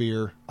enjoyed this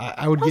beer.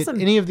 I would get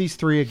any of these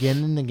three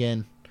again and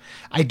again.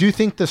 I do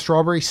think the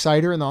strawberry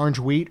cider and the orange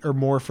wheat are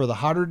more for the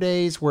hotter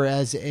days,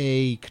 whereas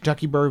a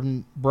Kentucky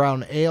Bourbon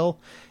Brown Ale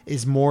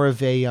is more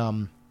of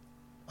a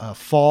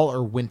fall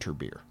or winter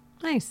beer.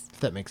 Nice. If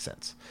that makes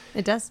sense.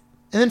 It does.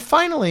 And then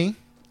finally,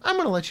 I'm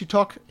going to let you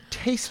talk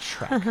Taste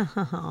Track.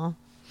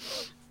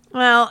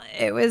 Well,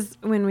 it was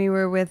when we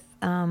were with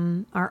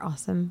our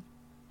awesome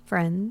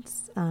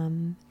friends,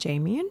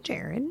 Jamie and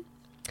Jared.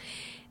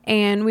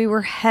 And we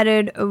were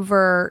headed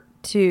over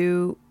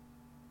to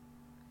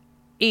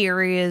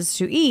areas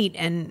to eat.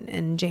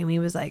 And Jamie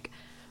was like,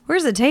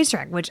 where's the Taste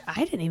Track? Which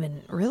I didn't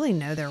even really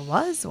know there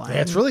was one.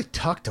 Yeah, it's really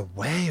tucked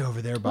away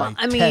over there by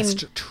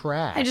Taste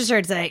Track. I just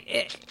heard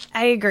say,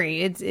 I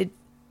agree. It's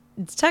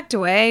tucked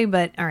away,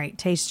 but all right,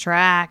 Test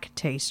Track.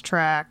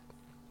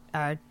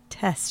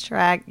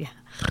 Yeah.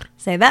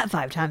 Say that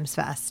 5 times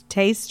fast.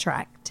 Taste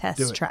Track,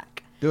 Test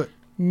Track. Do it.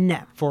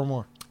 No. 4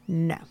 more.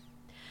 No.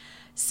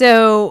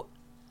 So,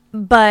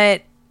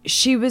 but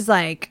she was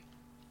like,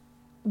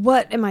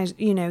 what am I,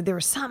 there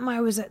was something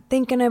I was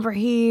thinking over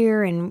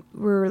here. And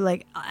we were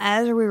like,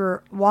 as we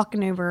were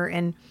walking over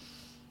and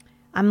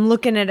I'm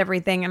looking at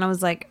everything and I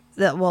was like,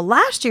 well,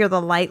 last year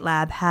the Light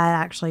Lab had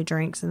actually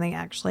drinks and they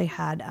actually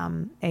had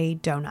a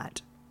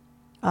donut.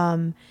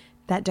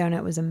 That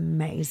donut was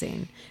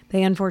amazing.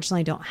 They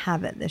unfortunately don't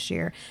have it this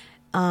year.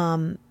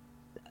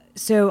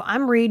 So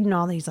I'm reading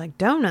all these like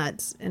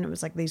donuts and it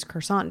was like these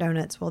croissant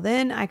donuts. Well,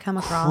 then I come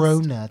across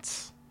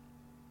Cronuts.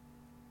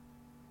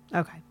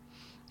 Okay.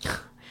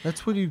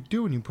 That's what you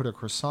do when you put a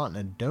croissant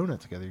and a donut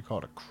together. You call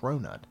it a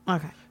cronut.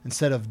 Okay.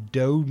 Instead of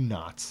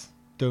donuts.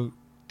 Well,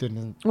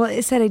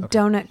 it said a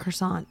donut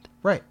croissant.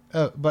 Right.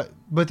 But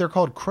they're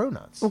called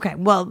cronuts. Okay.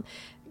 Well,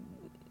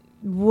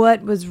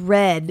 what was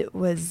read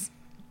was...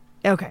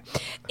 Okay.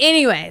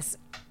 Anyways.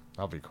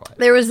 I'll be quiet.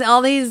 There was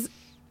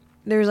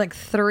like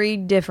 3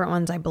 different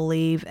ones, I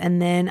believe.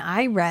 And then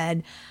I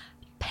read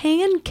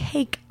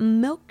pancake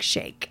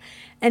milkshake.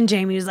 And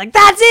Jamie was like,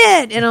 that's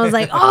it. And I was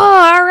like, oh,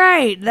 all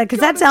right. Because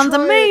that sounds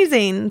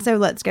amazing. So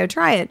let's go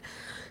try it.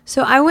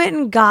 So I went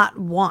and got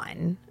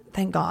one,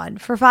 thank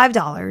God, for $5.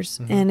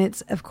 Mm-hmm. And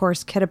it's, of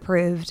course, kid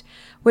approved,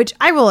 which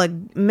I will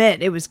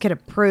admit it was kid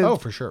approved. Oh,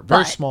 for sure.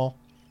 Very small.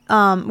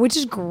 Which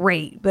is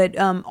great. But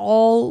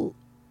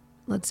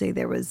let's see,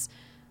 there was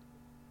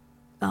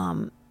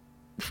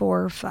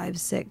 4, 5,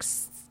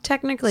 6,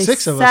 technically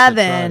 6 of 7, us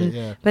tried it,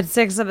 yeah. But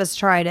 6 of us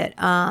tried it.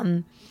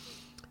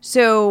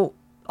 So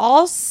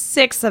all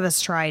 6 of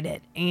us tried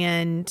it.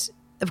 And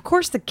of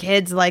course the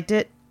kids liked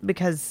it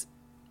because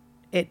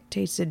it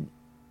tasted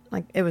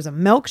like it was a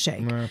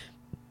milkshake. Nah.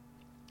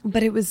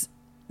 But there was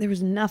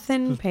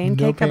nothing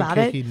pancake about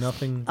it.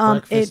 Nothing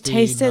it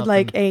tasted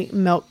like a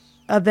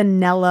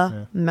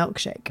vanilla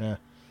milkshake. Yeah.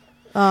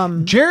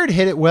 Jared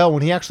hit it well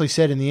when he actually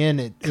said in the end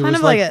it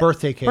was like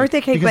birthday cake.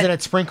 Birthday cake because it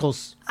had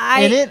sprinkles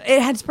in it.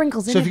 It had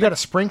sprinkles in it. So if you got a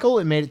sprinkle,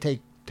 it made it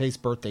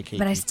taste birthday cake.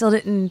 But I still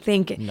didn't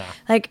think it. Nah.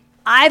 Like,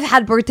 I've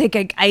had birthday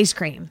cake ice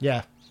cream.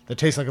 Yeah. That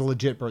tastes like a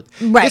legit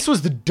birthday. Right. This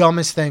was the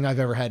dumbest thing I've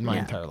ever had in my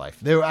entire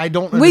life. I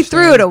don't understand. We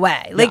threw it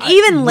away. Like,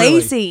 even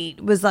Lacey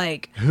was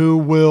like... Who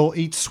will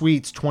eat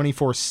sweets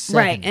 24/7?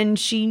 Right. And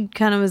she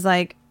kind of was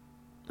like,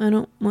 I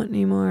don't want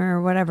any more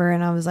or whatever.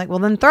 And I was like, well,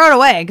 then throw it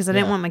away because I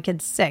didn't want my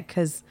kids sick.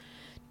 Because,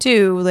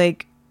 2,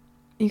 like,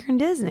 you're in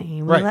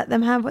Disney. We let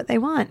them have what they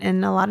want.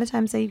 And a lot of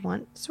times they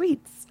want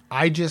sweets.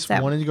 I just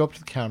wanted to go up to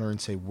the counter and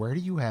say, where do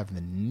you have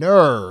the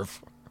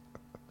nerve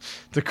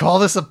to call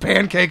this a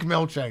pancake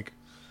milkshake?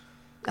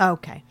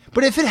 Okay.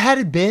 But if it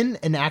had been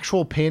an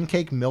actual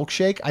pancake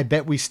milkshake, I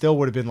bet we still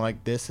would have been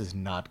like, this is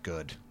not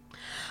good.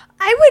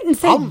 I wouldn't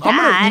say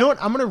that. You know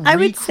what? I'm going to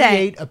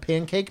recreate a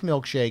pancake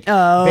milkshake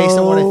based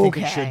on what I think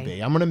it should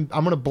be. I'm going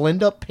to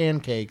blend up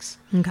pancakes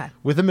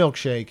with a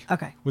milkshake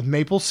with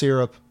maple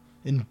syrup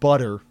and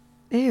butter.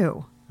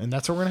 Ew. And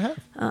that's what we're going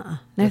to have. No,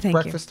 that's thank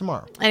breakfast you.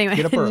 tomorrow. Anyway.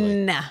 Get up early.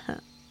 Nah.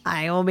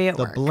 I will be at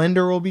work. The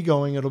blender will be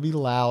going. It'll be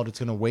loud. It's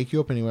going to wake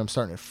you up anyway. I'm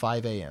starting at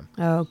 5 a.m.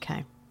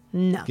 Okay.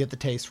 No. Get the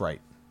taste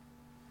right.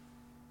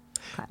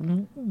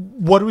 Okay.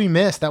 What do we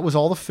miss? That was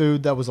all the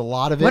food. That was a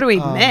lot of it. What do we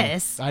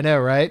miss? I know,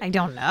 right? I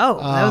don't know.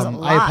 That was a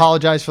lot. I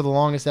apologize for the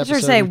longest episode. I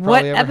was going to say,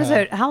 what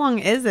episode? How long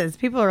is this?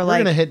 People are like...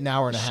 We're going to hit an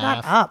hour and a half.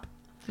 Shut up.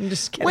 I'm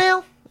just kidding.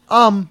 Well,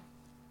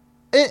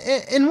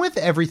 and with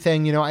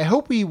everything, I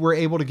hope we were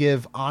able to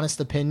give honest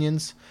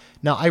opinions.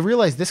 Now, I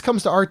realize this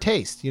comes to our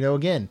taste.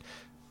 Again,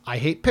 I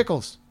hate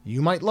pickles.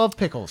 You might love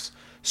pickles.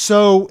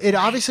 So it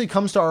obviously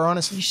comes to our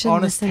honest taste. You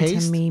should listen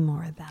to me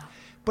more, though.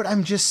 But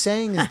I'm just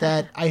saying is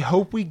that I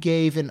hope we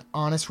gave an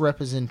honest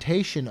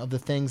representation of the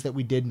things that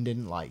we did and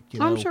didn't like.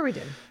 I'm sure we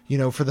did.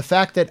 For the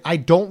fact that I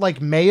don't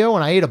like mayo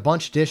and I ate a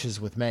bunch of dishes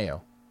with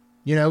mayo.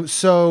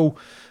 So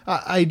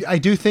I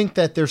do think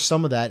that there's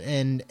some of that.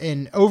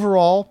 And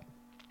overall,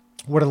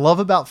 What I love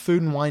about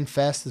Food and Wine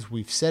Fest, as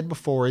we've said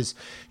before, is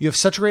you have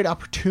such a great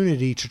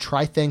opportunity to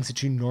try things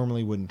that you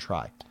normally wouldn't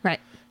try. Right.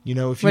 You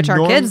know, if you Which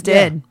our kids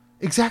did. Yeah,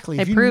 exactly.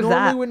 They If you proved normally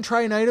that. wouldn't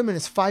try an item and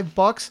it's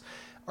 $5,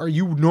 or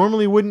you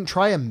normally wouldn't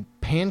try a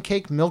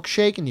pancake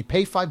milkshake and you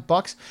pay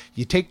 $5,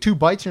 you take 2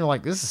 bites and you're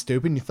like, this is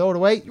stupid, and you throw it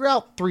away, you're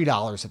out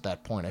 $3 at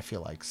that point, I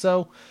feel like.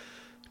 So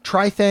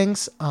try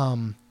things.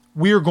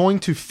 We are going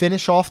to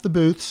finish off the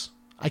booths.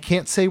 I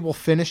can't say we'll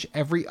finish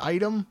every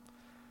item.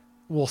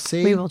 We'll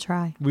see. We will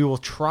try. We will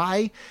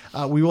try.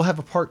 We will have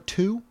a part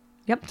 2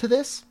 Yep. to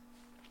this.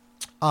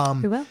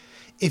 We will.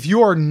 If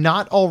you are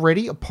not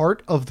already a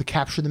part of the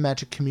Capture the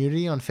Magic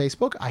community on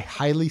Facebook, I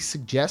highly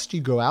suggest you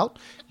go out,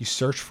 you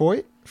search for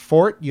it,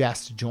 you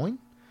ask to join.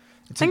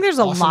 I think there's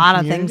a lot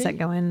of things that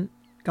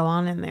go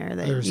on in there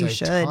that There's you a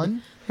should.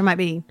 ton. There might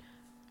be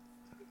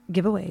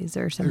giveaways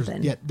or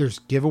something. There's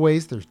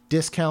giveaways, there's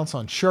discounts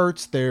on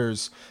shirts,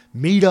 there's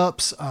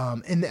meetups,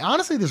 and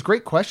honestly, there's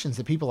great questions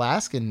that people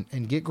ask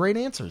and get great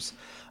answers.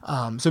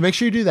 So make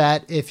sure you do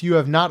that. If you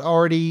have not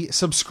already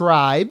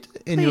subscribed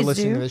and you're Please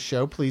listening do. to this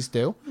show, please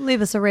do.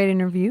 Leave us a rating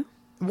review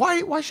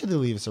Why should they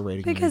leave us a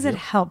rating? and because review? it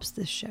helps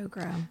this show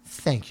grow.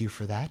 Thank you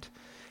for that.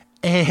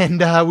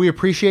 And we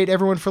appreciate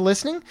everyone for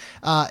listening.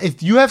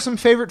 If you have some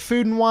favorite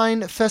Food and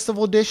Wine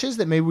Festival dishes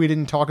that maybe we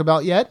didn't talk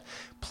about yet,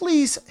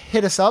 please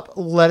hit us up.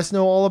 Let us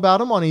know all about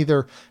them on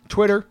either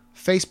Twitter,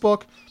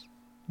 Facebook,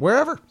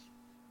 wherever.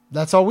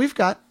 That's all we've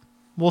got.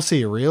 We'll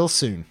see you real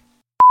soon.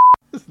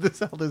 This is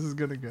how this is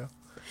going to go.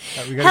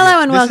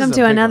 Hello and welcome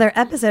to another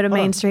episode of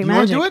Main Street You wanna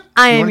Magic. do it?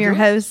 I You am wanna your do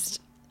it? host,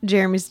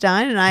 Jeremy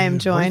Stein, and I am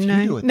joined. What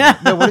if you do it, No,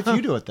 though? No, what if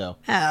you do it, though?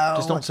 Oh.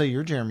 Just don't say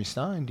you're Jeremy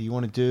Stein. Do you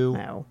want to do...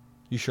 No,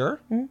 You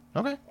sure? Okay.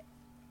 All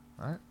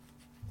right.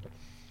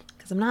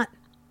 because I'm not.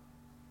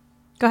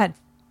 Go ahead.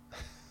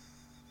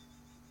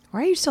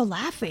 Why are you so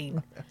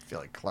laughing? I feel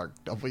like Clark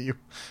W.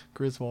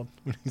 Griswold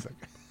when he's like...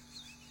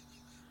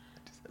 I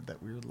just had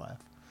that weird laugh.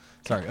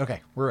 Sorry. Okay.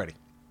 We're ready.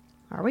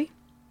 Are we?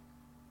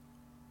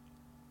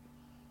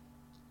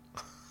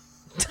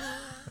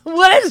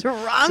 What is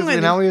wrong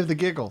with Now you? we have the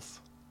giggles.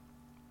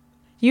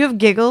 You have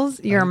giggles.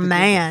 I You're a have the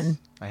man. giggles.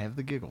 I have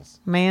the giggles.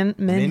 Men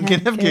Men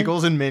can have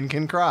giggles and men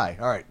can cry.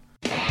 All right.